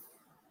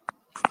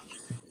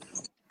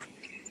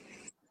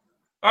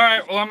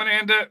right, well, I'm going to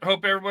end it.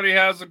 Hope everybody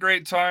has a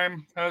great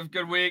time. Have a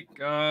good week.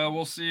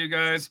 We'll see you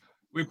guys.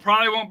 We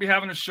probably won't be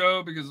having a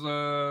show because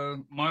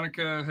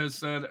Monica has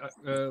said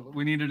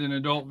we needed an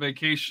adult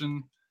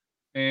vacation,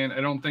 and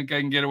I don't think I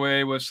can get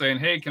away with saying,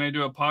 hey, can I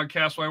do a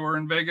podcast while we're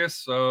in Vegas?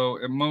 So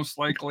it most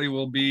likely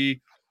will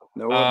be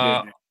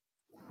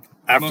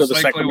after the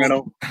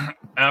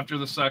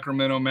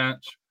Sacramento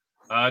match.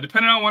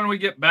 Depending on when we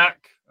get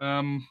back,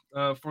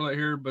 for that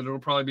here, but it'll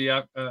probably be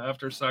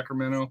after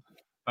Sacramento.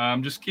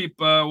 Just keep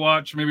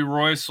watch. Maybe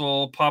Royce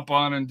will pop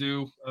on and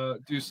do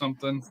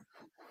something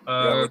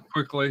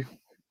quickly.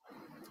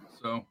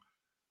 So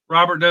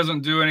Robert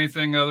doesn't do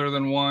anything other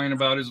than whine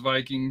about his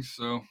Vikings.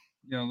 So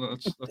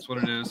that's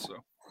what it is.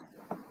 So